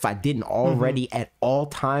if I didn't already at all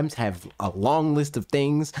times have a long list of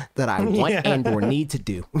things that I want and or need to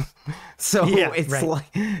do. So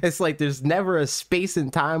it's like there's never a space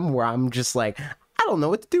in time where I'm just like, I don't know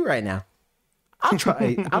what to do right now. I'll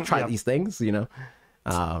try these things, you know.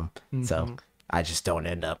 So I just don't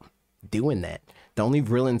end up doing that. The only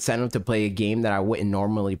real incentive to play a game that I wouldn't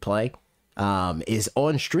normally play is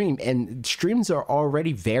on stream, and streams are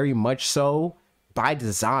already very much so by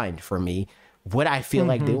design for me what I feel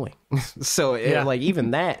like doing. So like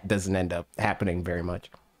even that doesn't end up happening very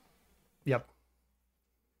much. Yep.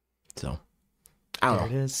 So I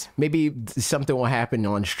don't know. It is. Maybe something will happen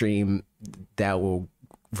on stream that will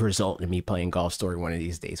result in me playing Golf Story one of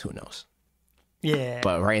these days. Who knows? Yeah.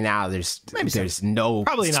 But right now there's no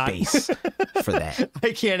Probably space for that.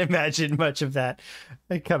 I can't imagine much of that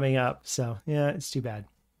coming up. So yeah, it's too bad.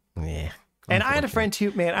 Yeah. And I had a friend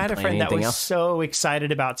too, man. I had a friend that was so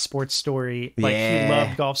excited about Sports Story. Like he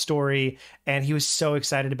loved Golf Story and he was so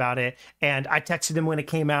excited about it. And I texted him when it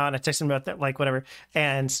came out and I texted him about that, like whatever.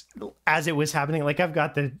 And as it was happening, like I've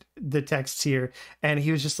got the texts here and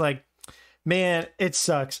he was just like, man, it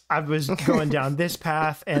sucks. I was going down this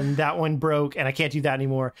path and that one broke and I can't do that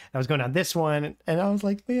anymore. I was going down this one and I was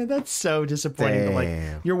like, man, that's so disappointing. That, like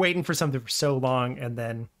you're waiting for something for so long and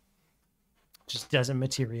then just doesn't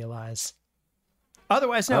materialize.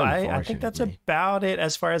 Otherwise, no, I think that's about it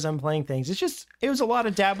as far as I'm playing things. It was a lot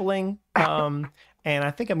of dabbling. And I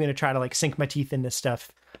think I'm going to try to like sink my teeth into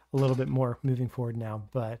stuff a little bit more moving forward now.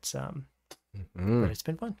 But it's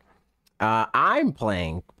been fun. I'm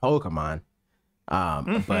playing Pokemon.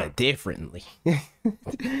 But differently.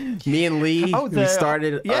 Me and Lee, we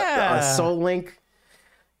started a Soul Link.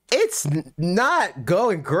 It's not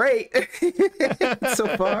going great so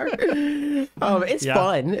far. It's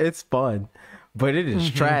fun. It's fun, but it is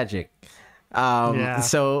tragic.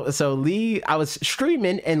 So Lee, I was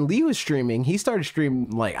streaming and Lee was streaming. He started streaming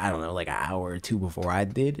like, I don't know, like an hour or two before I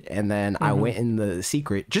did. And then I went in the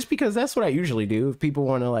secret just because that's what I usually do. If people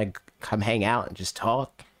want to like come hang out and just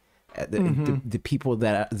talk. The people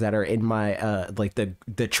that are in my like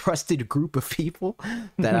the trusted group of people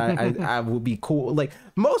that I will be cool. Like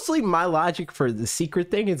mostly my logic for the secret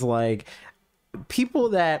thing is like people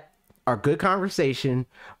that are good conversation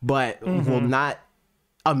but will not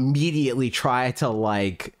immediately try to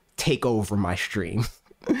like take over my stream.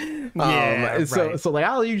 So like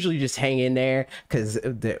I'll usually just hang in there because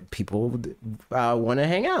the people want to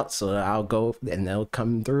hang out, so I'll go and they'll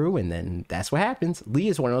come through and then that's what happens. Lee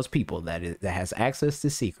is one of those people that has access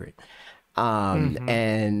to secret,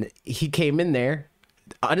 and he came in there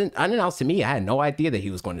unannounced to me. I had no idea that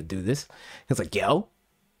he was going to do this. He was like, yo,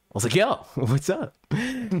 I was like, yo, what's up?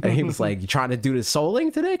 And he was like, you trying to do the Soul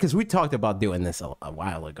Link today? Because we talked about doing this a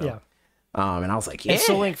while ago. And I was like, yeah. And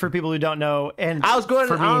Soul Link, for people who don't know, and I was going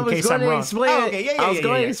to explain it. I was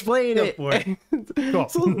going to explain it. Cool.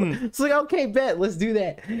 So it's like, okay, bet, let's do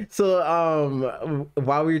that. So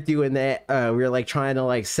while we were doing that, we were like trying to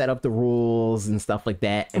like set up the rules and stuff like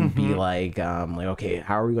that, and be like okay,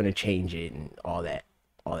 how are we going to change it and all that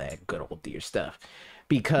good old dear stuff,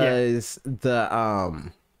 because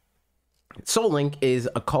the Soul Link is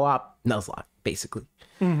a co-op Nuzlocke basically,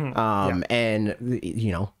 and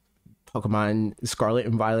you know, Pokemon Scarlet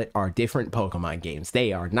and Violet are different Pokemon games.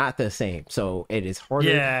 They are not the same. So it is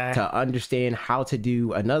harder to understand how to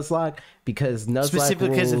do a Nuzlocke because Nuzlocke specifically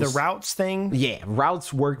because of the routes thing. Yeah,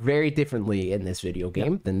 routes work very differently in this video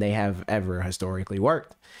game than they have ever historically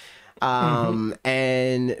worked.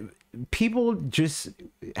 And people just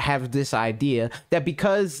have this idea that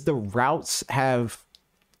because the routes have,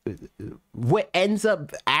 what ends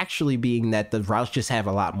up actually being that the routes just have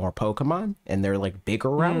a lot more Pokemon and they're like bigger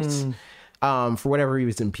routes. For whatever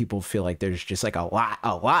reason, people feel like there's just like a lot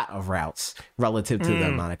of routes relative to the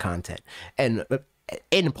amount of content. And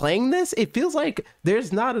in playing this, it feels like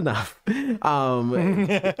there's not enough in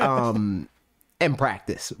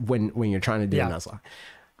practice when you're trying to do a Nuzlocke.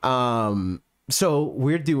 So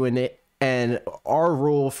we're doing it, and our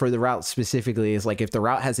rule for the route specifically is like if the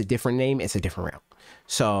route has a different name, it's a different route.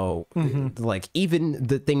 So like even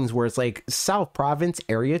the things where it's like South Province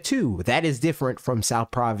Area 2, that is different from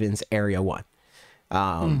South Province Area 1.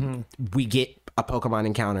 We get a Pokemon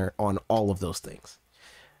encounter on all of those things.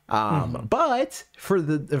 But for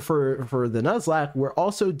the Nuzlocke, we're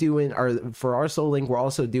also doing, for our Soul Link, we're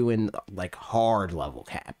also doing like hard level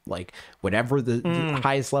cap. Like whatever the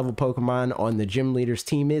highest level Pokemon on the gym leader's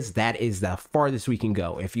team is, that is the farthest we can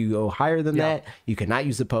go. If you go higher than that, you cannot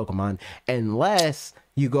use the Pokemon unless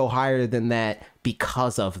you go higher than that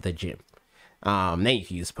because of the gym. Then you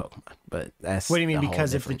can use Pokemon. But that's what do you mean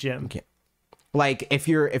because of the gym? Like if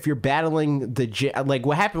you're battling the gym, like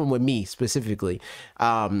what happened with me specifically,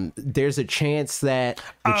 there's a chance that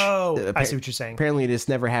I see what you're saying. Apparently this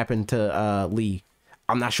never happened to Lee.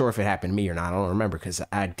 I'm not sure if it happened to me or not. I don't remember because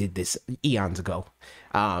I did this eons ago.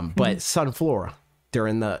 But Sunflora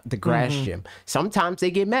during the grass gym, sometimes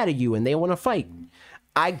they get mad at you and they want to fight.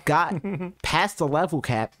 I got past the level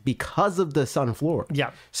cap because of the Sunflora.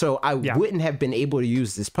 Yeah. So I wouldn't have been able to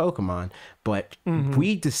use this Pokemon, but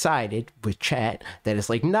we decided with chat that it's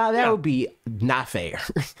like, nah, that would be not fair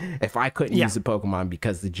if I couldn't use the Pokemon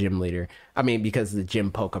because the gym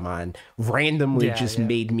Pokemon randomly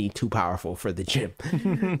made me too powerful for the gym.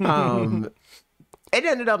 It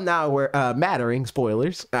ended up now where mattering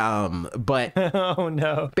spoilers. But oh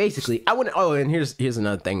no. Basically, I want to. Oh, and here's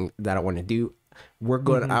another thing that I want to do. We're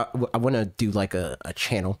going. I want to do like a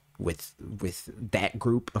channel with that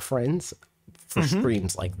group of friends for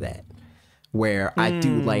streams like that, where I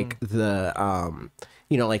do like the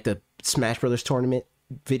like the Smash Brothers tournament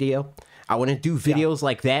video. I want to do videos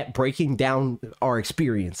like that, breaking down our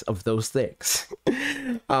experience of those things.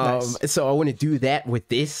 So I want to do that with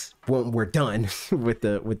this when we're done with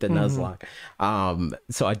the Nuzlocke.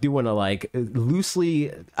 So I do want to like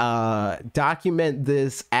loosely document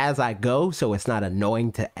this as I go, so it's not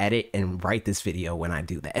annoying to edit and write this video when I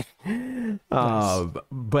do that.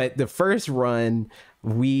 But the first run,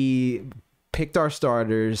 we picked our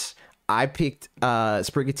starters. I picked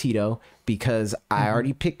Sprigatito because I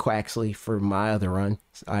already picked Quaxley for my other run.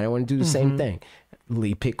 So I don't want to do the same thing.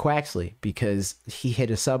 Lee picked Quaxley because he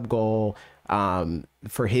hit a sub goal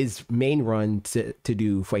for his main run to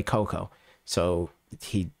do Fuecoco. So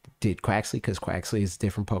he did Quaxley because Quaxley is a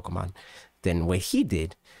different Pokemon than what he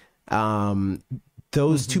did.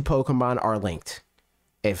 Those two Pokemon are linked.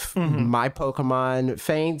 If my Pokemon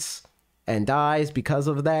faints and dies because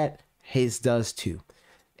of that, his does too.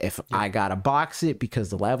 If I gotta box it because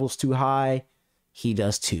the level's too high, he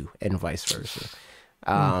does too, and vice versa.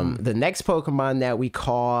 The next Pokemon that we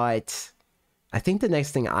caught, I think the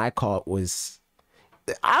next thing I caught was,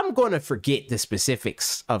 I'm going to forget the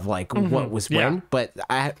specifics of like what was when, but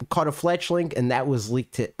I caught a Fletchling and that was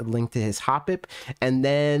linked to his Hoppip. And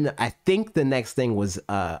then I think the next thing was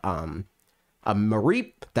a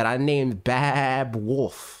Mareep that I named Bab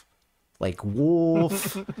Wolf, like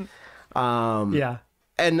wolf.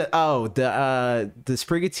 And the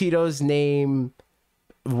Sprigatito's name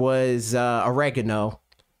was Oregano,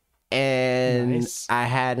 and I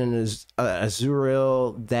had an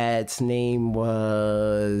Azurill that's name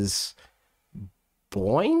was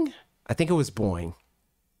Boing. I think it was Boing.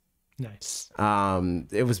 Nice.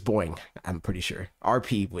 It was Boing. I'm pretty sure.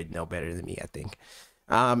 RP would know better than me, I think.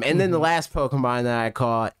 And then the last Pokemon that I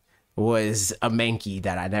caught was a Mankey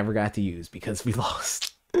that I never got to use because we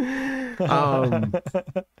lost. It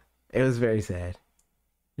was very sad.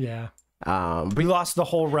 Yeah. We lost the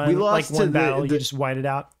whole run. We lost like one battle. You just whited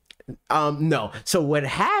out. No. So what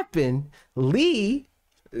happened? Lee,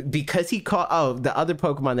 because he caught the other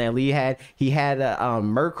Pokemon that Lee had, he had a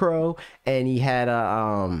Murkrow and he had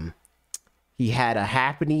a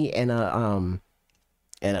Happiny and a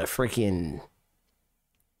freaking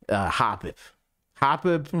Hoppip.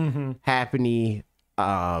 Happiny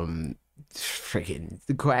freaking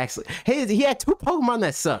Quaxly. He had two Pokemon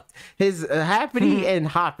that sucked. His Happiny and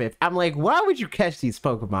Hoppip. I'm like, why would you catch these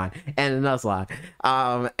Pokemon? And a Nuzlocke.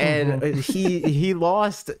 And he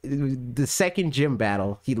lost the second gym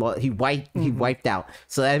battle. He wiped out.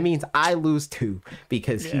 So that means I lose 2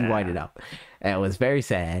 because he wiped it out. And it was very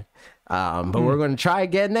sad. But we're going to try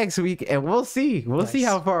again next week, and we'll see. We'll see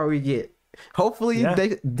how far we get. Hopefully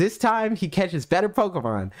this time he catches better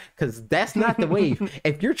Pokemon, because that's not the wave.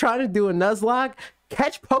 If you're trying to do a Nuzlocke,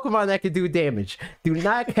 catch Pokemon that can do damage. Do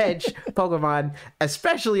not catch Pokemon,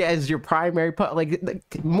 especially as your primary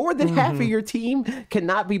like more than half of your team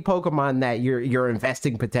cannot be Pokemon that you're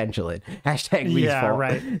investing potential in. Hashtag Lee's fault.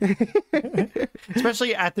 Right.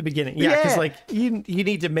 Especially at the beginning. Yeah, because like you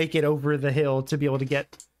need to make it over the hill to be able to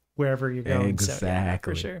get wherever you're going. Exactly. So, yeah,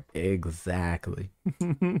 for sure. Exactly.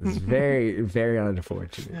 It's very, very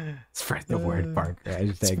unfortunate. Spread the word,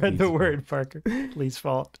 Parker. Spread the word, Parker. Lee's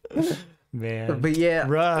fault. Man. But yeah,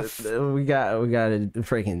 rough. We got to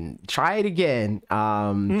freaking try it again.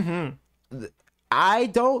 I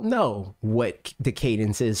don't know what the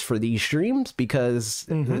cadence is for these streams, because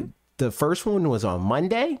the first one was on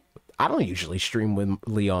Monday. I don't usually stream with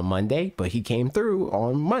Lee on Monday, but he came through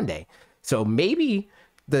on Monday. So maybe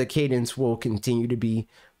the cadence will continue to be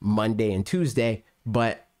Monday and Tuesday,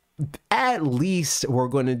 but at least we're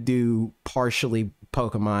going to do partially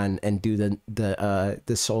Pokemon and do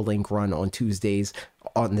the Soul Link run on Tuesdays,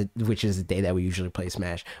 which is the day that we usually play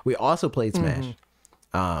Smash. We also played Smash.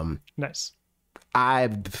 Nice.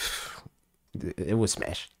 It was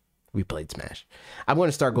Smash. We played Smash. I'm going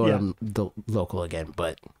to start going on the local again,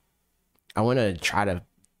 but I want to try to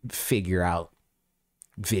figure out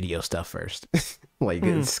video stuff first, like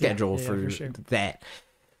schedule for sure. That,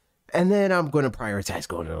 and then I'm going to prioritize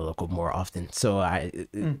going to the local more often, so I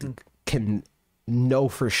can know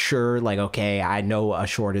for sure, like, okay, I know a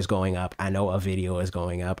short is going up, I know a video is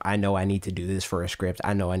going up, I know I need to do this for a script,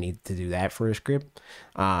 I know I need to do that for a script,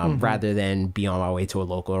 rather than be on my way to a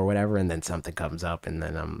local or whatever, and then something comes up and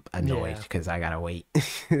then I'm annoyed because I gotta wait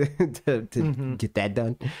to get that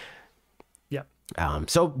done.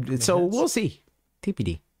 So we'll see.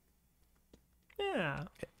 TPD. Yeah.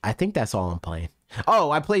 I think that's all I'm playing.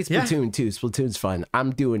 Oh, I played Splatoon too. Splatoon's fun.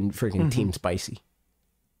 I'm doing freaking Team Spicy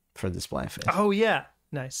for the Splatfest. Oh, yeah.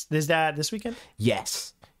 Nice. Is that this weekend?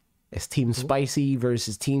 Yes. It's Team Spicy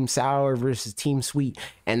versus Team Sour versus Team Sweet.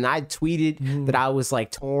 And I tweeted that I was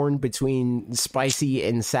like torn between Spicy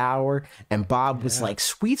and Sour. And Bob was like,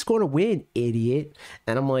 Sweet's going to win, idiot.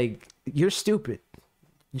 And I'm like, you're stupid.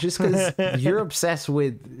 Just because you're obsessed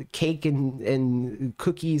with cake and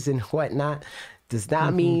cookies and whatnot does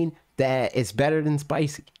not mean that it's better than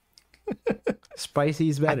Spicy. Spicy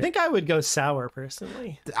is better. I think I would go Sour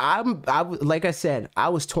personally. Like I said, I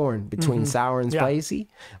was torn between Sour and Spicy,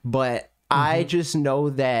 but I just know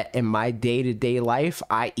that in my day-to-day life,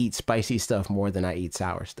 I eat spicy stuff more than I eat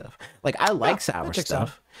sour stuff. Like, I like sour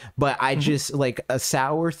stuff, but I just, like, a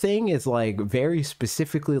sour thing is, like, very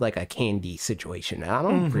specifically, like, a candy situation. I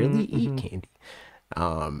don't really eat candy.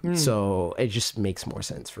 So it just makes more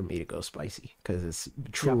sense for me to go spicy, because it's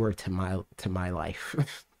truer to my life.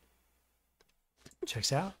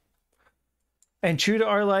 Checks out. And true to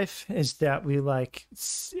our life is that we like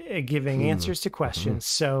giving answers to questions.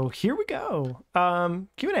 So here we go.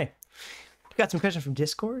 Q&A. We got some questions from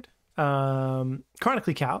Discord.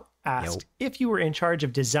 Chronically Cow asked, if you were in charge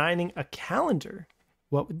of designing a calendar,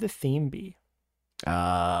 what would the theme be?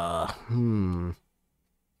 Pokemon.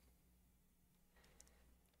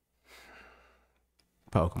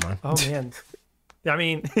 Oh, man. I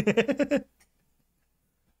mean,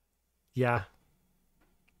 yeah.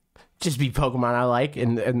 Just be Pokemon I like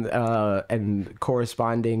and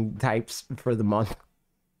corresponding types for the month.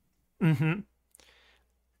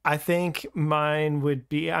 I think mine would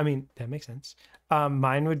be, I mean, that makes sense.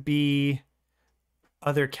 Mine would be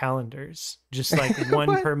other calendars, just like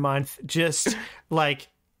one per month, just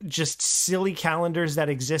silly calendars that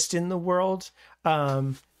exist in the world.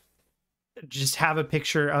 Just have a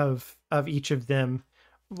picture of each of them.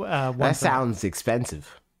 That sounds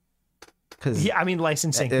expensive. I mean,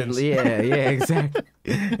 licensing fees. Yeah,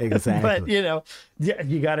 exactly. But you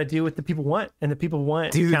got to do what the people want, and the people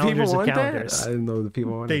want calendars of calendars. That? I didn't know the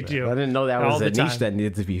people wanted They that. do. I didn't know that was a niche that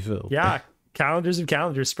needed to be filled. Yeah, calendars of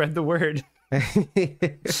calendars. Spread the word.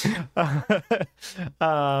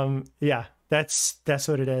 Yeah, that's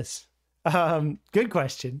what it is. Good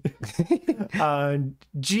question.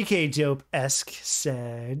 GK Dope-esque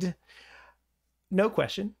said, no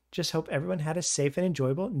question. Just hope everyone had a safe and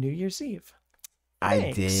enjoyable New Year's Eve.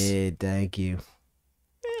 Thanks. I did. Thank you.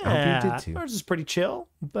 Yeah, I hope you did too. Ours is pretty chill,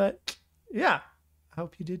 but yeah, I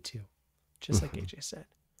hope you did too. just like AJ said.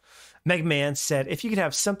 Meg Man said, if you could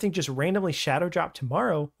have something just randomly shadow drop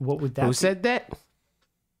tomorrow, what would that be? Who said that?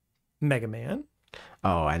 Mega Man.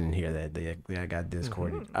 Oh, I didn't hear that. I got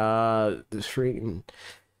discorded. The freaking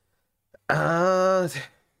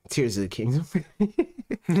Tears of the Kingdom.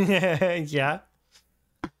 Yeah.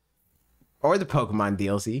 Or the Pokemon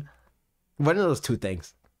DLC. One of those two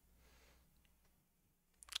things.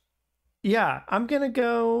 Yeah, I'm gonna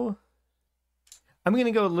go a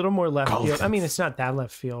little more left field. I mean, it's not that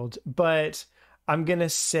left field, but I'm gonna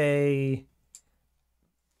say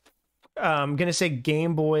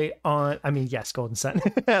Game Boy on. I mean, yes, Golden Sun,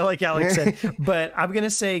 like Alex said, but I'm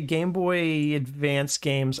gonna say Game Boy Advance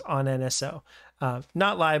games on NSO.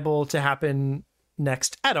 Not liable to happen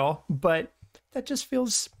next at all, but that just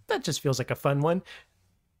feels like a fun one,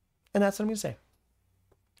 and that's what I'm gonna say.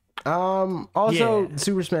 Also, yeah.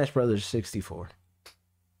 Super Smash Brothers 64.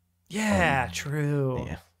 Yeah, true.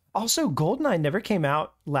 Yeah. Also, GoldenEye never came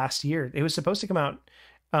out last year. It was supposed to come out.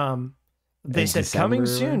 They said December, coming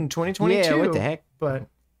soon, 2022. Yeah, what the heck? But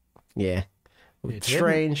yeah,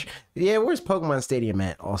 strange. Yeah, where's Pokemon Stadium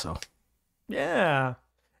at? Also, yeah,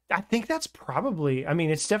 I think that's probably. I mean,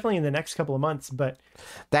 it's definitely in the next couple of months, but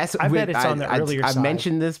I bet it's on the earlier side. I've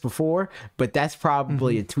mentioned this before, but that's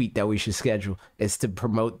probably a tweet that we should schedule is to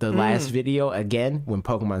promote the last video again when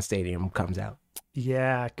Pokemon Stadium comes out.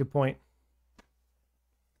 Yeah, good point.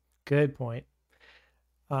 Good point.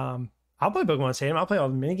 I'll play Pokemon Stadium. I'll play all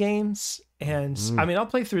the mini games, and I mean, I'll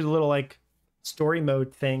play through the little like story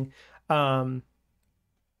mode thing,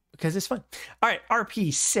 because it's fun. All right,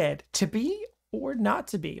 RP said to be or not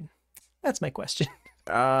to be. That's my question.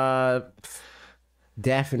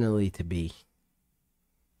 Definitely to be.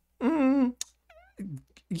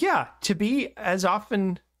 Yeah, to be as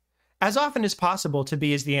often as possible. To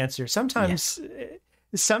be is the answer. Sometimes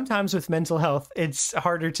with mental health, it's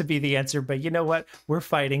harder to be the answer, but you know what? We're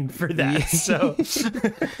fighting for that. So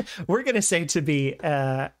we're going to say to be,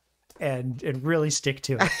 and really stick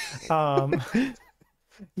to it.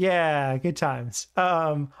 Yeah, good times.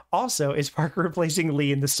 Also, is Parker replacing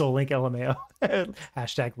Lee in the Soul Link LMAO?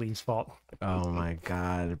 Hashtag Lee's fault. Oh my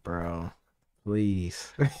God, bro.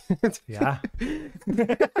 Please. Yeah.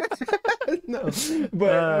 No.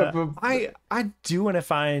 But I do want to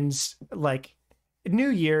find like new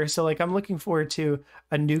year. So like I'm looking forward to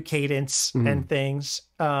a new cadence and things.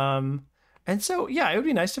 And so, yeah, it would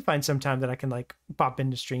be nice to find some time that I can like pop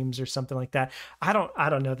into streams or something like that. I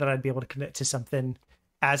don't know that I'd be able to commit to something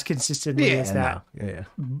as consistently as that. No. Yeah.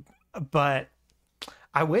 But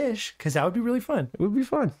I wish, because that would be really fun. It would be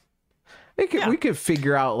fun. We could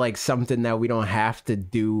figure out like something that we don't have to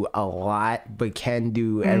do a lot, but can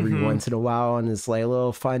do every once in a while, and it's like a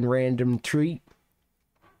little fun random treat.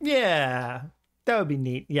 Yeah, that would be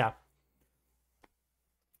neat. Yeah.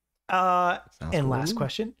 And cool. Last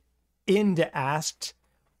question. Inda asked,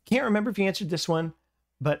 can't remember if you answered this one,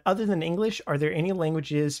 but other than English, are there any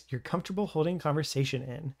languages you're comfortable holding conversation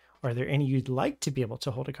in? Or are there any you'd like to be able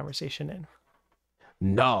to hold a conversation in?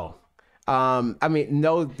 No. I mean,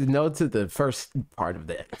 no to the first part of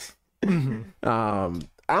that. I'm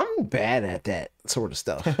bad at that sort of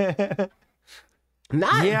stuff.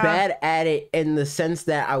 Not bad at it in the sense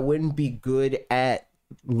that I wouldn't be good at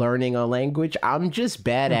learning a language. I'm just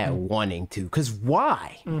bad at wanting to. Because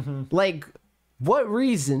why? Like, what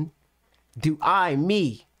reason do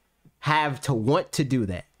me have to want to do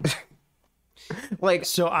that? Like,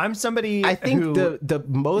 so I'm somebody I think who, the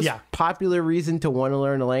most popular reason to want to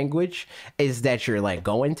learn a language is that you're like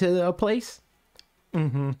going to a place.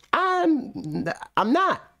 I'm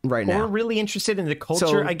not right now. Or really interested in the culture,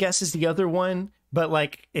 so, I guess, is the other one. But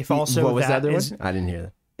like, if also what was the other one? I didn't hear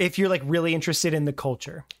that. If you're like really interested in the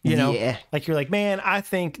culture, you know, like you're like, man, I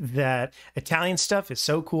think that Italian stuff is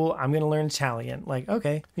so cool. I'm going to learn Italian. Like,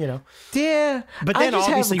 okay, you know, yeah. But then I just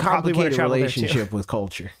obviously have a complicated relationship with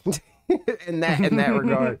culture in that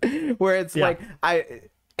regard, where it's like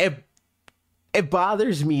it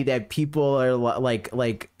bothers me that people are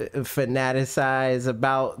like fanaticized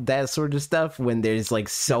about that sort of stuff when there's like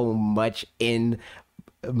so much in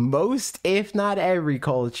most, if not every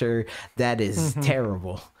culture that is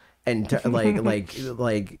terrible. And like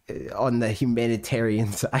on the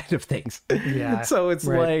humanitarian side of things. Yeah. So it's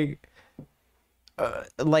like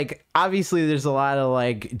obviously there's a lot of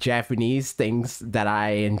like Japanese things that I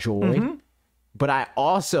enjoy, but I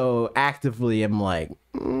also actively am like,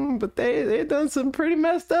 but they've done some pretty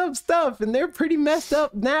messed up stuff, and they're pretty messed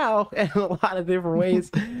up now in a lot of different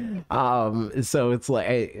ways. So it's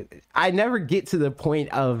like I never get to the point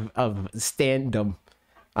of standum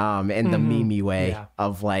in the meme way Yeah.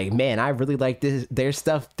 of like, man, I really like their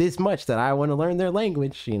stuff this much that I want to learn their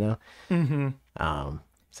language, you know?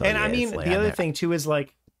 So, And yeah, I mean, it's like, the other thing too is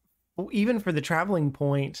like, even for the traveling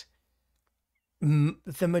point,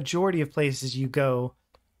 the majority of places you go,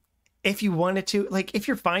 if you wanted to, like, if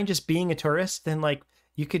you're fine just being a tourist, then like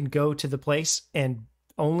you can go to the place and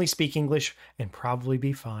only speak English and probably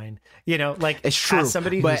be fine. You know, like, it's true. as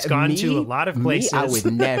somebody But who's gone to a lot of places, I would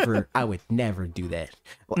never do that.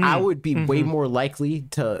 I would be way more likely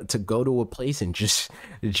to go to a place and just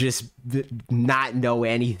not know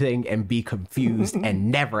anything and be confused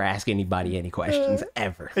and never ask anybody any questions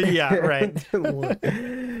ever. Yeah, right.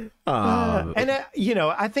 And you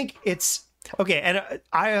know, I think it's okay. And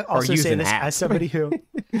I also say this as somebody who,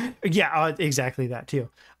 yeah, exactly that too.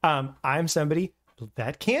 I'm somebody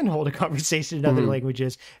that can hold a conversation in other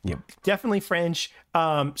languages. Yep. Definitely French.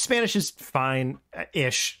 Spanish is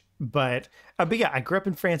fine-ish, but yeah, I grew up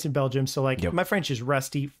in France and Belgium, so like my French is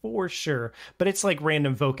rusty for sure. But it's like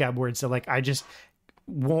random vocab words, so like I just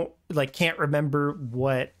can't remember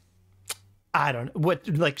what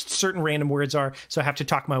like certain random words are, so I have to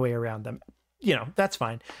talk my way around them. You know, that's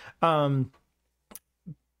fine.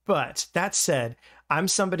 But that said, I'm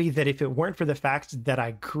somebody that if it weren't for the fact that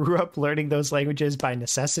I grew up learning those languages by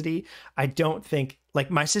necessity, I don't think, like,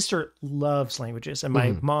 my sister loves languages and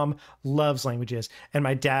my mom loves languages, and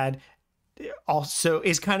my dad also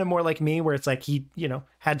is kind of more like me, where it's like he, you know,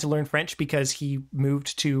 had to learn French because he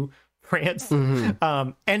moved to France. And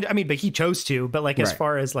I mean, but he chose to, but like, as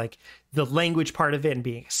far as like the language part of it and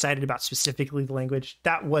being excited about specifically the language,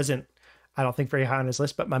 that wasn't, I don't think, very high on his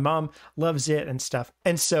list, but my mom loves it and stuff.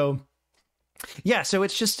 And so, yeah, so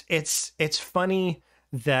it's just, it's funny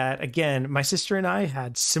that, again, my sister and I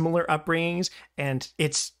had similar upbringings, and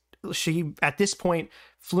she, at this point,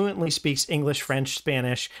 fluently speaks English, French,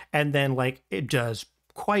 Spanish, and then like it does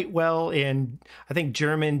quite well in, I think,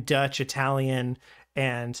 German, Dutch, Italian,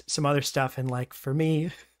 and some other stuff. And like, for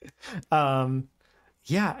me,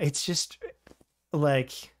 yeah, it's just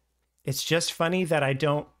like, it's just funny that I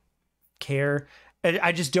don't care.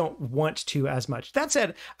 I just don't want to as much. That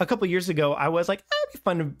said, a couple years ago, I was like, it'd be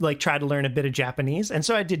fun to like try to learn a bit of Japanese. And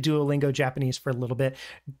so I did Duolingo Japanese for a little bit,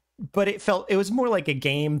 but it was more like a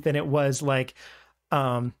game than it was like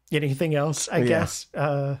anything else, I guess.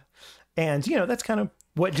 And you know, that's kind of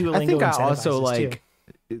what Duolingo I think I incentivizes also like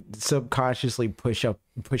too. Subconsciously push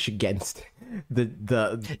against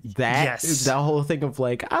that whole thing of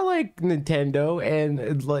like, I like Nintendo,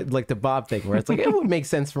 and like the Bob thing where it's like, it would make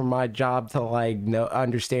sense for my job to like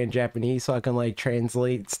understand Japanese so I can like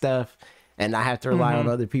translate stuff, and I have to rely on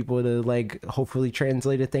other people to like hopefully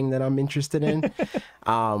translate a thing that I'm interested in.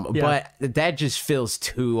 But that just feels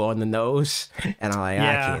too on the nose, and I'm like,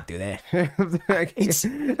 I can't do that. It's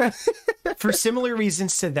for similar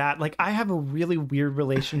reasons to that. Like, I have a really weird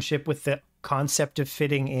relationship with the concept of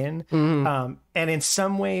fitting in. And in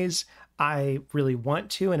some ways I really want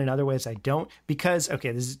to, and in other ways I don't, because,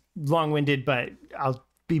 okay, this is long-winded, but I'll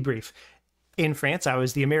be brief. In France, I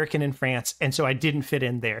was the American in France, and so I didn't fit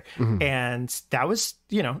in there. And that was,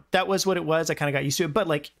 you know, that was what it was. I kind of got used to it, but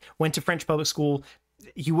like, went to French public school.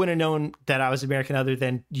 You wouldn't have known that I was American other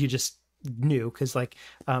than you just knew, because like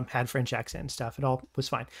had French accent and stuff. It all was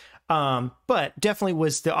fine. But definitely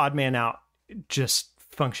was the odd man out, just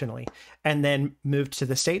functionally. And then moved to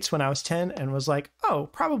the States when I was 10 and was like, oh,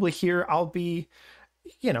 probably here I'll be,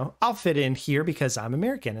 you know, I'll fit in here because I'm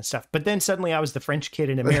American and stuff. But then suddenly I was the French kid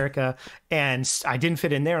in America and I didn't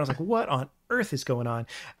fit in there. I was like, what on earth is going on?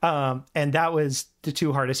 And that was the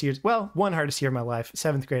two hardest years. Well, one hardest year of my life.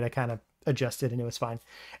 7th grade, I kind of adjusted and it was fine.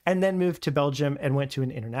 And then moved to Belgium and went to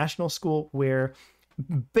an international school where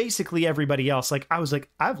basically everybody else, like, I was like,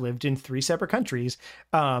 I've lived in 3 separate countries.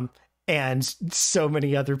 And so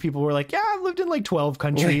many other people were like, yeah, I've lived in like 12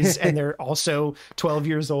 countries and they're also 12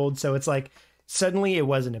 years old. So it's like, suddenly it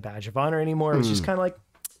wasn't a badge of honor anymore. It was just kind of like,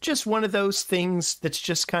 just one of those things that's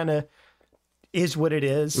just kind of is what it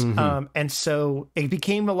is. And so it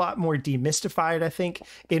became a lot more demystified, I think,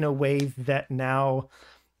 in a way that now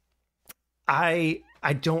I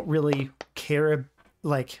don't really care.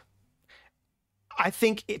 Like, I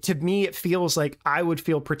think to me, it feels like I would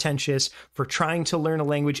feel pretentious for trying to learn a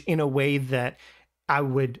language in a way that I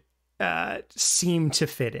would seem to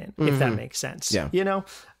fit in, if that makes sense. Yeah. You know?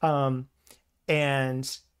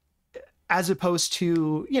 And as opposed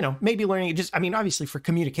to, you know, maybe learning it just, I mean, obviously for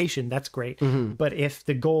communication, that's great. But if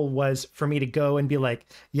the goal was for me to go and be like,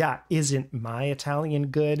 yeah, isn't my Italian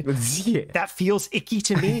good? That feels icky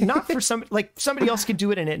to me. Not for like somebody else could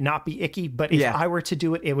do it and it not be icky, but if I were to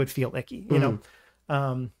do it, it would feel icky, you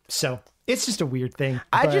know? So it's just a weird thing.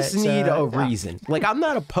 I just need a yeah. reason. Like, I'm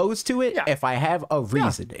not opposed to it if I have a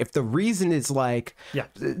reason. If the reason is like,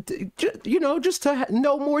 just to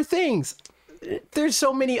know more things. There's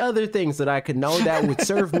so many other things that I could know that would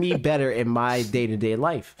serve me better in my day-to-day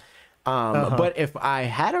life. But if I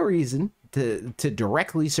had a reason to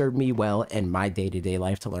directly serve me well in my day-to-day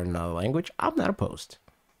life to learn another language, I'm not opposed.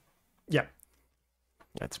 Yeah.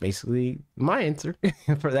 That's basically my answer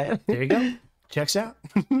for that. There you go. Checks out.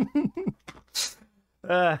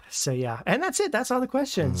 So yeah, and that's it. That's all the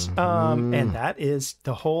questions. And that is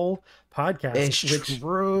the whole podcast. It's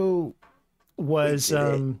true. Was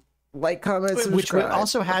like, comment, subscribe. Which we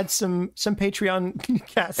also had some Patreon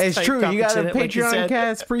cast. It's true. You got a Patreon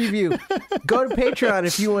cast preview. Go to Patreon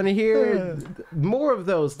if you want to hear more of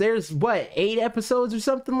those. There's 8 episodes or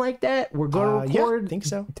something like that. We're going to record. I think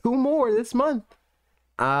so. 2 more this month.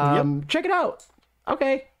 Check it out.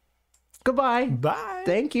 Okay. Goodbye. Bye.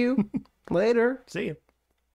 Thank you. Later. See you.